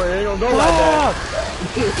 it ain't gonna go like that.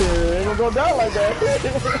 It ain't gonna go down like that.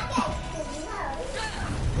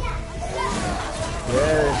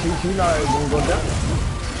 Yeah, she not gonna go down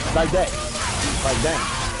like that, like that.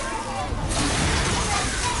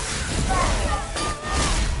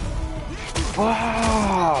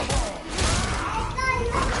 Wow.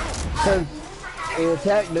 Because the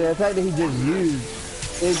attack that he just used,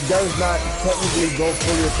 it does not technically go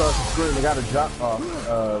fully across the screen. They got a drop off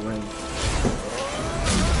range.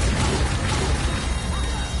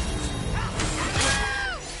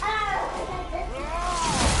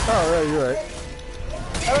 Oh, yeah, you're right.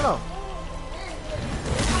 I don't know.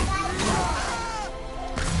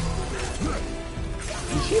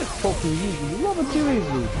 She is poking easy. You love it too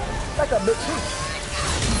easily. Like a bitch.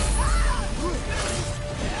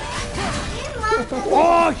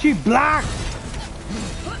 Oh, she blocked.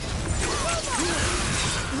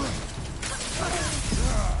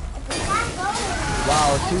 Wow,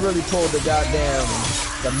 she really pulled the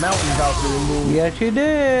mountains out to remove. Yeah, she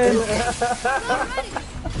did.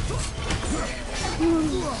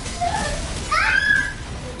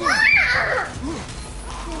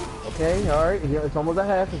 Okay, alright, it's almost a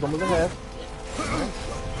half, it's almost a half.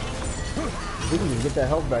 We can just get that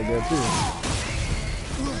health back there too.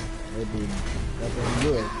 Maybe that's what we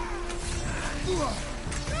do it.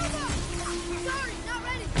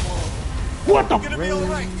 What the? Gonna be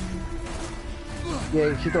alright.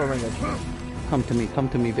 Yeah, she throw a ring at you. Come to me,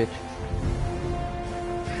 bitch.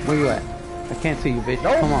 Where you at? I can't see you, bitch.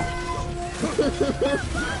 Nope. Come on.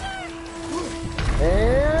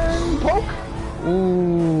 And poke.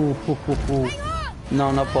 Ooh, hoo, hoo, hoo.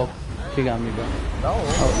 No, not poke. She got me, bro. No,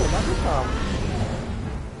 not this time.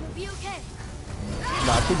 We'll be okay.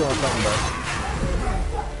 Nah, she doing something, bro.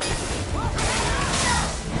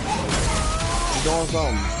 She doing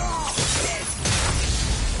something.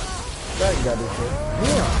 Dragon got this shit.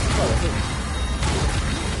 Yeah.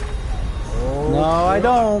 Oh, No, I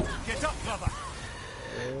don't. Get up, brother.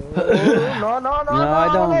 No, I I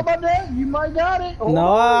don't know don't. about that. You might got it. Hold No,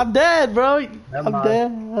 on. I'm dead, bro. Never I'm mind.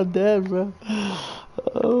 dead. I'm dead, bro.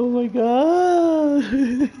 Oh my god.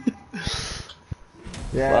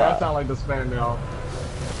 Yeah, that sounds like despair now.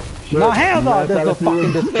 No, hell no, there's no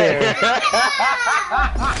fucking despair.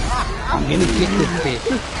 I'm gonna get this bitch.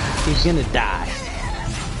 He's gonna die.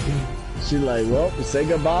 She like, well, say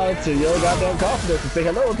goodbye to your goddamn confidence and say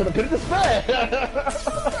hello to the pit of despair.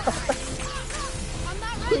 I'm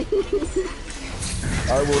not ready.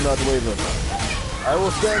 I will not waver. I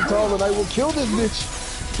will stand tall and I will kill this bitch.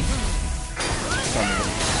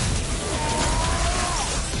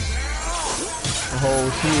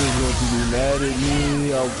 Oh, she is going to be mad at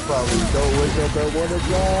me. I'll probably don't wake up at 1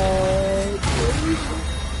 o'clock.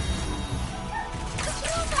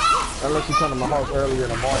 Unless you come to my house earlier in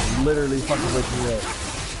the morning, literally fucking wake me up.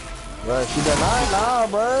 Right, she done, nah,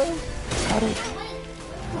 bro.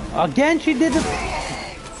 Again, she did it.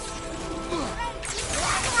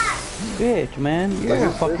 Bitch, man, you're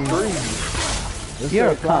a fucking. You're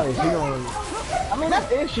a cunt. I mean,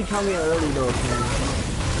 that's if she come in early though.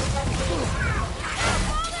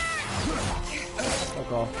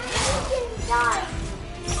 Fuck off.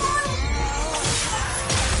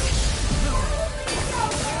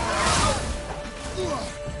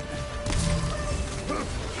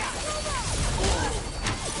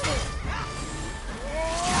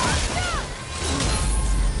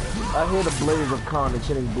 I hear the blaze of carnage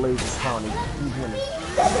hitting blaze of carnage. Who's winning?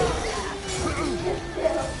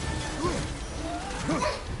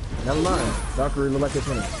 Never mind. Valkyrie look like it's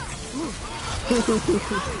winning.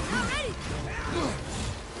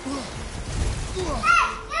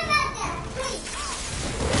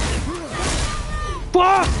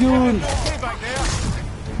 Fuck, dude.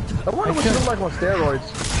 I wonder what you look like on steroids.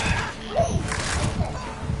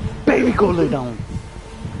 Baby, go lay down.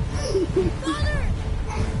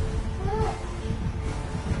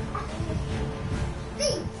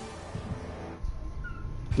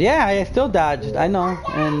 Yeah, I still dodged. I know,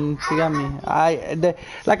 and she got me.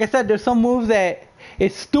 Like I said, there's some moves that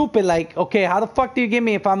it's stupid. Like, okay, how the fuck do you get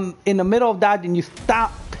me if I'm in the middle of dodging? You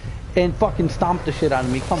stop and fucking stomp the shit out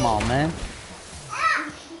of me. Come on, man.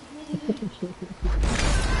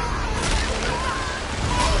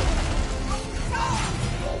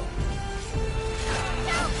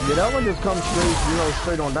 Yeah, that one just comes straight,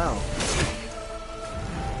 straight on down.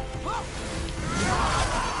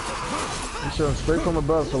 You show straight from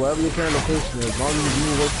above, so wherever your current location is, as long as you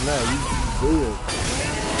do work from that, you good.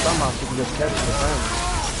 Somehow she can just catch the family.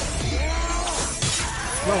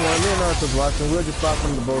 No worry, me and Naruto's watching. We'll just stop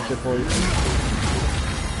some of the bullshit for you.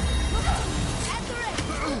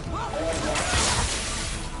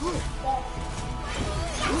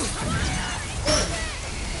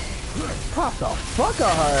 Pop the fuck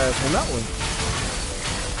out her ass on that one.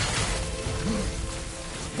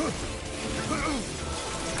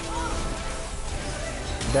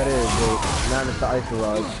 That is, but now it's the ice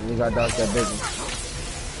barrage, and you gotta dodge that business.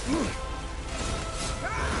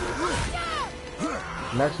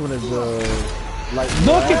 Next one is like.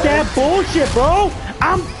 Look at that bullshit, bro!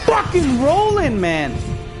 I'm fucking rolling, man.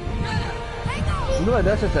 You know, like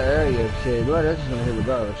that's just an area of shit. You know, like that's just gonna hit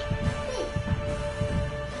regardless.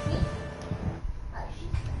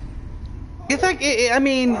 It's like, I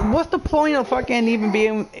mean, what's the point of fucking even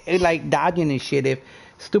being like dodging and shit if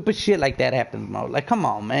stupid shit like that happens, bro? Like, come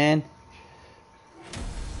on, man.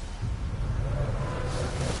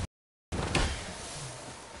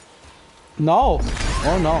 No.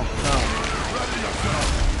 Oh, no.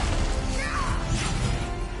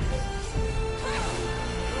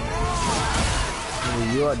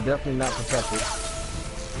 No. You are definitely not protected.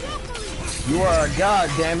 You are a god,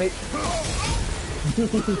 damn it.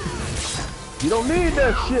 You don't need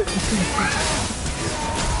that shit.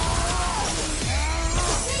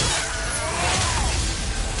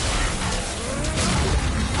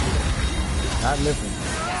 Not listen.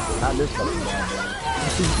 Not this fucking guy,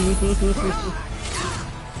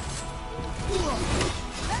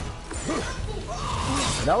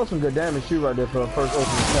 That was some good damage too right there for a first open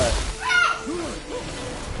attack.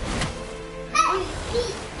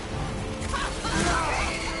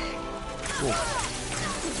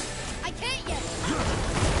 I can't yet.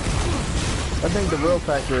 I think the real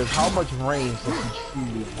factor is how much range does he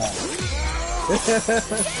truly have.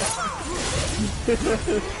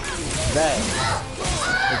 That.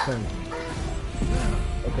 Listen.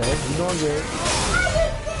 Okay, you're doing good.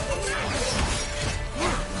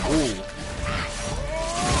 Ooh.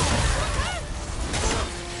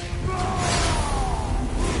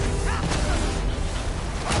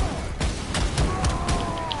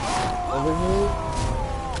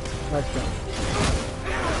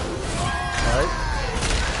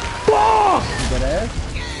 Good ass.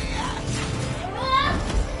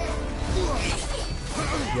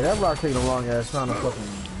 Yeah, that rock taking a long ass time to fucking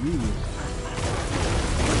use.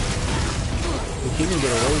 If she can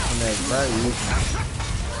get away from that very easy.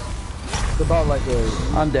 It's about like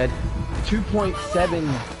I'm dead. 2.7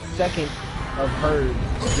 second of her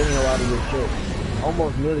getting a lot of your shit.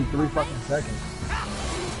 Almost nearly 3 fucking seconds.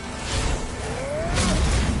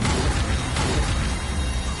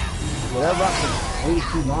 Yeah, that rock is way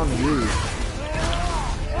too long to use.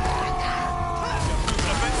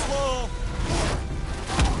 A bit slow.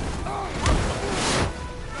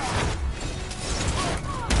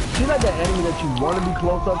 She's like that enemy that you want to be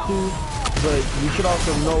close up to, but you should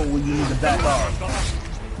also know when you need to back off.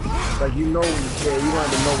 Like you know, yeah, you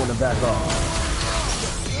want to know when to back off.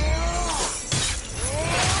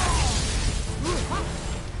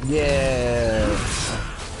 Yeah.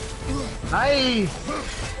 Nice.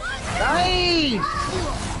 Nice.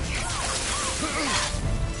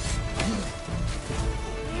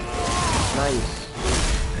 Nice.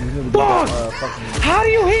 Fuck! How do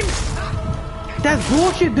you hit? That's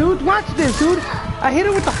bullshit, dude. Watch this, dude. I hit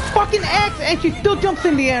her with the fucking axe and she still jumps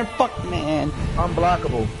in the air. Fuck, man.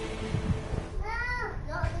 Unblockable.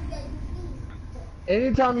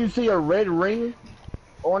 Anytime you see a red ring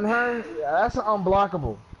on her, that's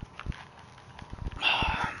unblockable.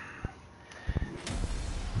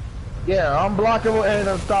 Yeah, unblockable and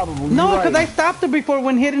unstoppable. No, because I stopped her before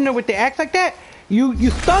when hitting her with the axe like that. You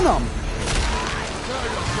stun them.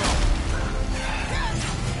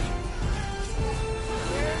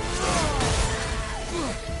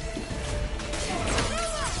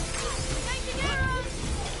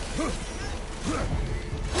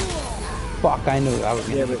 Fuck, I knew I was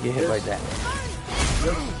gonna get hit like that.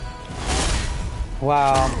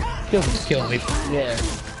 Wow, just kill me. Yeah.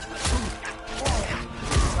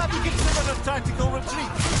 Tactical retreat.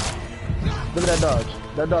 Look at that dodge.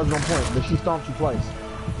 That dodge is on point, but she stomped you twice.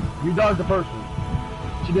 You dodged the first one.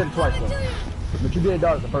 She did it twice though. But you did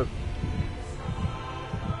dodge the first one.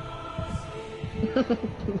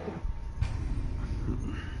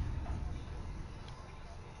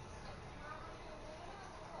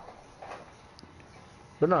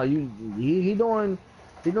 But no, he doing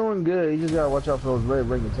good. You just gotta watch out for those red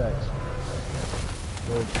ring attacks.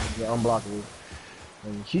 They're unblockable.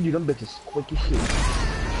 And she do them bitches quick as shit.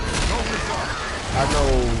 I know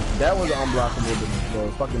that was unblockable,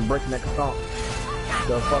 the fucking breakneck stomp.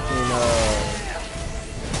 The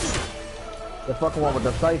fucking one with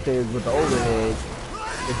the scythe is with the overhead.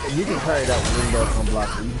 You can carry that with ring that's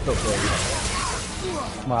unblockable. You can still carry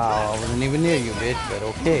that. Wow, I wasn't even near you, bitch, but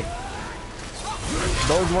okay.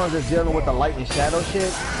 Those ones that's dealing with the light and shadow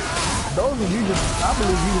shit, those are you just, I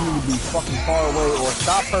believe you need to be fucking far away or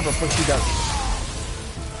stop her before she does it.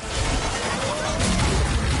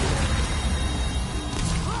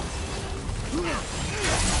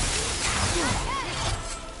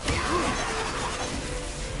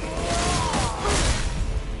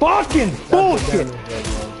 Fucking bullshit!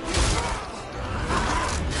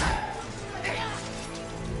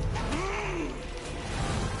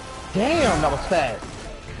 Damn, that was fast.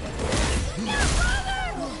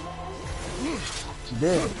 She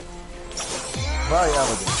did. Very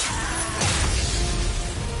elegant.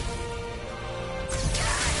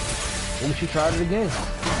 Oh, she tried it again.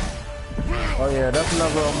 Oh yeah, that's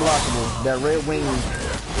another unblockable. That red wing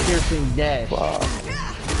piercing dash. Wow.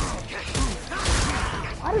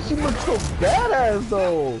 Why does she look so badass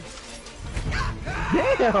though?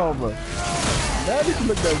 Damn! Now does she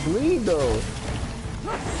look that green though?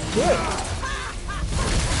 Shit!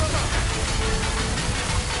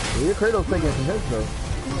 Yeah, your Kratos taking some hits though.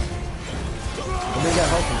 And they got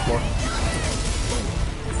health for.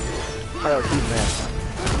 I got keep man.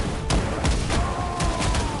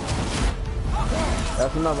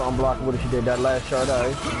 That's another unblockable that she did that last shot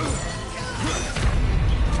out.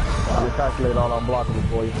 I'll calculate all unblockable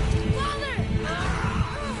for you.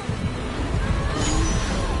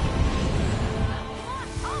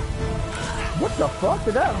 What the fuck?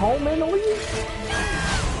 Did that home in the lead?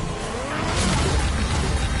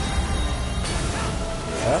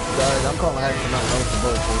 That's sorry, I'm calling action not notice the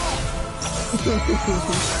bullshit.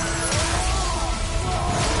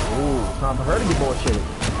 Ooh, time for her to get bullshitted.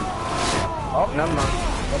 Oh, never mind.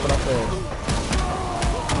 That's what I said.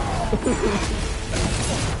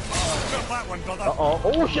 That one, brother. Uh-oh.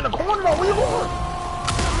 Oh, shit, a corner though. Where you going?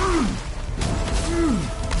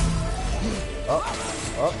 Up.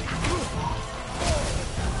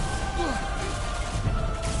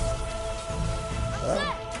 Well,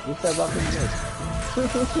 you said about this miss.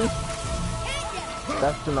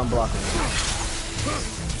 That's still unblockable.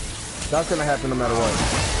 That's gonna happen no matter what.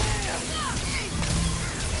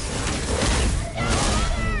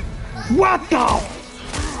 What the?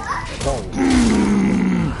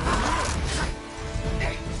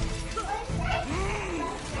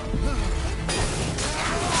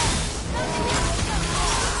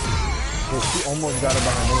 She almost got it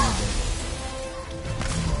by her name again.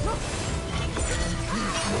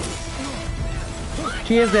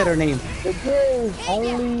 She is that her name. It is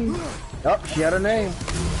only... Oh, she had her name.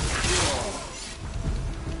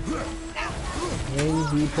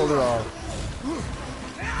 And he pulled it off.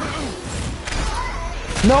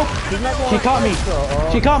 Nope. She caught me.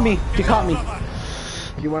 She caught me. She caught me.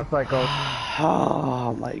 She went psycho.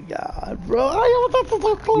 Oh my god, bro. I was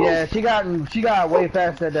so close. Yeah, she got way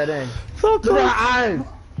faster at that end. So Look close. at her eyes.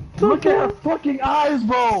 So Look at her close. fucking eyes,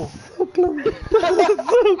 bro. So close. So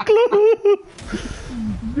close.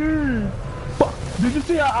 Dude. Did you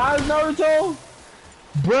see her eyes, Naruto?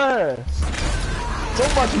 Bruh. So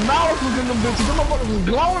much malice was in them bitches. Them motherfuckers was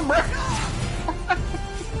glowing, bruh.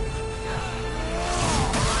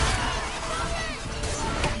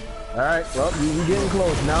 Alright, well, you getting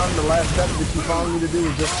close. Now the last step that you found me to do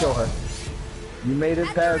is just kill her. You made it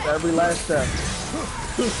past every last step.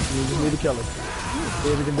 You just need to kill her.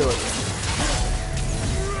 See if we can do it.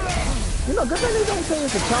 You know, good thing they don't say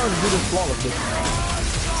it's a challenge to do this flawlessly.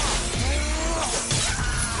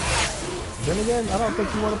 Then again, I don't think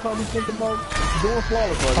you want to probably think about doing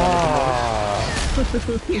flawless right now.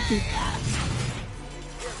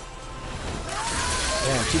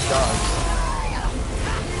 Damn, she dodged.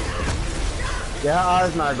 Yeah, her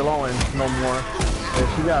eyes not glowing no more. And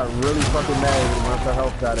she got really fucking mad once her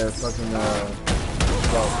health got at fucking, well,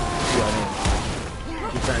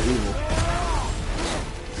 she turned evil.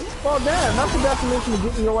 Oh damn, that's the definition of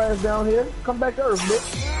getting your ass down here. Come back to Earth, bitch.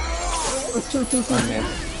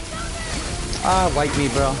 Like me,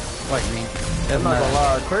 bro. Like me. I'm not gonna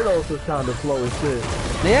lie, Kratos is kind of slow as shit.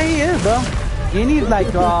 Yeah, he is, bro. He needs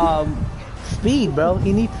like speed, bro.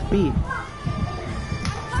 He needs speed.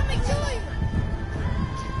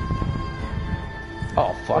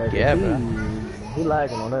 Oh fuck yeah, bro. He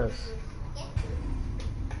lagging on this.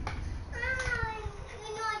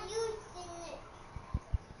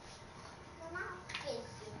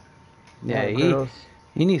 Yeah,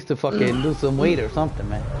 he needs to fucking lose some weight or something,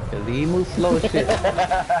 man. Cause he moves slow as shit.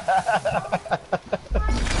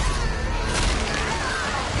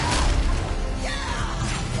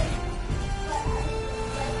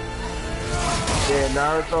 Yeah,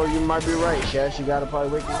 Naruto, you might be right. Cash, you gotta probably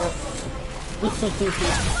wake me up.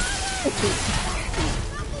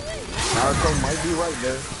 Naruto might be right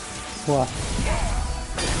there. What?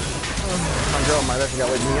 My girl might actually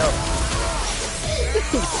gotta wake me up.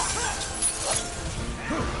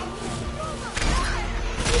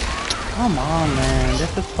 Come on, man.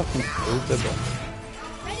 This is fucking stupid, bro.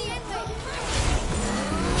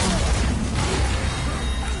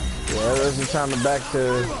 Yeah, this is time back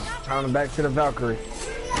to the Valkyrie.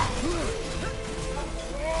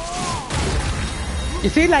 You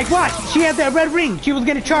see, like what? She had that red ring. She was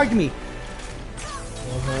gonna charge me.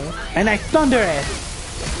 And I stunned her ass.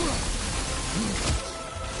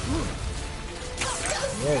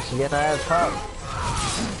 Yeah, she get her ass popped.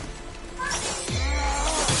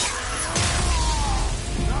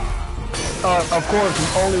 Of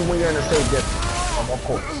course, only when you're in a safe distance. Of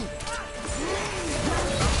course.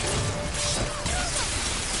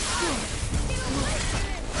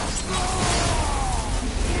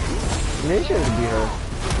 They shouldn't be her.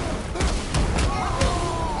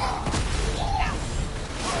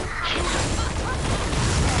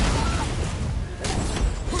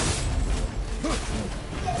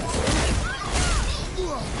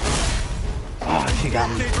 Oh, she got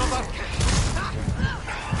me.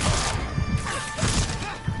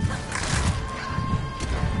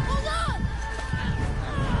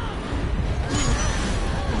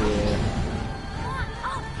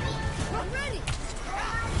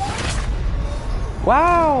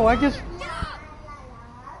 Wow, I just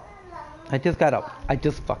got up. I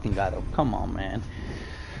just fucking got up. Come on, man.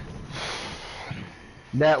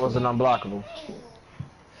 That was an unblockable.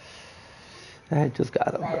 I just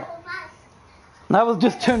got up, bro. I was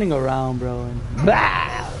just turning around, bro, and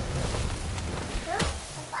bah!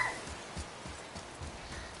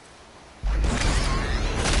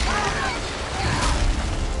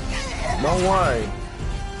 Don't worry.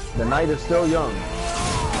 The night is still young.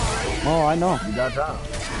 Oh, I know. You got time.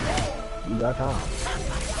 You got time.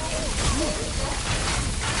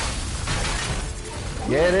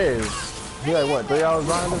 Yeah, it is. You like what, 3 hours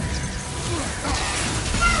behind us?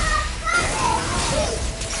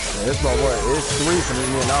 Yeah, it's about what? It's 3 for me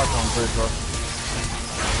and Naruto, I'm pretty sure.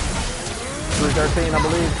 3:13, I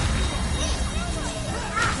believe.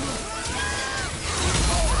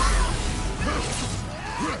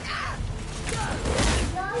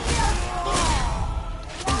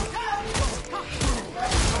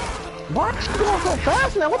 Why is she going so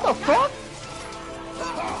fast now? What the fuck?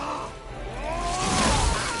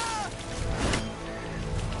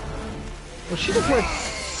 Well, she just went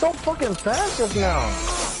so fucking fast just now.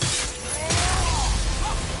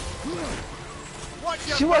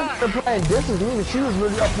 She wasn't playing distance moving, she was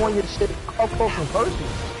really up on your shit up close and personal.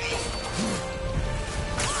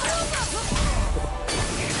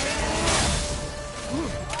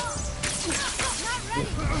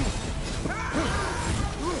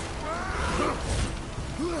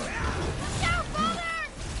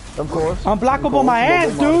 Of course. Unblockable my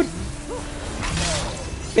ass, dude!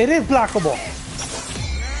 It is blockable.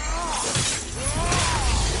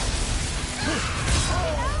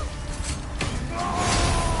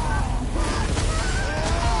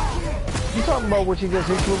 You talking about what you just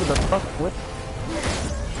hit you with the fuck with?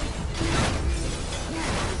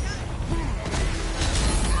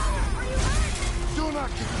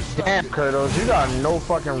 Damn, Kurtos, you got no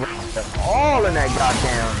fucking range at all in that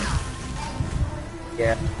goddamn.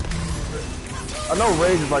 Yeah. I know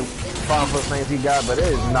Rage is like 5 foot things he got, but it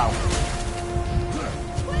is not.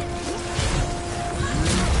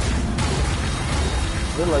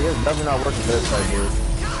 Look like it's definitely not working this right here.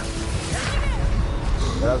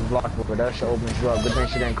 Yeah, that's blockable, but that shit opens you up. Good thing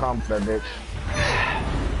she didn't come for that bitch.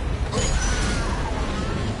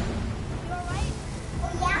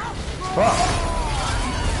 Fuck.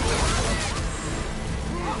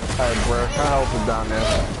 Alright, bro. Her health is down there.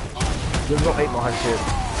 Just go 8 more her shit.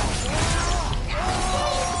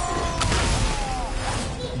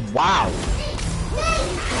 Wow.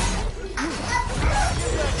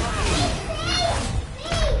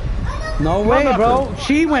 No way, bro.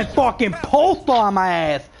 She went fucking postal on my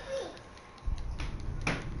ass.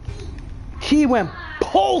 She went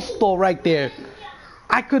postal right there.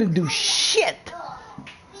 I couldn't do shit.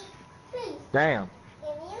 Damn.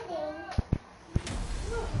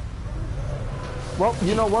 Well,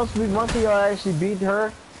 you know, once we actually beat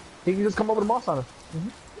her, he can just come over the boss on us.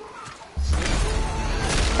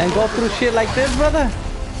 And go through shit like this, brother?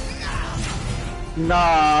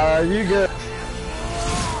 Nah, you good.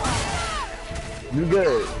 You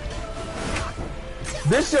good.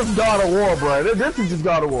 This just God of War, bro. This is just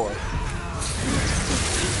God of War.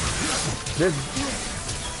 This.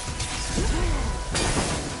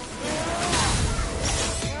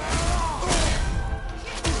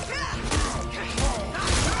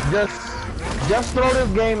 Just throw this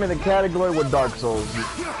game in the category with Dark Souls.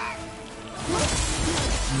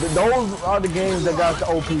 Those are the games that got the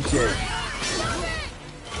OP shit.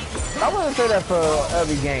 I wouldn't say that for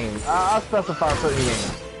every game. I specify certain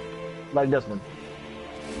games. Like this one.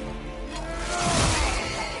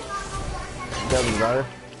 Devil's Rider.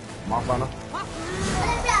 Monster.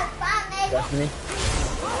 Destiny.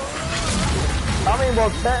 I mean,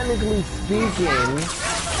 well, technically speaking,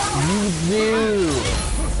 you do.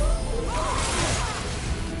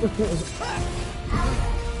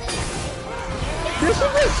 This is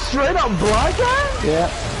just straight up black guy? Yeah.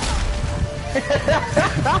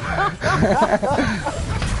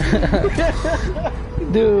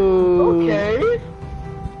 Dude. Okay.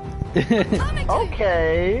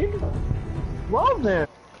 Okay. Well then.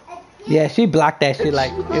 Yeah, she blocked that shit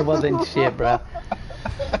like it wasn't shit, bro.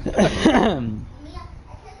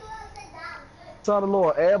 Saw the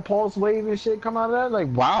little air pulse wave and shit come out of that. Like,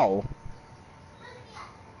 wow.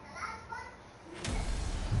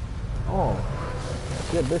 Oh.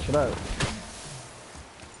 Shit, bitch it out.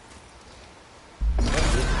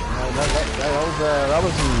 That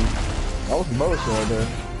was some bullshit right there.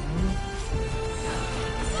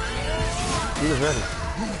 He was ready.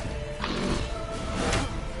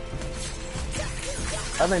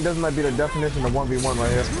 I think this might be the definition of 1v1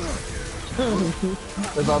 right here.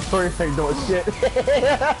 It's all Tori thing doing shit.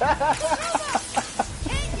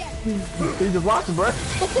 He just watching, bro.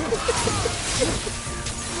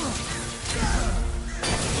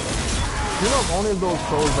 You know, if only of those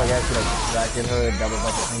trolls like actually like distracted her that was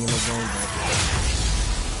like a thing in the game.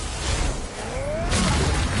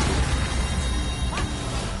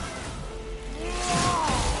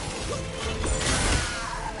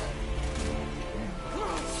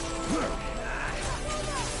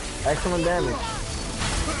 Excellent damage.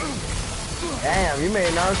 Damn, you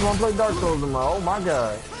made now just want to play Dark Souls tomorrow. Oh my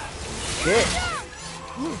god. Shit.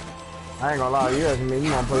 I ain't gonna lie, you asking me,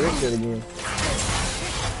 you wanna play this shit again.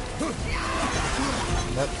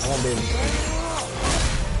 Nope, I won't be able to.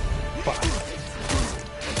 Fuck.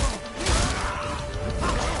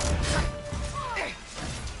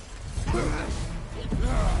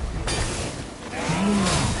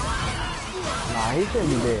 Nah, he shouldn't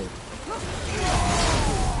be dead.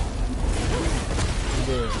 He's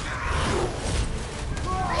dead.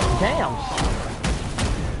 Damn, son.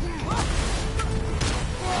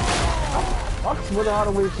 Fuck's with how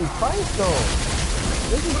the way she fights though.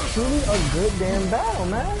 This is truly a good damn battle,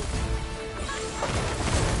 man.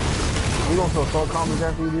 You gonna feel so accomplished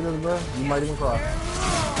after you do this, bro? You might even cry.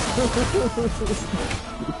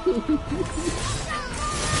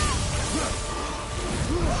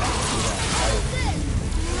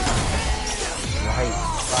 Right,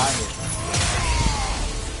 fire.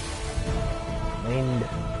 Wind.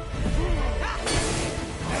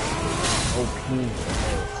 OP.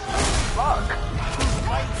 Fuck!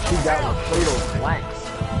 She got Fredo's flanks.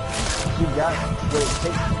 She got what it takes to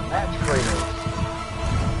match Fredo.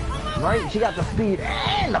 Right? She got the speed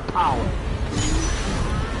and the power.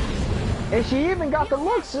 And she even got the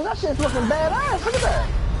looks, so that shit's looking badass. Look at that.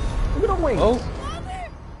 Look at the wings. Oh.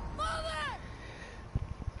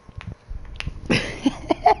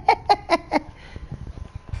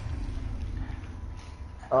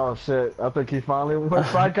 Oh shit, I think he finally went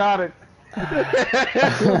psychotic.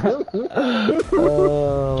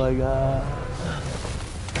 Oh my god.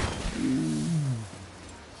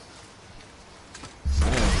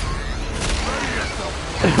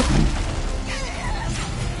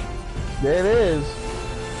 There it is.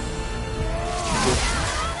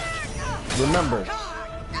 Just remember,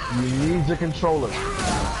 you need your controller.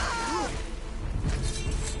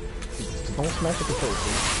 Don't smash the controller,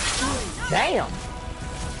 please. Damn!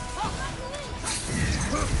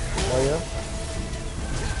 Oh yeah?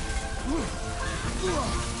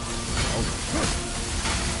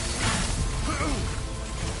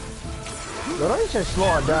 Yo, don't even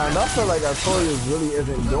slow it down. I feel like Artorias really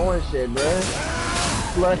isn't doing shit, man.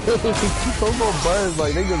 Like, those little birds,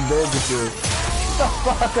 like, they just dead to you. What the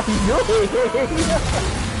fuck are you doing?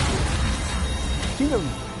 She just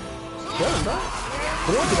chilling, bro.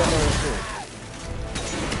 They don't do that man shit.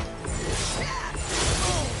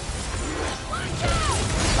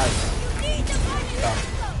 Nice. Stop.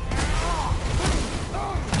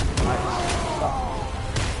 Nice. Stop.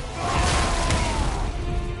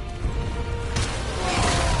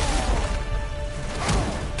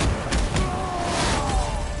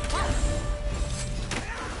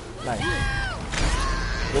 Nice.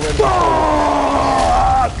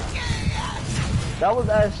 That was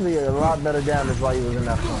actually a lot better damage while he was in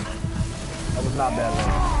that front. That was not bad.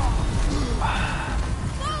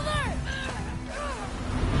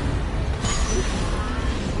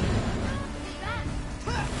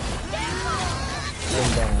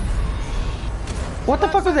 What the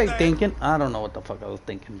fuck was I thinking? I don't know what the fuck I was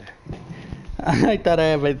thinking there. I thought I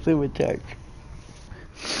had my super charge.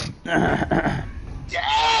 Damn!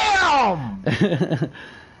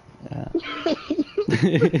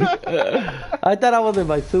 I thought I was in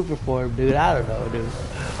my super form, dude. I don't know, dude.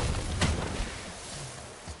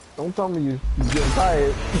 Don't tell me you're getting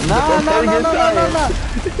tired. No.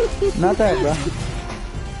 Not that, bro.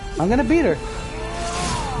 I'm gonna beat her.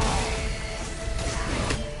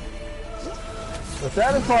 The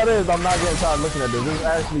saddest part is I'm not getting tired looking at this. This is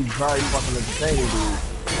actually very fucking entertaining, dude.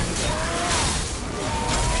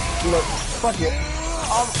 Look, fuck it.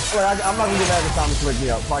 I'm not gonna get mad every time to wake me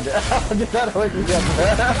up. Fuck it. I'll get that to wake me up,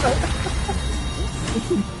 man.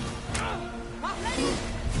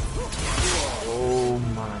 Oh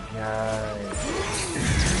my god.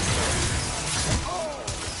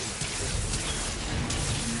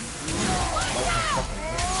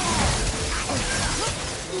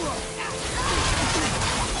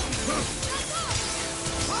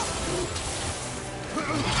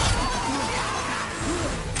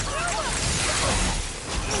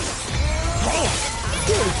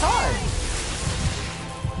 Damn, time.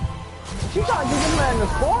 She's trying to get this man in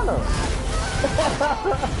this corner.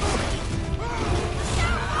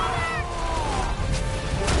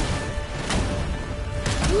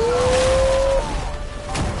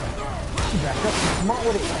 She backed up smart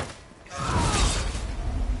with it.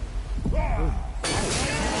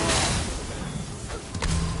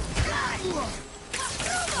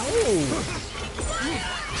 Hey.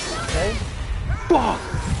 Okay. Fuck!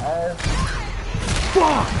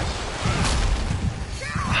 Fuck!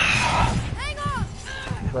 Hang on!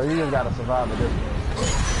 So you just gotta survive with this one.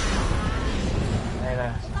 Ain't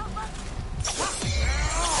that?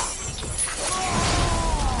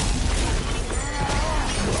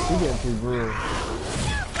 You getting too bruised.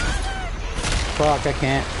 Fuck, I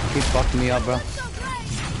can't. Keep fucking me up, bro.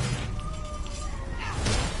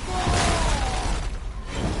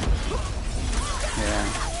 Yeah.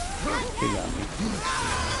 He got me.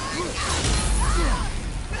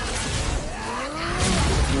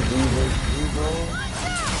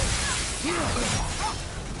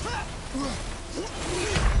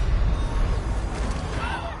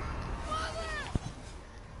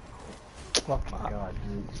 Fuck my god,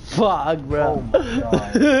 dude. Fuck, bro. Oh my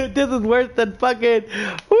god. This is worse than fucking.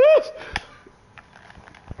 Woo!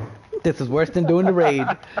 This is worse than doing the raid.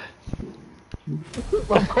 Of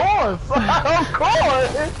course! Of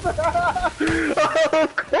course!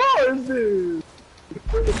 Of course, dude!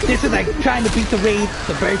 This is like trying to beat the raid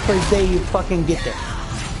the very first day you fucking get there.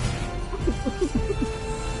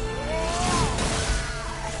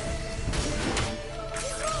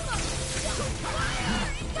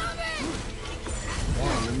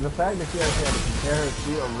 The fact that she actually had to compare her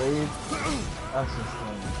to a raid, that's just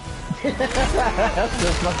that's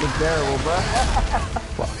just fucking terrible, bro.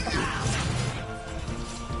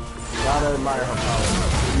 Gotta admire her power.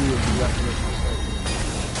 She is the definition of strength.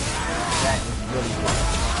 That is really good.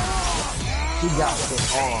 She got it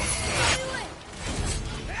all.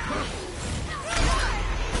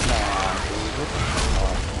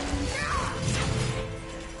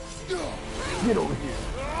 Get over here.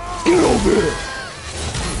 Get over here.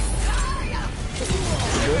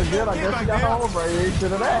 Good, I guess you got her over. You ain't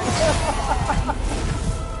should have that.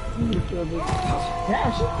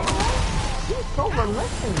 Damn, she's so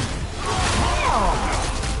relentless. Damn.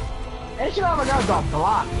 And she never got the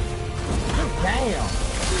block. Damn.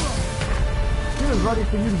 She was ready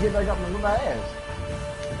for you to get back up and whip her ass.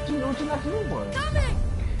 She knew what you next move was.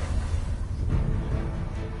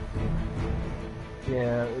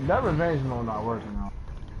 Yeah, that revenge mode not working out.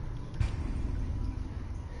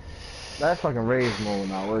 That fucking rage mode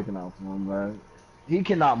not working out for him, man. He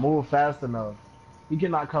cannot move fast enough. He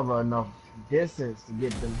cannot cover enough distance to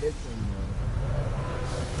get them hits in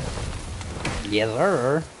there. Yes,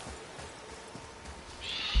 sir.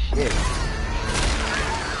 Shit.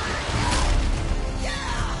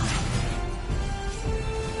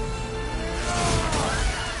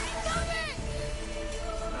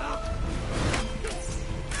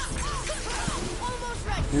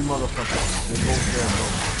 These motherfuckers, they both there, bro.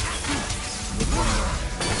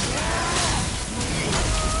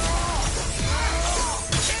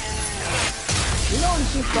 You know what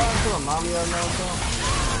she's starting to remind me of now, though?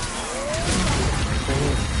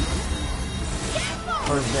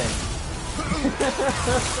 First day.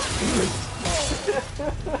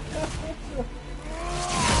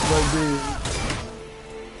 But dude,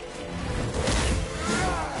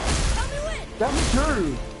 that's true.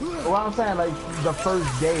 What I'm saying, like the first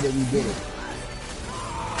day that we did it.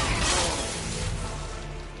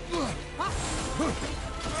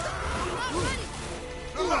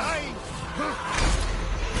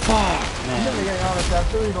 Fuck, man. To be honest, I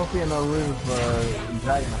really don't see no reason for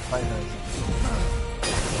Dragon to fight her.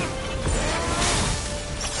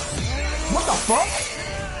 What the fuck?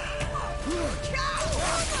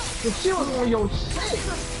 If she was on your shit.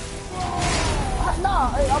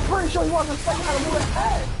 Nah, I'm pretty sure he wasn't expecting how to move his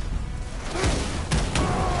ass.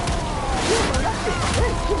 She was on that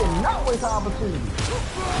shit. She did not waste her opportunity.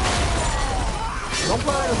 Don't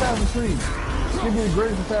put her in Assassin's Creed. She'll be the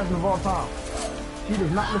greatest assassin of all time. She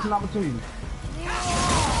does not miss an opportunity.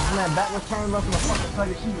 And that backward turn left in the fucking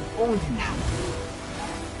target, she was on you.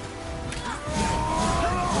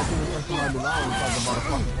 Somebody denied when talking about a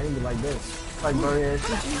fucking angle like this. Like, bro, yeah, easy,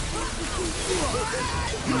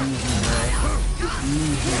 man.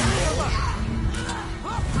 Easy, man.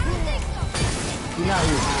 She's not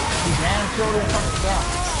here. She's damn sure that fucking stop.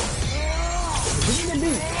 She can get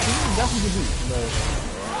beat. She can definitely get beat, but...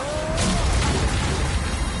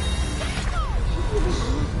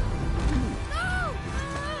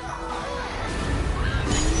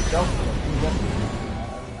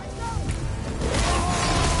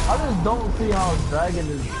 I just don't see how Dragon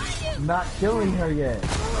is not killing her yet.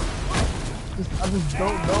 I just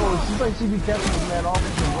don't know. It seems like she be catching this man off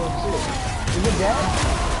with some real shit. Is it that?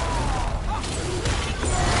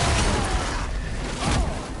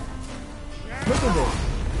 Look at this.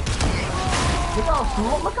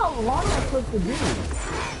 Look how long that took to do.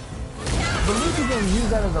 But at least you can use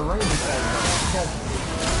that as a range attack.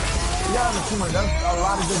 You got a tumor, that's a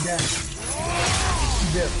lot of good damage.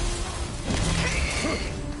 Dip.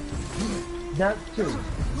 That too.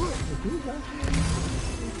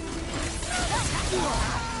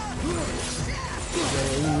 Yeah,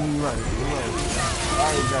 you're right.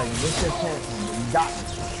 Alright, Dragon, this your chance, man. You got it.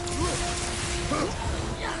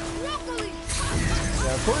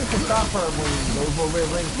 Yeah, Tori can stop her when those little red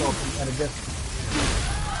rings go at a distance.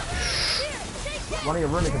 One of your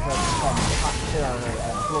running competitors caught me hot shit out of her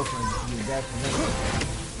at a close range. You dash and then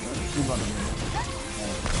she about to win.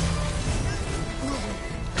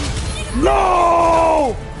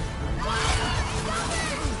 No!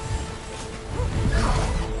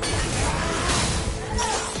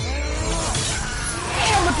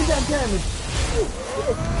 Damn, look at that damage!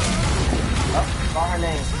 her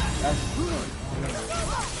name.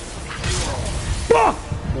 Fuck!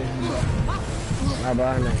 Not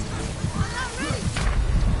by her name.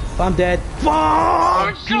 I'm dead.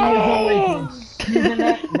 Fuck! She is awakened. She's in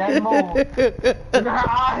that mode. Look at her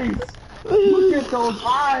eyes. Look at those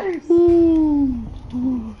eyes.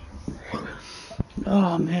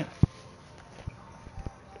 Oh man.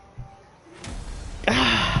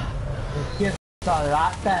 This gets a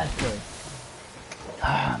lot faster.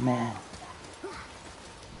 Ah man.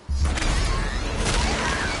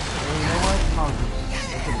 You know what? Come on. Let's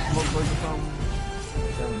get a smoke break or something.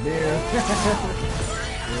 Some beer.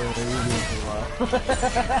 Yeah, you do it for a while.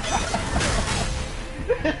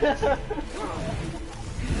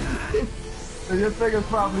 Your finger's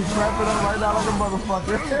probably cramping up right now like a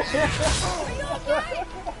motherfucker.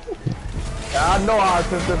 I know how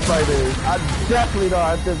intense this fight is. I definitely know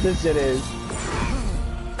how intense this shit is.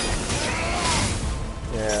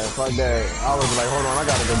 Yeah, fuck that. I was like, hold on, I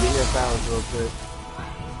gotta go get me a sandwich real quick.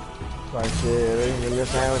 Like shit, get me a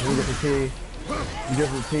sandwich, we get some tea. You get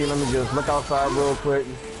some tea, let me just look outside real quick.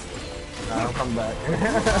 Nah, I'll come back.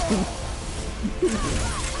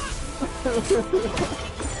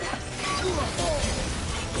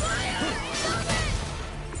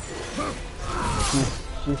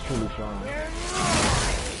 She's truly strong.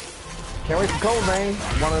 Can't wait for Cold Vein.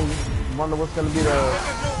 Wonder what's gonna be the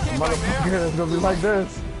motherfucker that's gonna be like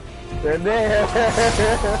this. They're there.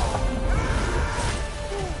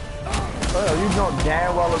 Oh, you know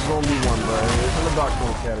damn well it's gonna be one, bro. It's in the Dark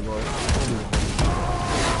Souls category.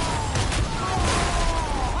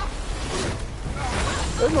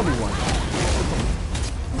 There's gonna be one.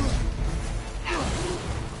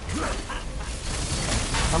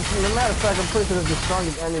 As a matter of fact, I'm pretty sure it's the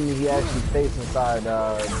strongest enemy he actually faced inside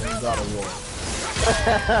God of War.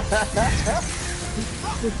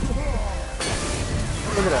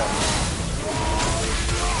 Look at that.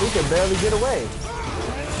 He can barely get away.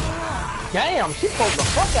 Damn, she poked the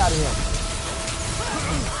fuck out of him.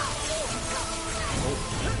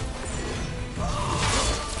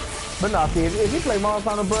 But nah, see, if you play Monster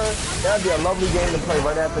Hunter, bro, that'd be a lovely game to play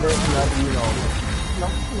right after this. You know,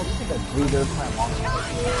 look at that breather playing Monster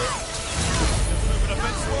Hunter.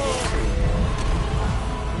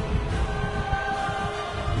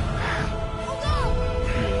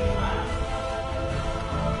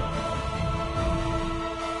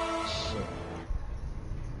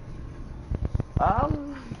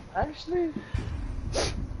 Actually,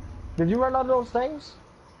 did you run out of those things?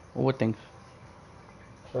 What things?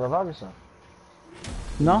 The revival stuff.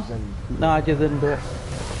 No? No, I just didn't do it.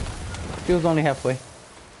 She was only halfway. You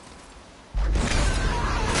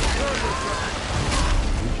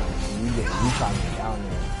trying to get down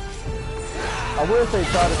there. I will say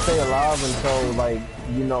try to stay alive until, like,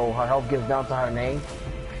 you know, her health gets down to her name.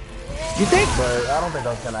 You think? But I don't think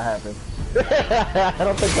that's gonna happen. I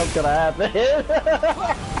don't think that's gonna happen.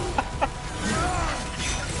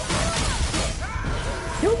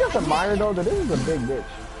 Can we just admire though that this is a big bitch?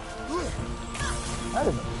 That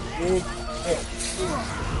is a big bitch.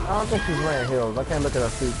 I don't think she's wearing heels. I can't look at her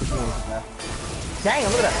feet. Damn,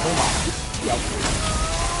 look at that. Boom. Yep.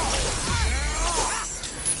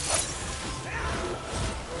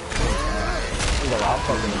 I'll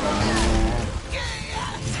fucking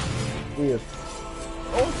he is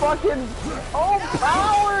oh fucking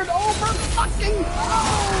overpowered! Overfucking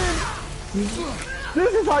powered!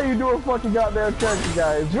 This is how you do a fucking goddamn character,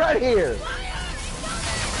 guys. Right here!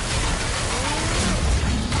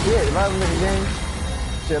 Yeah, if I ever make a game,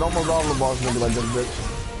 shit, almost all the bosses gonna be like this bitch.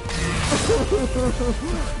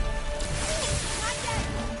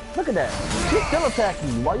 Look at that. She's still attacking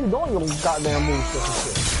you while you doing your goddamn moves and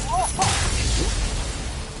shit.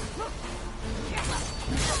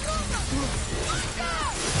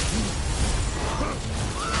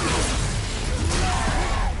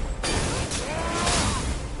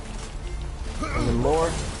 And the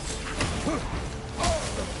Lord, the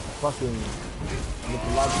fucking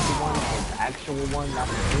mythological one, or the actual one, not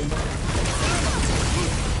the real one.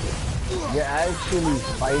 You're actually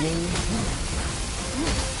fighting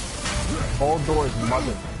Holdor's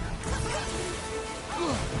mother.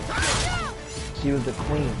 She was the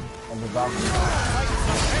queen of the Valkyrie.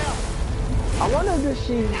 I wonder if this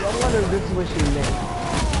is what she meant.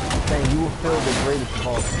 Saying you will feel the greatest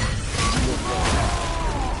call.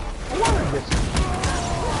 I wonder if this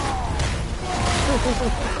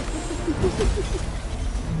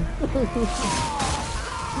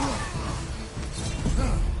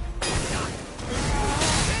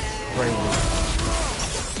Crazy.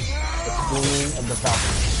 The queen of the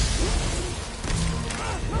Valkyrie.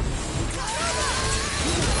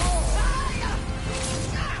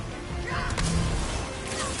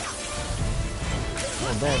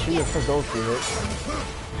 Oh damn, she just took those 2 hits.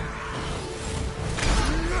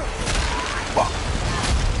 Fuck.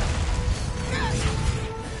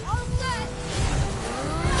 All set.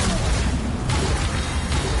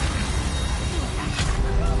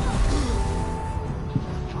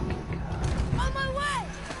 On my way.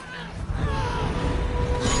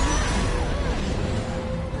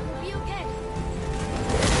 We'll be okay.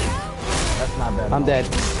 That's not bad. I'm dead.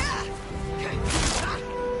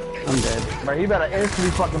 I'm dead. Bro, you better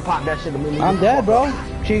instantly fucking pop that shit to me. I'm dead, bro.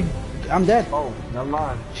 I'm dead. Oh, never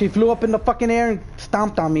mind. She flew up in the fucking air and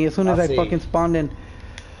stomped on me as soon as I I see. fucking spawned in.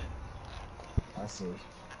 I see.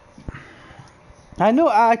 I knew.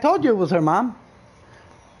 I told you it was her mom.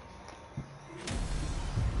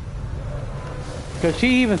 Cause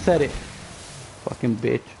she even said it. Fucking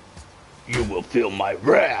bitch. You will feel my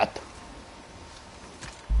wrath.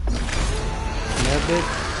 Yeah, bitch.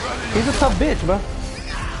 He's a tough bitch, bro.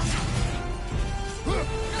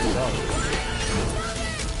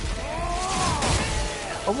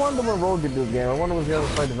 I wonder what Rogue did this game. I wonder what the other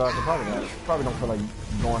side developer probably got. Probably don't feel like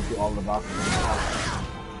going through all the boxes.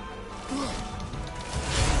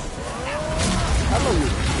 I know you.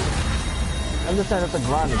 I'm just saying it's a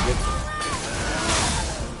grind to get to.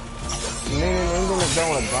 Anything that's done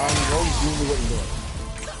with a grind, Rogue usually wouldn't do it.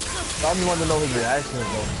 So I just wanted to know his reaction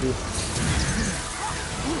though, too.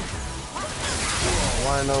 I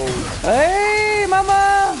wanna know. Hey,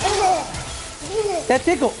 mama! That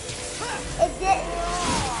tickle.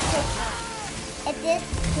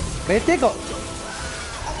 It tickle.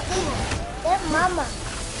 Mama.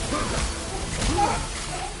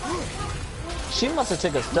 She must have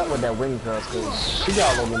taken a step with that wing thrust, because she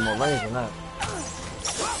got a little bit more range than that.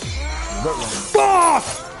 Good one. Fuck!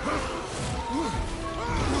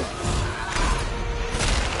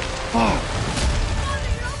 Fuck.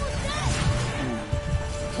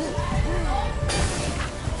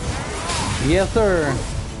 Yes, sir.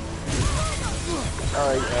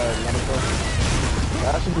 Alright, Monica. I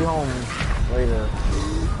should be home later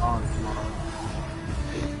on tomorrow.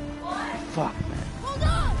 Fuck, man. Hold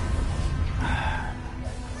on.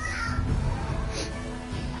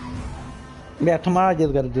 Yeah, tomorrow I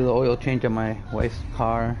just gotta do the oil change on my wife's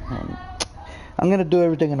car, and I'm gonna do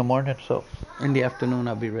everything in the morning, so in the afternoon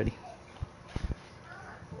I'll be ready.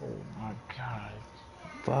 Oh my god.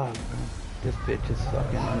 Fuck, bro. This bitch is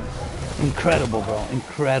fucking incredible, bro.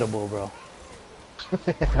 Incredible, bro. she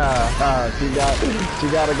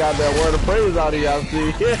got a goddamn word of praise out of you, I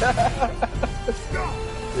see.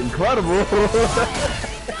 Incredible.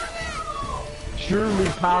 Truly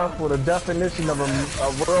powerful, the definition of a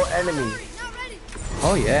real enemy.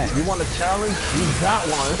 Oh yeah. You want a challenge? You got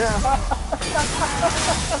one.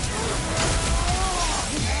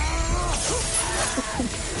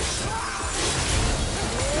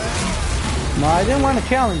 No, I didn't want a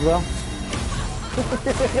challenge, bro.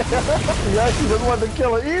 You actually just wanted to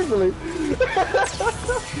kill her easily.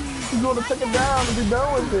 You want to take it down and be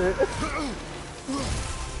done with it.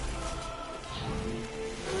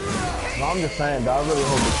 No, I'm just saying, dog, I really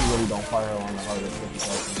hope that you really don't fire her on the hardest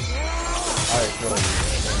difficulty. Alright, sure.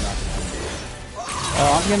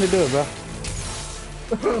 Oh, I'm gonna do it, bro.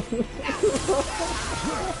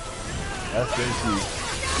 That's good too.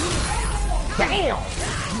 Damn!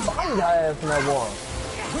 Bang your ass in that wall.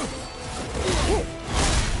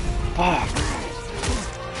 Fuck.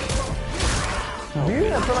 Do you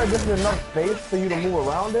even feel like this is enough space for you to move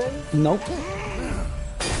around in? Nope.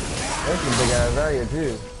 That's a big ass area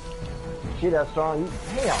too. She that strong, you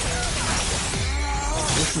damn.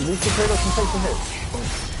 These potatoes can take some hits.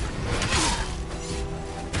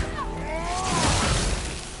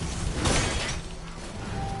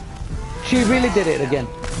 She really did it again.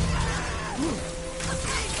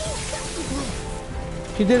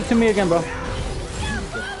 She did it to me again, bro.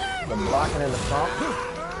 The blocking in the front.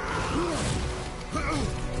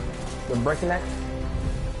 The breakneck.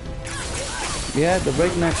 Yeah, the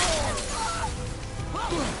breakneck.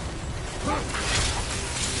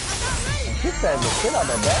 She said the shit out of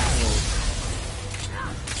that back move.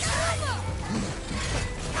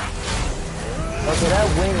 Okay, that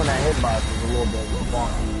wing on that hitbox is a little bit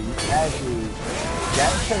funky. Actually,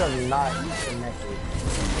 that should have not connected.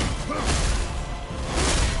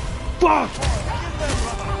 Fuck!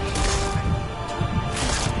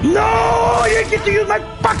 No! I didn't get to use my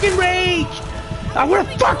fucking rage! I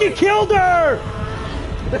would've fucking killed her!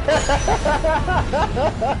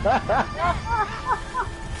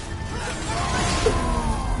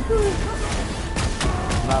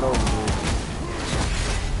 Not over, dude.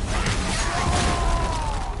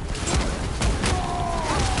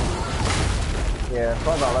 Yeah,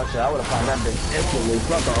 fuck all that shit. I would've found that bitch instantly.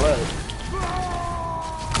 Fuck all that.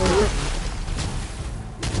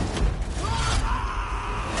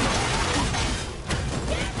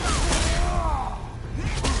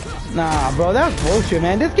 Nah, bro, that's bullshit,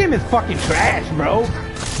 man. This game is fucking trash, bro.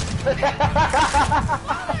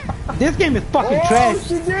 This game is fucking trash.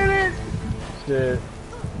 She did it! Shit.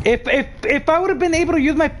 If I would have been able to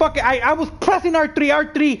use my fucking I was pressing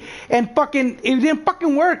R3 and fucking it didn't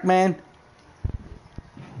fucking work, man.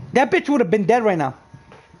 That bitch would have been dead right now.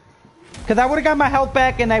 Cause I would have got my health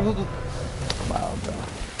back and I was wow, bro.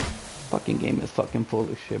 Fucking game is fucking full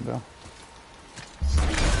of shit, bro.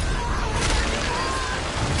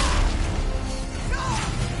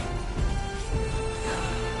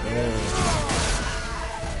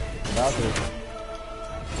 Valkyrie.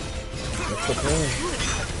 That's the thing.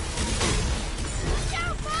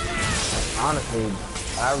 Honestly,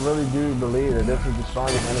 I really do believe that this is the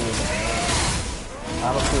strongest enemy in the game.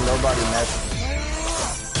 I don't see nobody matching.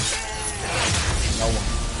 No one.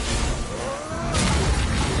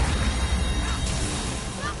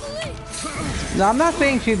 No, I'm not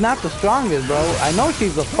saying she's not the strongest, bro. I know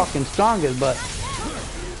she's the fucking strongest, but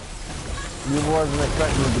you wasn't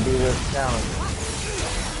expecting it to be this challenging.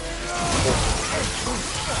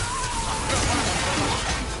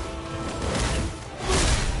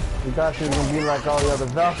 You thought she was gonna be like all the other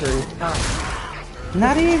Valkyries, huh?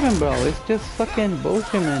 not even, bro. It's just fucking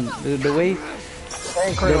bullshit, man. The way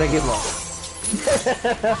that I get lost.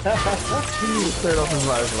 Kratos is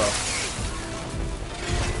life low.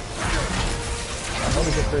 I know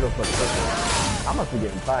we get Kratos like purple. I must be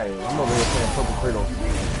getting tired. I'm over here playing purple Kratos.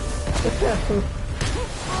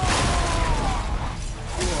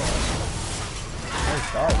 Nice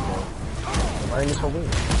dog, bro. Why ain't this so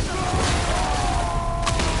weird?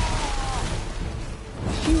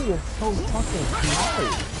 She is so fucking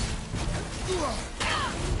smart.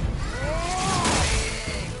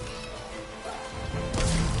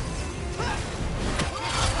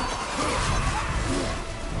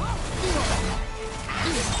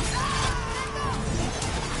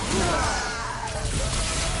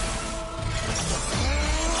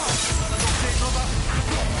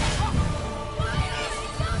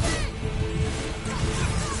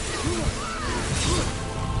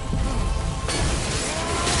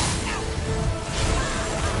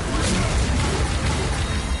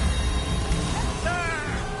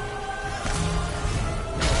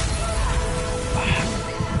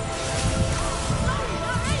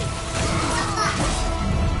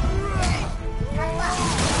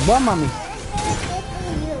 What, mommy?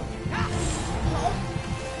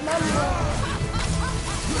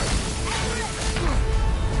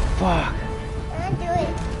 Fuck.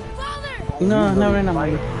 No, not right now,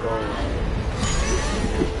 mommy.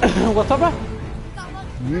 What's up, bro?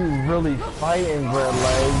 You really fighting, bro.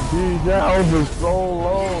 Like, dude, that health is so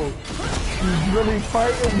low. You really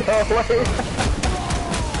fighting, bro. Like,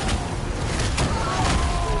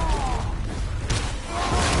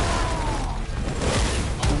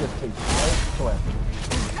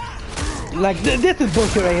 Like, this is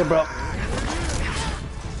bullshit right here, bro.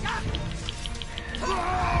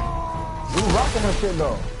 you rocking her shit,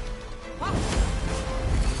 though.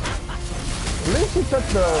 At least you took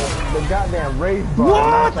the goddamn raise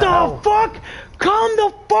bar. What the fuck? Come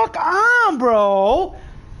the fuck on, bro.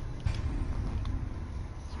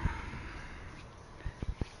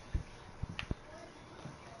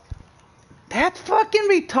 That's fucking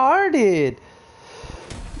retarded.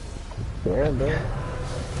 Yeah, man.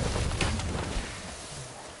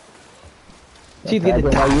 She's gonna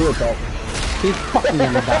How die. you attacking? She's fucking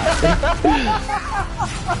gonna die.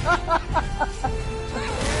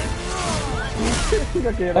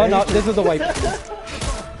 Oh no, this is a wipe.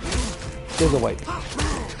 This is a wipe.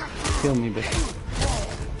 Kill me, bitch.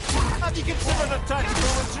 Have you considered a tactical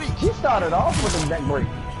retreat? She started off with a neck break.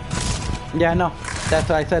 Yeah, no. That's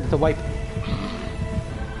what I said, it's a wipe.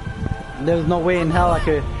 There's no way in hell I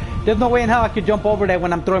could jump over that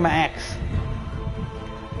when I'm throwing my axe.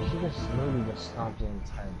 She just literally just stomped the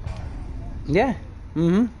entire bar. Yeah.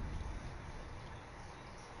 Mm-hmm.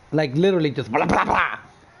 Like literally just blah blah blah.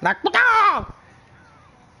 Like blah.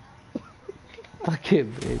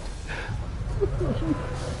 Fucking bitch.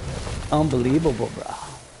 Unbelievable, bro.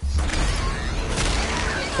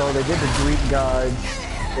 So they did the Greek gods.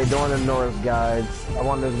 They're doing the Norse gods. I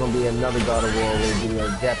wonder if there's gonna be another God of War where they do a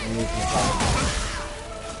Japanese mythology.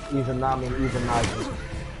 Izanami, Izanagi,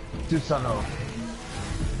 Susanoo.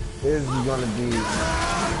 This is gonna be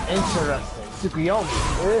interesting. Tsukuyomi.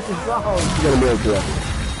 This is gonna be interesting.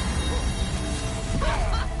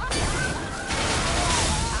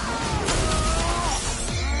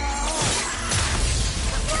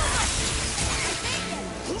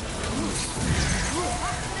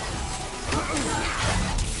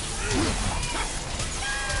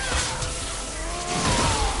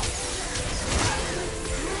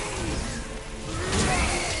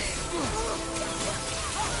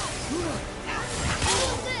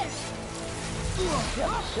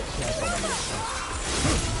 Yeah, shit smack on you.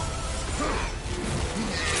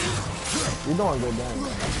 You're doing good damage,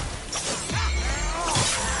 man.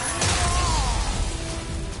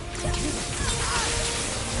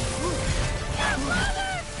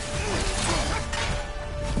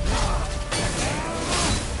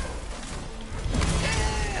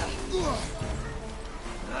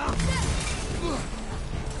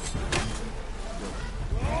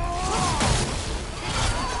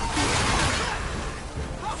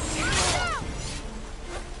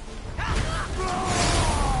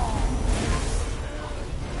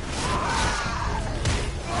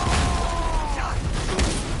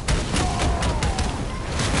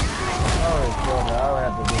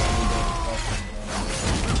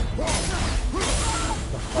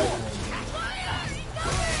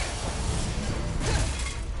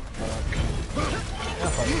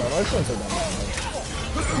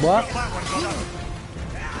 What?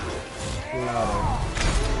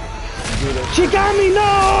 She got me, no!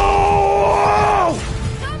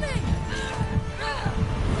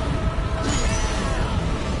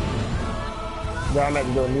 Now I'm about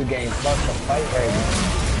to do a new game. Plus the fight right now.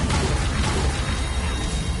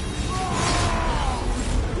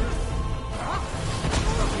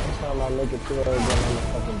 Next time I look at you again, I'm gonna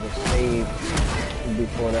fucking just save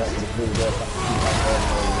before that. Just do that.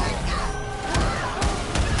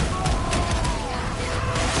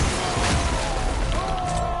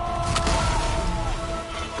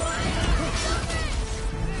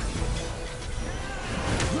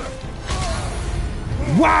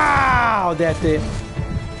 Wow, that's it.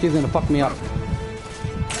 She's gonna fuck me up.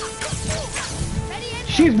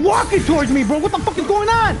 She's walking towards me, bro. What the fuck is going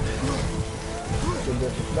on? Good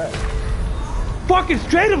disrespect. Fucking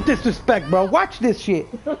straight up disrespect, bro. Watch this shit.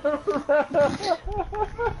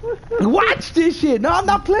 Watch this shit. No, I'm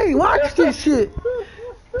not playing. Watch this shit.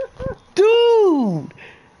 Dude.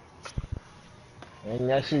 And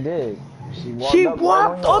yes, she did. She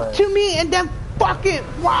walked up to me and then fucking,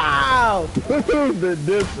 wow. The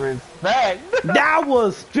disrespect. That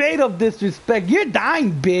was straight up disrespect. You're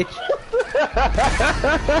dying, bitch.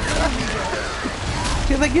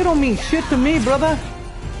 She's like, you don't mean shit to me, brother.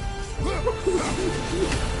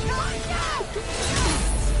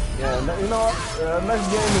 Yeah, you know what? Next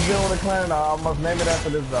game is Zero the Clan. I must name it after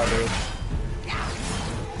this dude.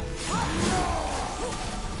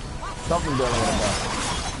 Something going on about.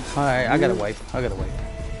 Alright, I gotta wipe.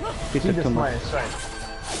 She took too much.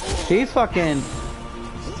 She's fucking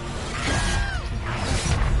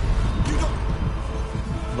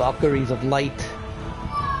Valkyries of Light.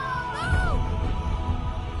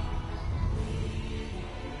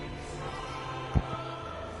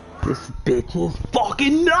 This bitch is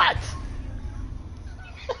fucking nuts!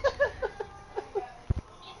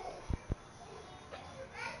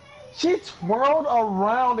 She twirled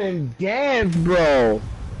around and danced, bro.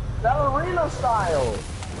 That arena style.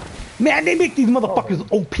 Man, they make these motherfuckers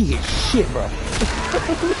OP as shit, bro.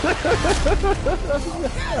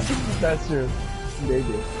 That's true. They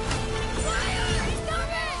do.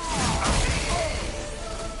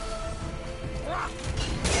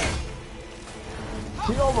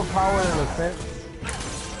 She's overpowered in a sense.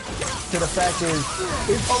 To the fact is,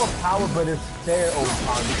 it's overpowered, but it's fair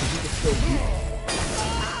overpowered because you can still beat her.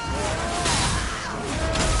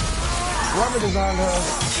 Whoever designed her,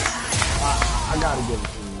 I gotta give it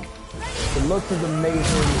to you. The looks is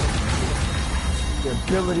amazing. The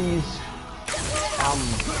abilities,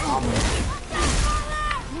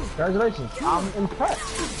 congratulations, I'm impressed.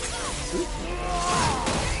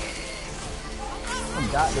 I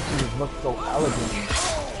forgot that she just looked so elegant.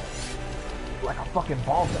 Like a fucking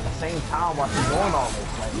boss at the same time while she's doing all this.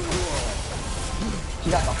 Like, she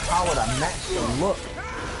got the power to match the look.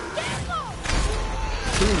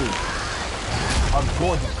 Truly. A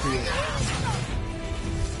gorgeous creation.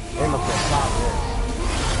 They must have shot this.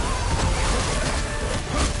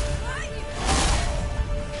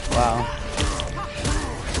 Wow.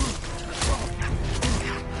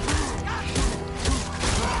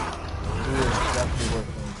 He is definitely worth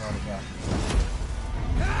being part of that.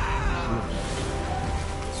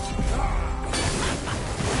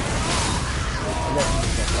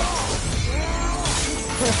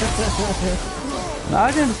 No,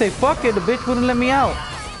 I didn't say fuck it, the bitch wouldn't let me out.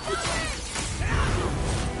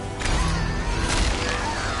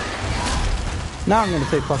 Now I'm gonna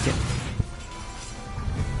say fuck it.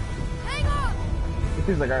 It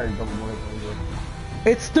feels like I already double more.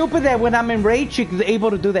 It's stupid that when I'm in rage, she's able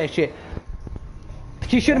to do that shit.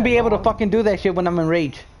 She shouldn't be able to fucking do that shit when I'm in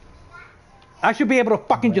rage. I should be able to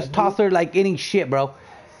fucking just toss her like any shit, bro.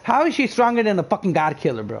 How is she stronger than a fucking god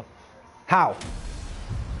killer, bro? How?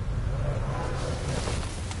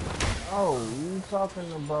 Oh, you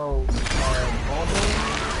talking about Baldur?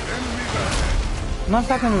 No, I'm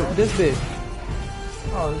talking about this bitch.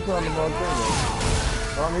 Oh, you talking about Drago.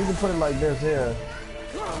 Well, I mean, you can put it like this here.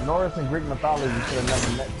 Norse and Greek mythology should have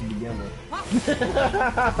never met to begin with. You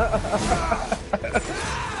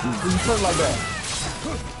can put it like that.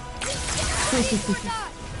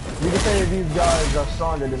 You can say that these guys are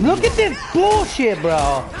stronger than Look at this bullshit,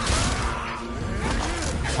 bro.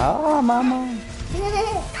 Oh, mama.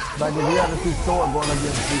 Like if you ever see Thor going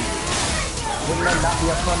against Zeus, wouldn't that not be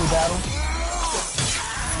a funny battle?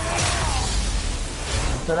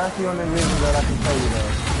 So that's the only reason that I can tell you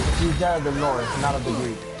that. She's that of the Norse, not of the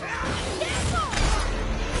Greek.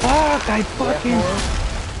 Fuck, I fucking...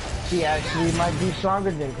 Therefore, she actually might be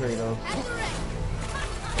stronger than Kratos.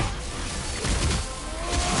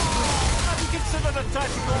 Have you considered a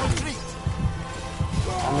tactical retreat?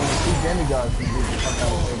 I mean, two demigods can beat the fuck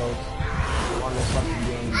out of Kratos on this fucking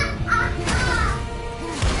game.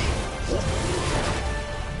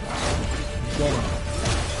 Get him.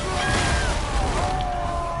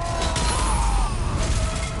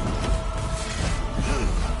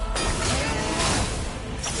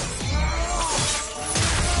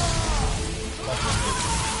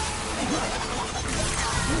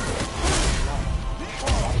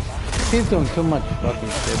 She's doing too much fucking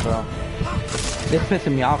shit, bro. This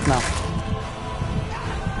pissing me off now.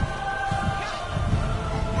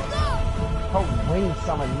 Her wings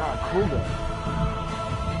sound like Maracuga.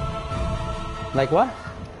 Like what?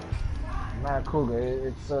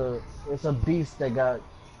 Maracuga, it's a beast that got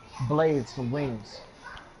blades for wings.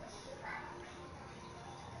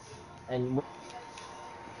 And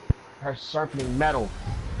her sharpening metal.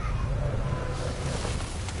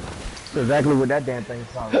 That's exactly what that damn thing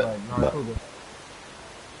sounds like. Maracuga.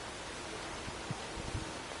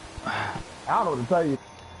 I don't know what to tell you.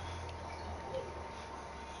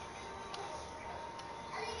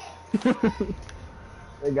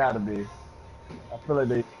 They gotta be. I feel like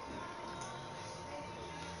they.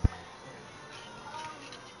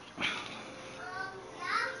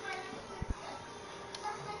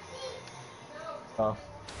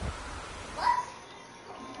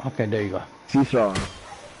 Okay, there you go. Seesaw.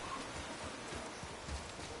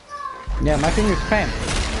 Yeah, my finger's cramped.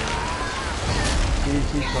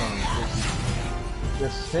 Seesaw.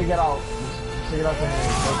 Just take it out. Just take it out the hand.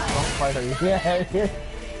 Don't fight her. Yeah, yeah.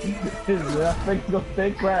 That thing's gonna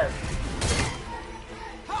stay cramped.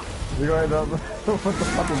 We're gonna end up with the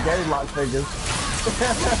fucking game lock fingers.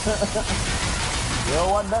 You don't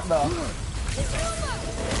want that though.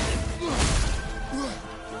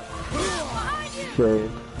 Okay.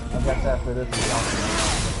 I guess after this is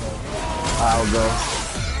I'll go.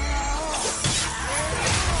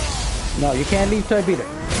 No, you can't leave till I beat her.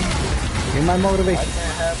 You're my motivation. I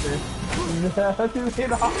can't have this. You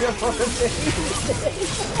hit off your motivation.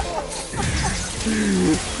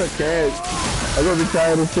 Okay. I'm gonna be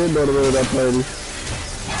tired of sitting on the way that party.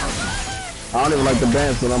 I don't even like the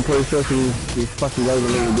dance, but I'm pretty sure she's fucking guys will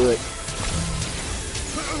let me do it.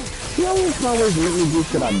 She always let me do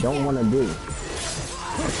shit I don't want to do.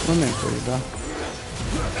 Swimming for you, bro.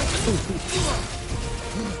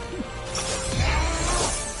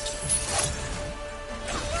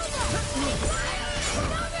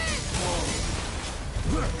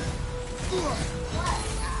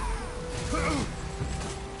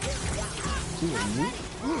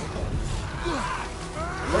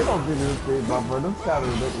 They don't do this shit, bro. This sounds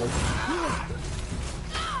ridiculous.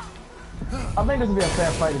 I think this would be a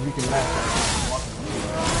fair fight if you can match her.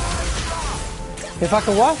 If I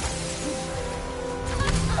could what?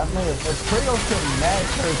 I think if Kratos can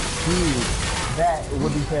match her speed, that it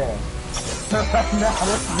would be fair. Right now,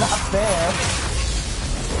 that's not fair.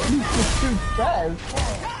 She's just too fast.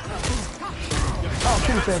 Oh,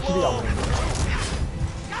 she was saying she did all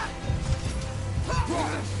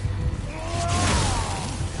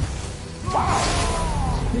wow.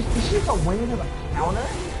 She's a win as a counter?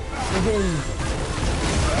 And then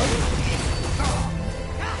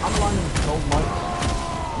I'm learning so much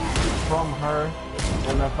from her,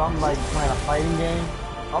 and if I'm like playing a fighting game,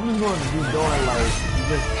 I'm just going to be doing like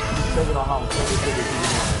just thinking on how quick it is.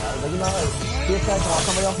 Like, you know, like, she attacks while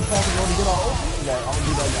somebody else attacks and go to get all over that. I'm gonna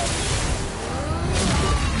do that guy.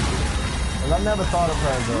 And I never thought of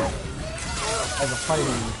her as a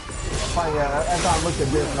fighting. As I looked at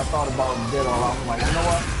this and I thought about Ditto, I'm like, you know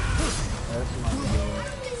what? That's my good.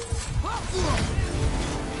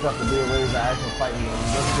 Stuff to be a way to actual fighting game.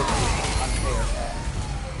 Let's get this unfair.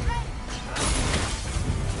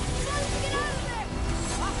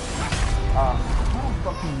 How the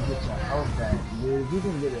fuck can you get your health back, dude? You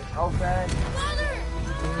can get a health back.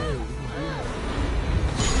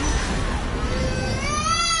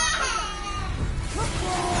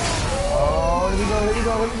 Oh, here we go, here we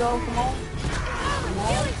go, here we go. Come on.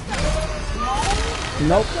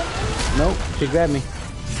 Nope. Nope. She grabbed me.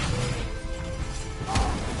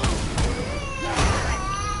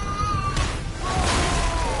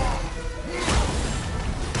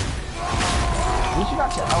 At least you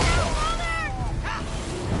got your health though.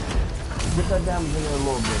 Get that damage in there a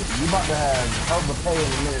little bit. You about to have hell of a pay in a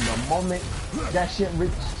minute. The moment that shit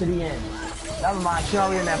reaches to the end. Never mind, she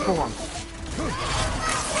already in that form.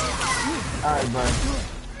 Alright, bro.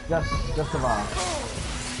 Just survive.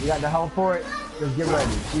 You got the health for it? Just get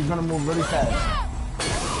ready. She's gonna move really fast.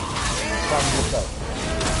 What's up?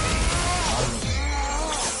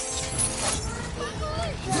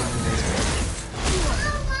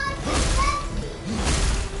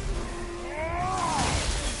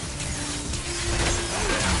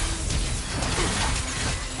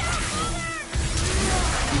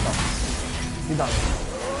 He's done.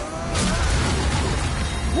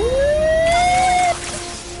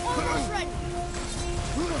 Almost ready.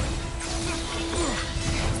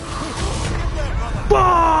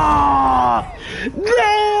 Fuck!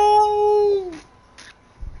 No!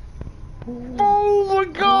 Oh my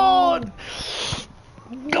god!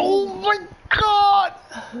 Oh my god!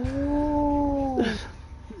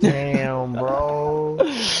 Damn, bro.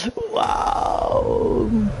 Wow!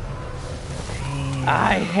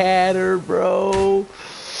 I had her, bro.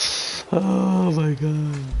 Oh my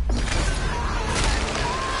god.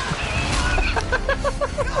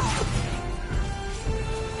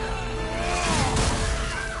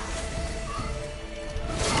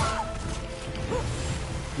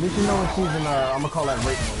 At least you know when she's in, I'm gonna call that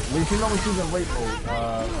rape mode. At least you know when she's in rape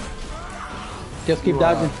mode. Just keep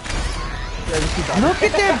dodging. Yeah, just keep dodging. Look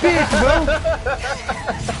at that bitch, bro!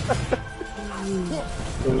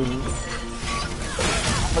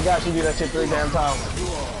 I forgot she did that shit 3 damn times.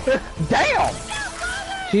 Damn!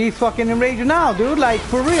 She's fucking enraged now, dude. Like,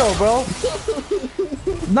 for real, bro.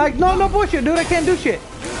 Like, no bullshit, dude. I can't do shit.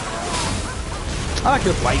 Oh,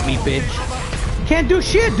 just fight me, bitch. Can't do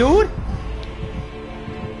shit, dude.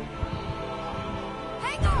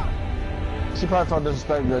 Hang on. She probably felt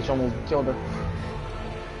disrespected that she almost killed her.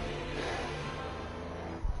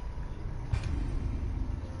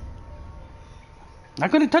 I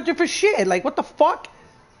couldn't touch her for shit. Like, what the fuck?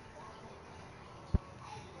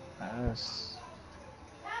 Yes.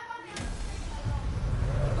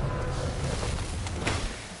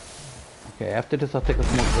 Okay, after this, I'll take a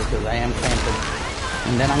smoke break because I am cramping.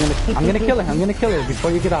 And then I'm gonna kill her. I'm gonna kill her before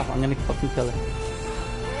you get off. I'm gonna fucking kill her.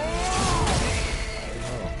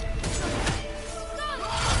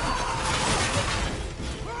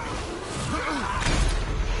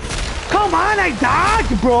 Come on, I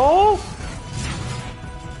dodged, bro.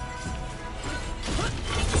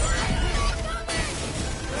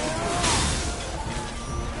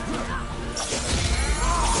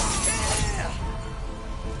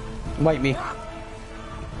 Wipe me.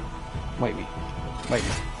 Wipe me. Wipe me.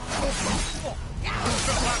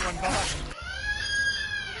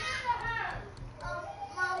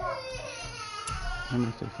 Let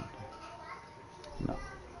me say something. No.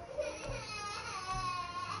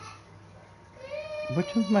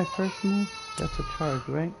 Which was my first move? That's a charge,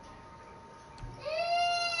 right?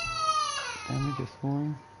 Damage is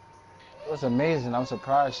 4. It was amazing. I'm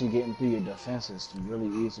surprised she getting through your defenses really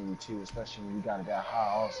easily too, especially when you got a guy high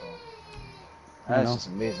also. That's just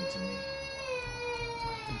amazing to me.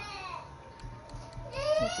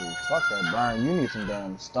 Actually, fuck that, Brian. You need some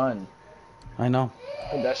damn stun. I know.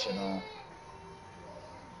 Put that shit on.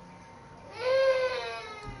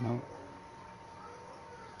 No.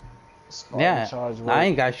 Spartan Yeah, charge I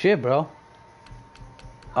ain't got shit, bro.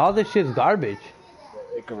 All this shit's garbage.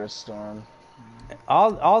 Icarus storm.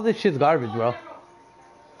 All this shit's garbage, bro.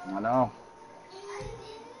 I know.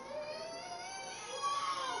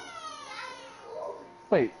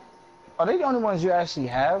 Wait, are they the only ones you actually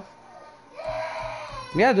have?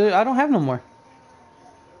 Yeah, dude, I don't have no more.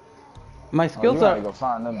 My skills you gotta are. go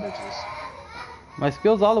find them bitches. My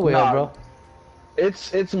skills all the way up, bro.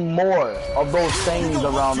 It's more of those things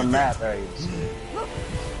around the map areas.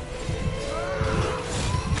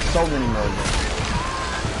 So many more of them.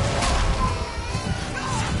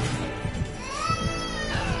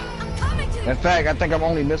 In fact, I think I'm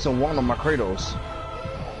only missing one of my Kratos.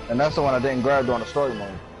 And that's the one I didn't grab during the story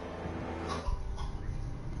mode.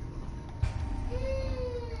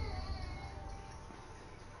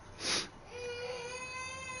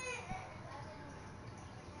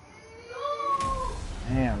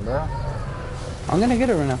 Damn, bro. I'm gonna get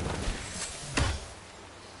it right now.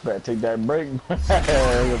 Better take that break.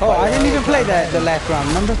 Oh, I didn't even play that the last round,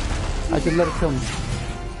 remember? I just let it kill me.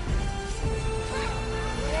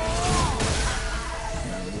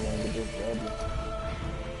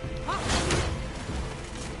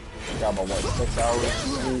 got about what, 6 hours of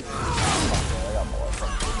sleep? I got more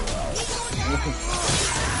fucking 4 hours.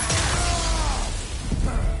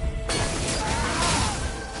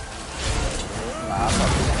 Nah, I'm about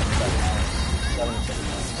to be 7 hours. 7 to 6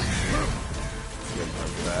 months. Good for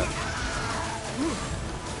that.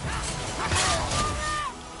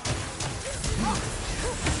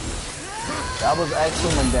 That was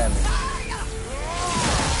excellent damage.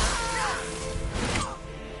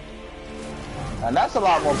 And that's a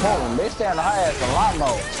lot more potent. They stand high as a lot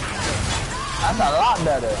more. That's a lot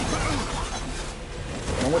better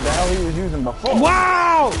than what the hell he was using before.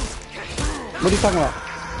 Wow! What are you talking about?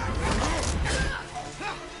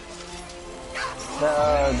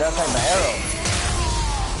 That's like the arrow.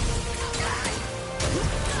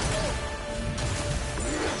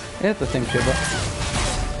 Yeah, it's the same shit, bro.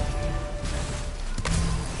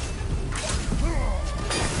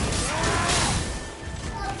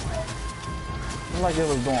 Looked like it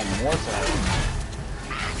was doing more to her.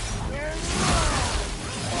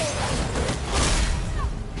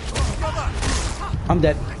 I'm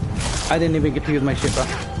dead. I didn't even get to use my shit, bro.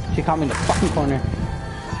 She caught me in the fucking corner.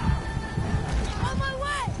 On my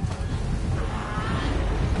way!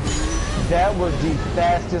 That was the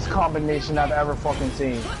fastest combination I've ever fucking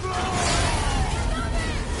seen.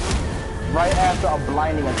 Right after a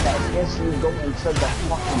blinding attack, instantly go into the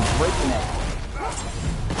fucking breakneck.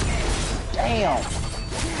 Damn!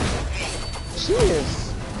 She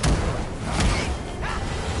is...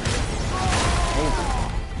 amazing.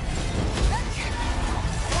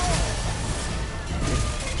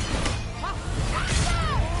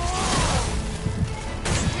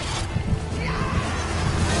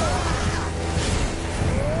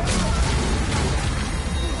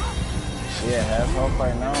 Yeah, half health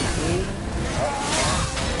right now, please.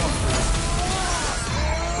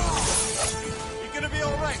 You're gonna be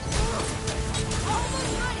alright.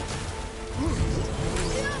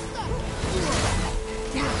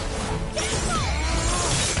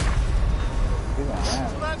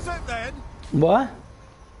 That's it then. What?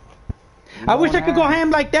 I wish I could go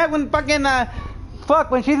ham like that when fucking,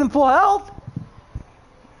 when she's in full health.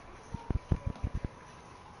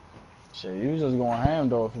 Shit, you was just going ham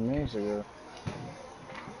though for me, so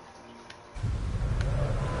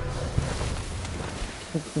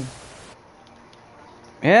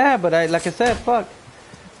Yeah, but like I said, fuck.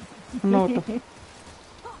 I don't know what the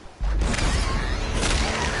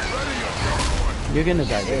You're gonna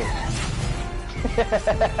die there.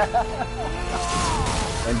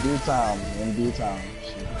 in due time, in due time.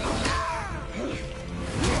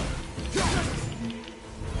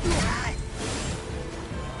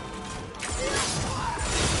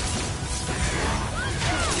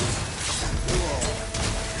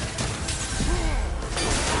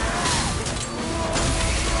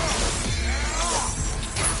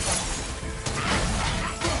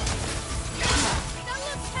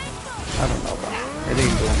 I don't know, bro. It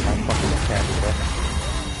ain't doing my fucking attack, bro.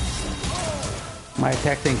 My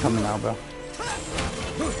attacks ain't coming out, bro.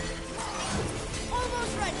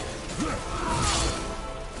 Almost ready!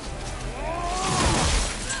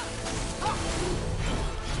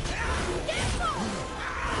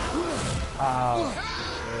 Oh,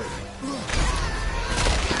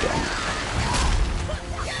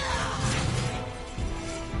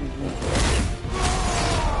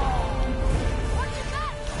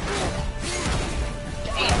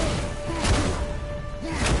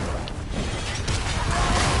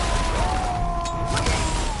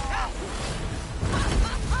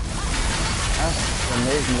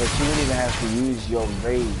 amazing that you don't even have to use your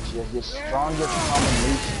rage, your strongest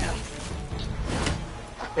combination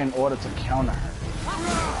in order to counter her.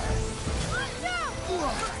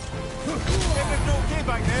 Everything okay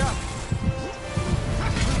back there?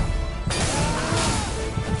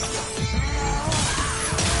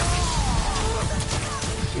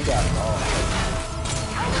 She got it all.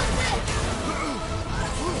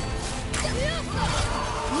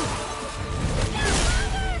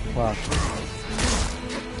 Wow.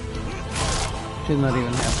 She's not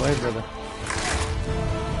even halfway, brother.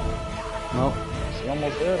 Nope. She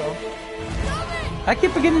almost there though. I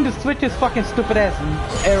keep forgetting to switch this fucking stupid ass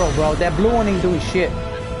arrow, bro. That blue one ain't doing shit.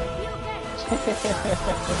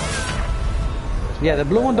 Yeah, the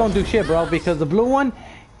blue one don't do shit, bro, because the blue one,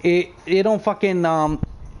 it don't fucking,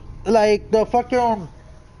 like the fucking,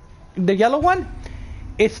 the yellow one,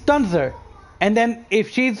 it stuns her. And then if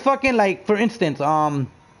she's fucking, like, for instance,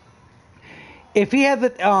 if he has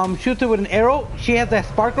it, shoots her with an arrow, she has that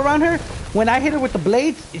spark around her. When I hit her with the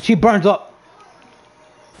blades, she burns up.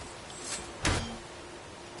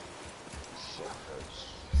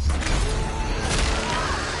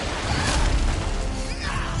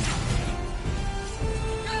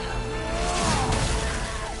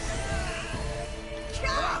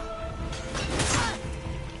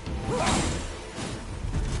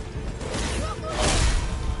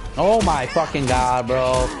 Oh my fucking god,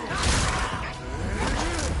 bro.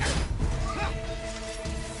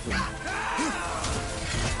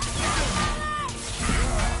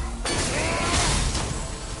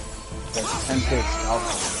 That's 10 picks.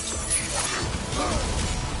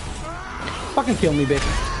 Fucking kill me, bitch.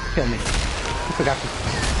 Kill me. I forgot to.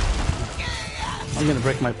 I'm gonna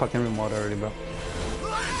break my fucking remote already, bro.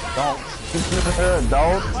 Don't.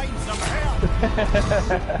 Don't.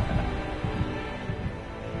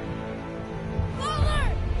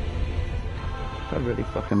 Already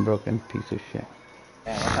fucking broken piece of shit.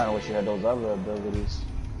 Man, I kinda wish you had those other abilities.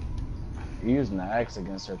 You're using the axe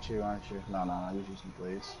against her too, aren't you? No, you're using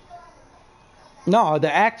blades. No,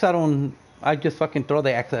 the axe I just fucking throw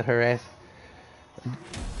the axe at her ass.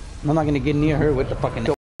 I'm not gonna get near her with the fucking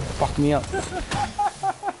fuck me up.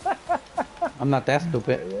 I'm not that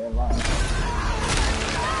stupid.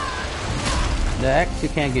 The axe you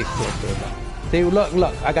can't get close to it. See, look,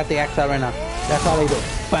 I got the axe out right now. That's all they do.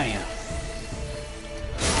 Bam.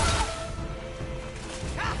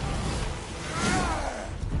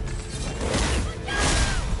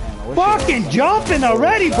 Fucking jumping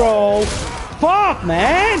already, bro! Fuck,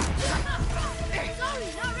 man!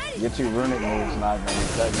 Your two runic moves not gonna be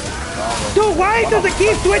technical. Dude, why does it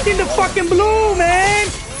keep switching to fucking blue, man?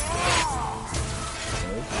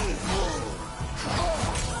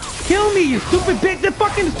 Kill me, you stupid bitch! The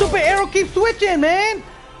fucking stupid arrow keeps switching, man!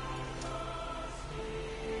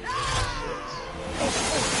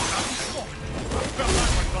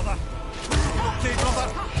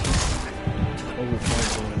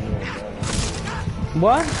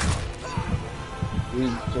 What? We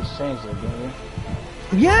just changed it, didn't we?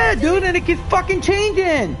 Yeah, dude, and it keeps fucking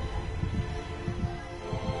changing.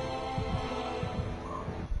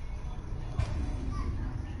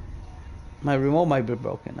 My remote might be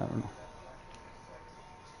broken. I don't know.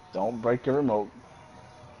 Don't break your remote.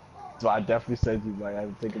 So I definitely said you might have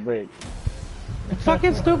to take a break. It's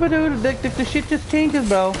fucking stupid, dude. The shit just changes,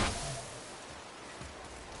 bro.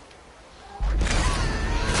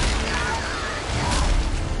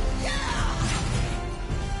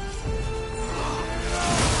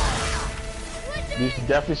 You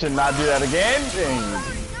definitely should not do that again.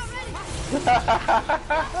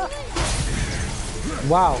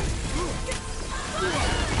 Wow.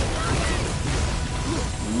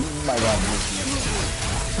 Oh my god.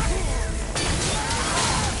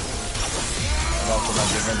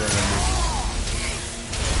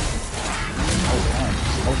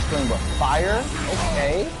 Oh, string, but fire?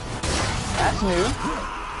 Okay. That's new.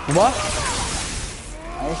 What?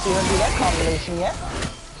 I ain't seen her do that combination yet.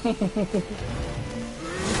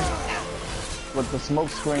 With the smoke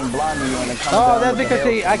screen blinding you and it comes down. Oh, that's because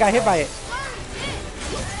I got hit by it.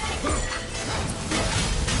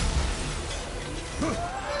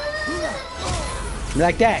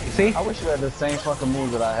 Like that, you see? I wish you had the same fucking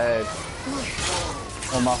move that I had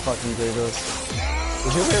on my fucking Kratos.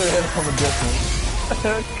 Cause you really hit from a distance.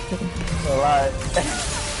 Alright.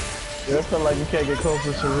 You just feel like you can't get close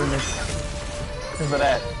to Sharuna. Because of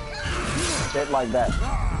that. Shit like that.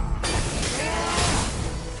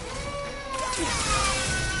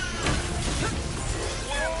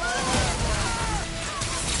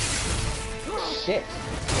 Shit.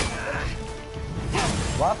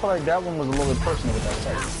 Well, I feel like that one was a little bit personal with that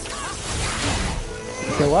scythe.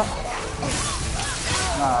 Say what?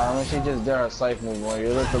 Nah, I mean, she just did her scythe move on you.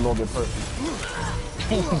 It looked a little bit personal.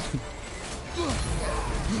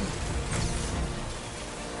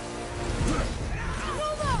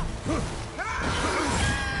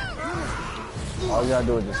 All you gotta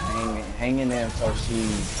do is just hang in there until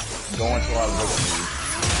she's going to our victory.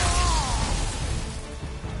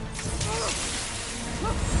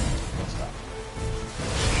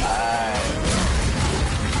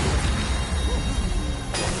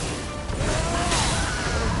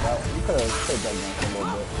 You could have played that game for a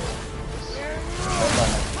little bit.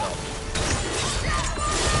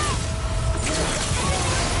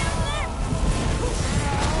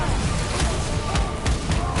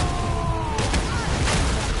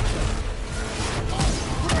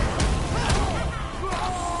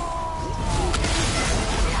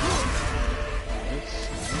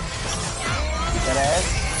 That ass.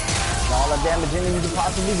 All the damage in it you can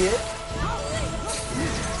possibly get.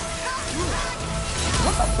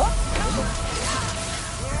 What the fuck?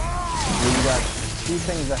 You got two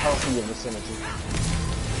things that help in your vicinity.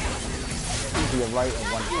 One to your right and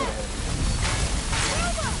one to your ahead.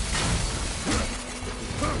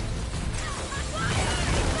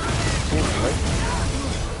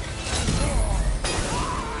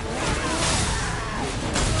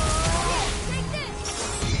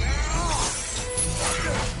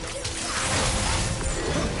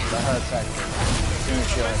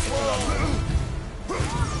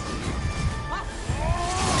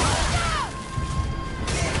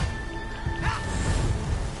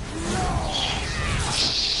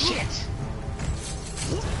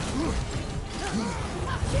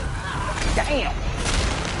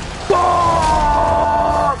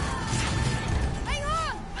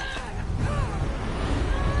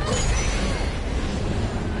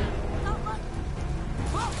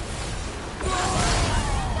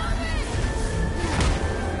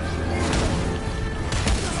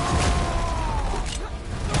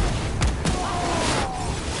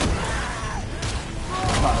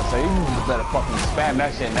 better fucking spam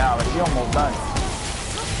that shit now. Like, she almost done.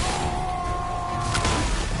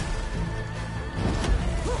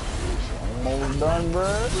 Almost done,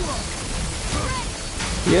 bro.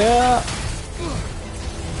 Yeah.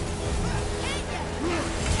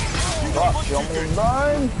 Oh, she almost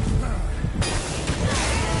done.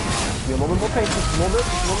 Be a little bit more patient, a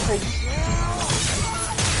little patient.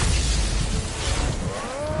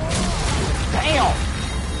 Damn!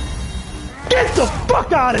 Get the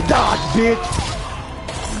fuck out of Dodge,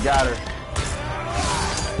 bitch! You got her.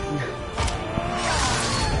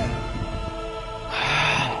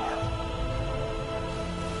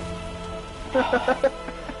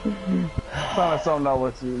 Sound like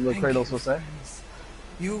something what Kratos would say.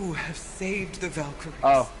 You have saved the Valkyries.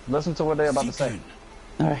 Oh, listen to what they're about to say.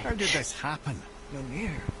 Alright. How did this happen?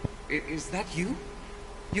 Mimir, is that you?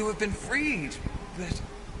 You have been freed, but...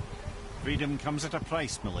 Freedom comes at a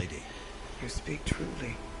price, milady. You speak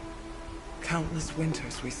truly. Countless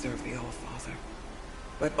winters we served the All-Father.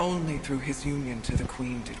 But only through his union to the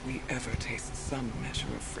Queen did we ever taste some measure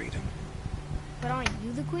of freedom. But aren't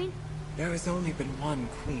you the queen? There has only been one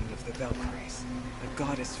Queen of the Valkyries, the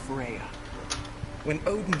goddess Freya. When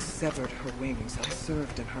Odin severed her wings, I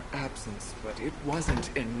served in her absence, but it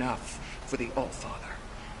wasn't enough for the All-Father.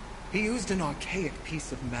 He used an archaic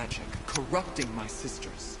piece of magic, corrupting my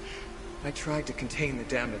sisters. I tried to contain the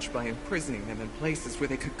damage by imprisoning them in places where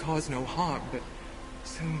they could cause no harm, but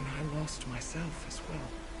soon I lost myself as well.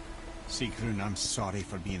 Sigrun, I'm sorry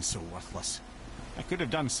for being so worthless. I could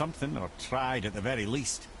have done something, or tried at the very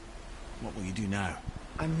least. What will you do now?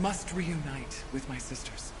 I must reunite with my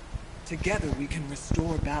sisters. Together we can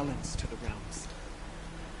restore balance to the realms.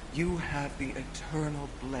 You have the eternal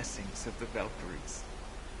blessings of the Valkyries.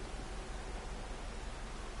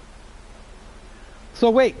 So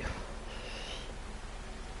wait.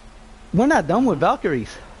 We're not done with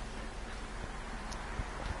Valkyries.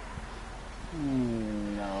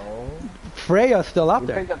 No. Freya's still out You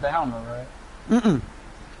there. picked up the helmet, right? Mm-mm.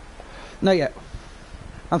 Not yet.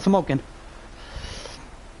 I'm smoking.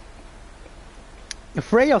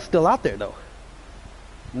 Freya's still out there though.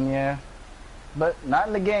 Yeah. But not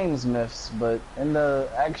in the games myths, but in the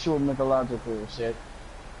actual mythological shit.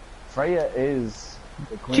 Freya is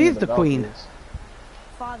the queen. She's of the queen. Valkyries.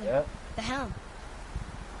 Father, Yep. the helm.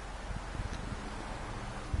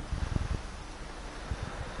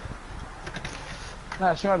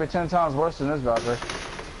 Nah, she might be 10 times worse than this Valkyrie.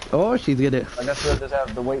 Oh, she's gonna. I guess we'll just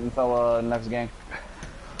have to wait until next game.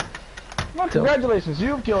 Well, congratulations,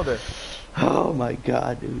 you've killed her. Oh my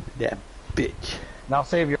god, dude, that bitch. Now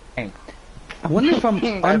save your game. I wonder if I'm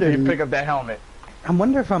After you under. pick up that helmet. I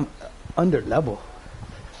wonder if I'm under level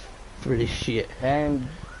for this shit. And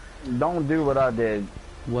don't do what I did.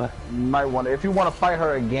 What? You might want to, if you want to fight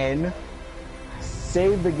her again,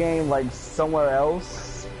 save the game like somewhere else.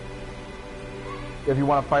 If you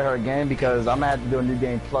want to fight her again, because I'm gonna have to do a new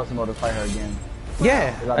game plus in order to fight her again.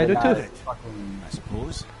 Yeah, I do too. Fucking, I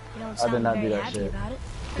suppose. You don't I did sound not very do that happy shit. about it.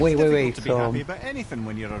 Wait, It's wait, difficult wait. to be So, happy about anything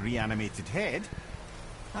when you're a reanimated head.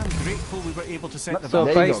 I'm grateful we were able to set the So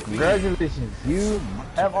there you fight- go. Congratulations, you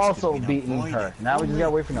have also beaten her. Now we just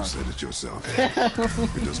gotta wait for You now. said it yourself.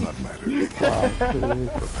 It does not matter anymore.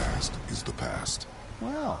 The past is the past.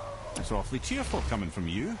 Well, that's awfully cheerful coming from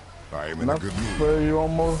you. I am in a good mood. Where you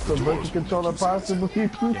almost a break the controller possibly. Your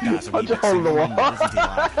dad's a wee Punch a bit hole in the single-minded, wall. isn't he,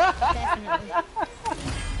 lad?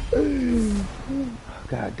 Definitely.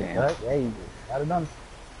 god damn. Right, hey, got it done.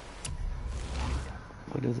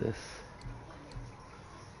 What is this?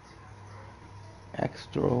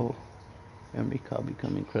 Extra memory card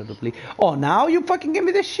become incredibly. Oh, now you fucking give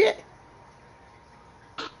me this shit?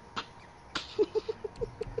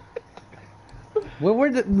 Where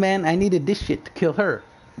were the man? I needed this shit to kill her.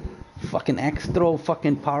 Fucking extra,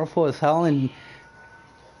 fucking powerful as hell, and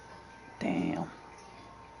damn.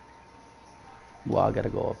 Well, I gotta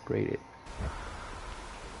go upgrade it.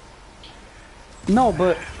 No,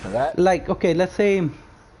 but That like, okay, let's say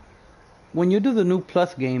when you do the new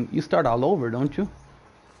plus game, you start all over, don't you?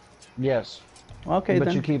 yes. Okay, But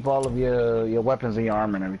then. you keep all of your weapons and your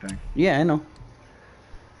armor and everything. Yeah, I know.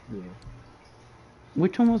 Yeah.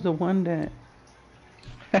 Which one was the one that?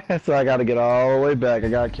 So I gotta get all the way back. I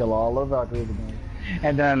gotta kill all of Valkyries again.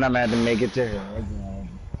 And then I'm gonna have to make it to her again.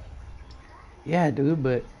 Yeah, dude,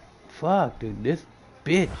 but fuck, dude, this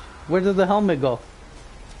bitch. Where does the helmet go?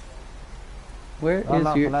 Where Oh, is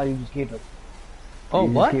no, your? for now you just keep it. Oh,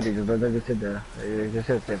 You what? Just keep it. Just sit there. It just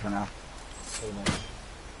sit there for now.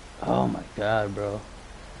 Oh my god, bro.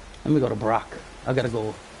 Let me go to Brock. I gotta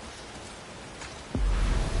go.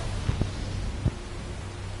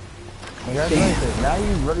 Congratulations. Now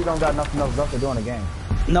you really don't got nothing else left to do in the game.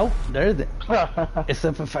 Nope, there isn't.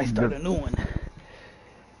 Except if I start a new one.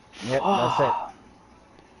 Yep, that's it.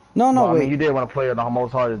 No, Well, I wait. mean, you did want to play it on the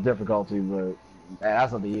most hardest difficulty, but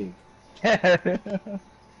that's up to you.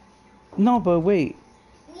 No, but wait.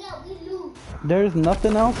 There's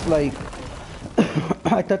nothing else, like...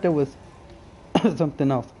 I thought there was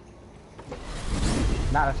something else.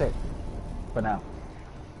 Nah, that's it. For now.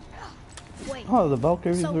 Wait. Oh, the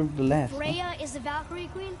Valkyries So were the last. Freya is the Valkyrie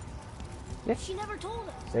Queen? Yeah. She never told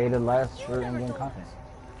us. Say the last for in-game content.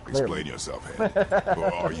 Explain yourself, Hank.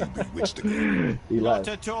 Or are you bewitched again? He Not lied.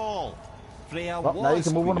 at all. Freya Well, was now you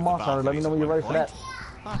can move on to queen of the Monster. Let me know when you're ready for Valkyries that. at one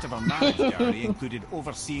point. Part of her marriage diary included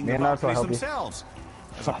overseeing Me the and Naruto Valkyries help you. themselves.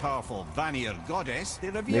 As a powerful Vanir goddess, they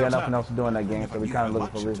We got revered nothing her. else to do in that game, so we kind of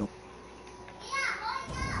looking for reasons.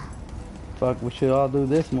 Fuck, we should all do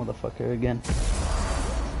this motherfucker again.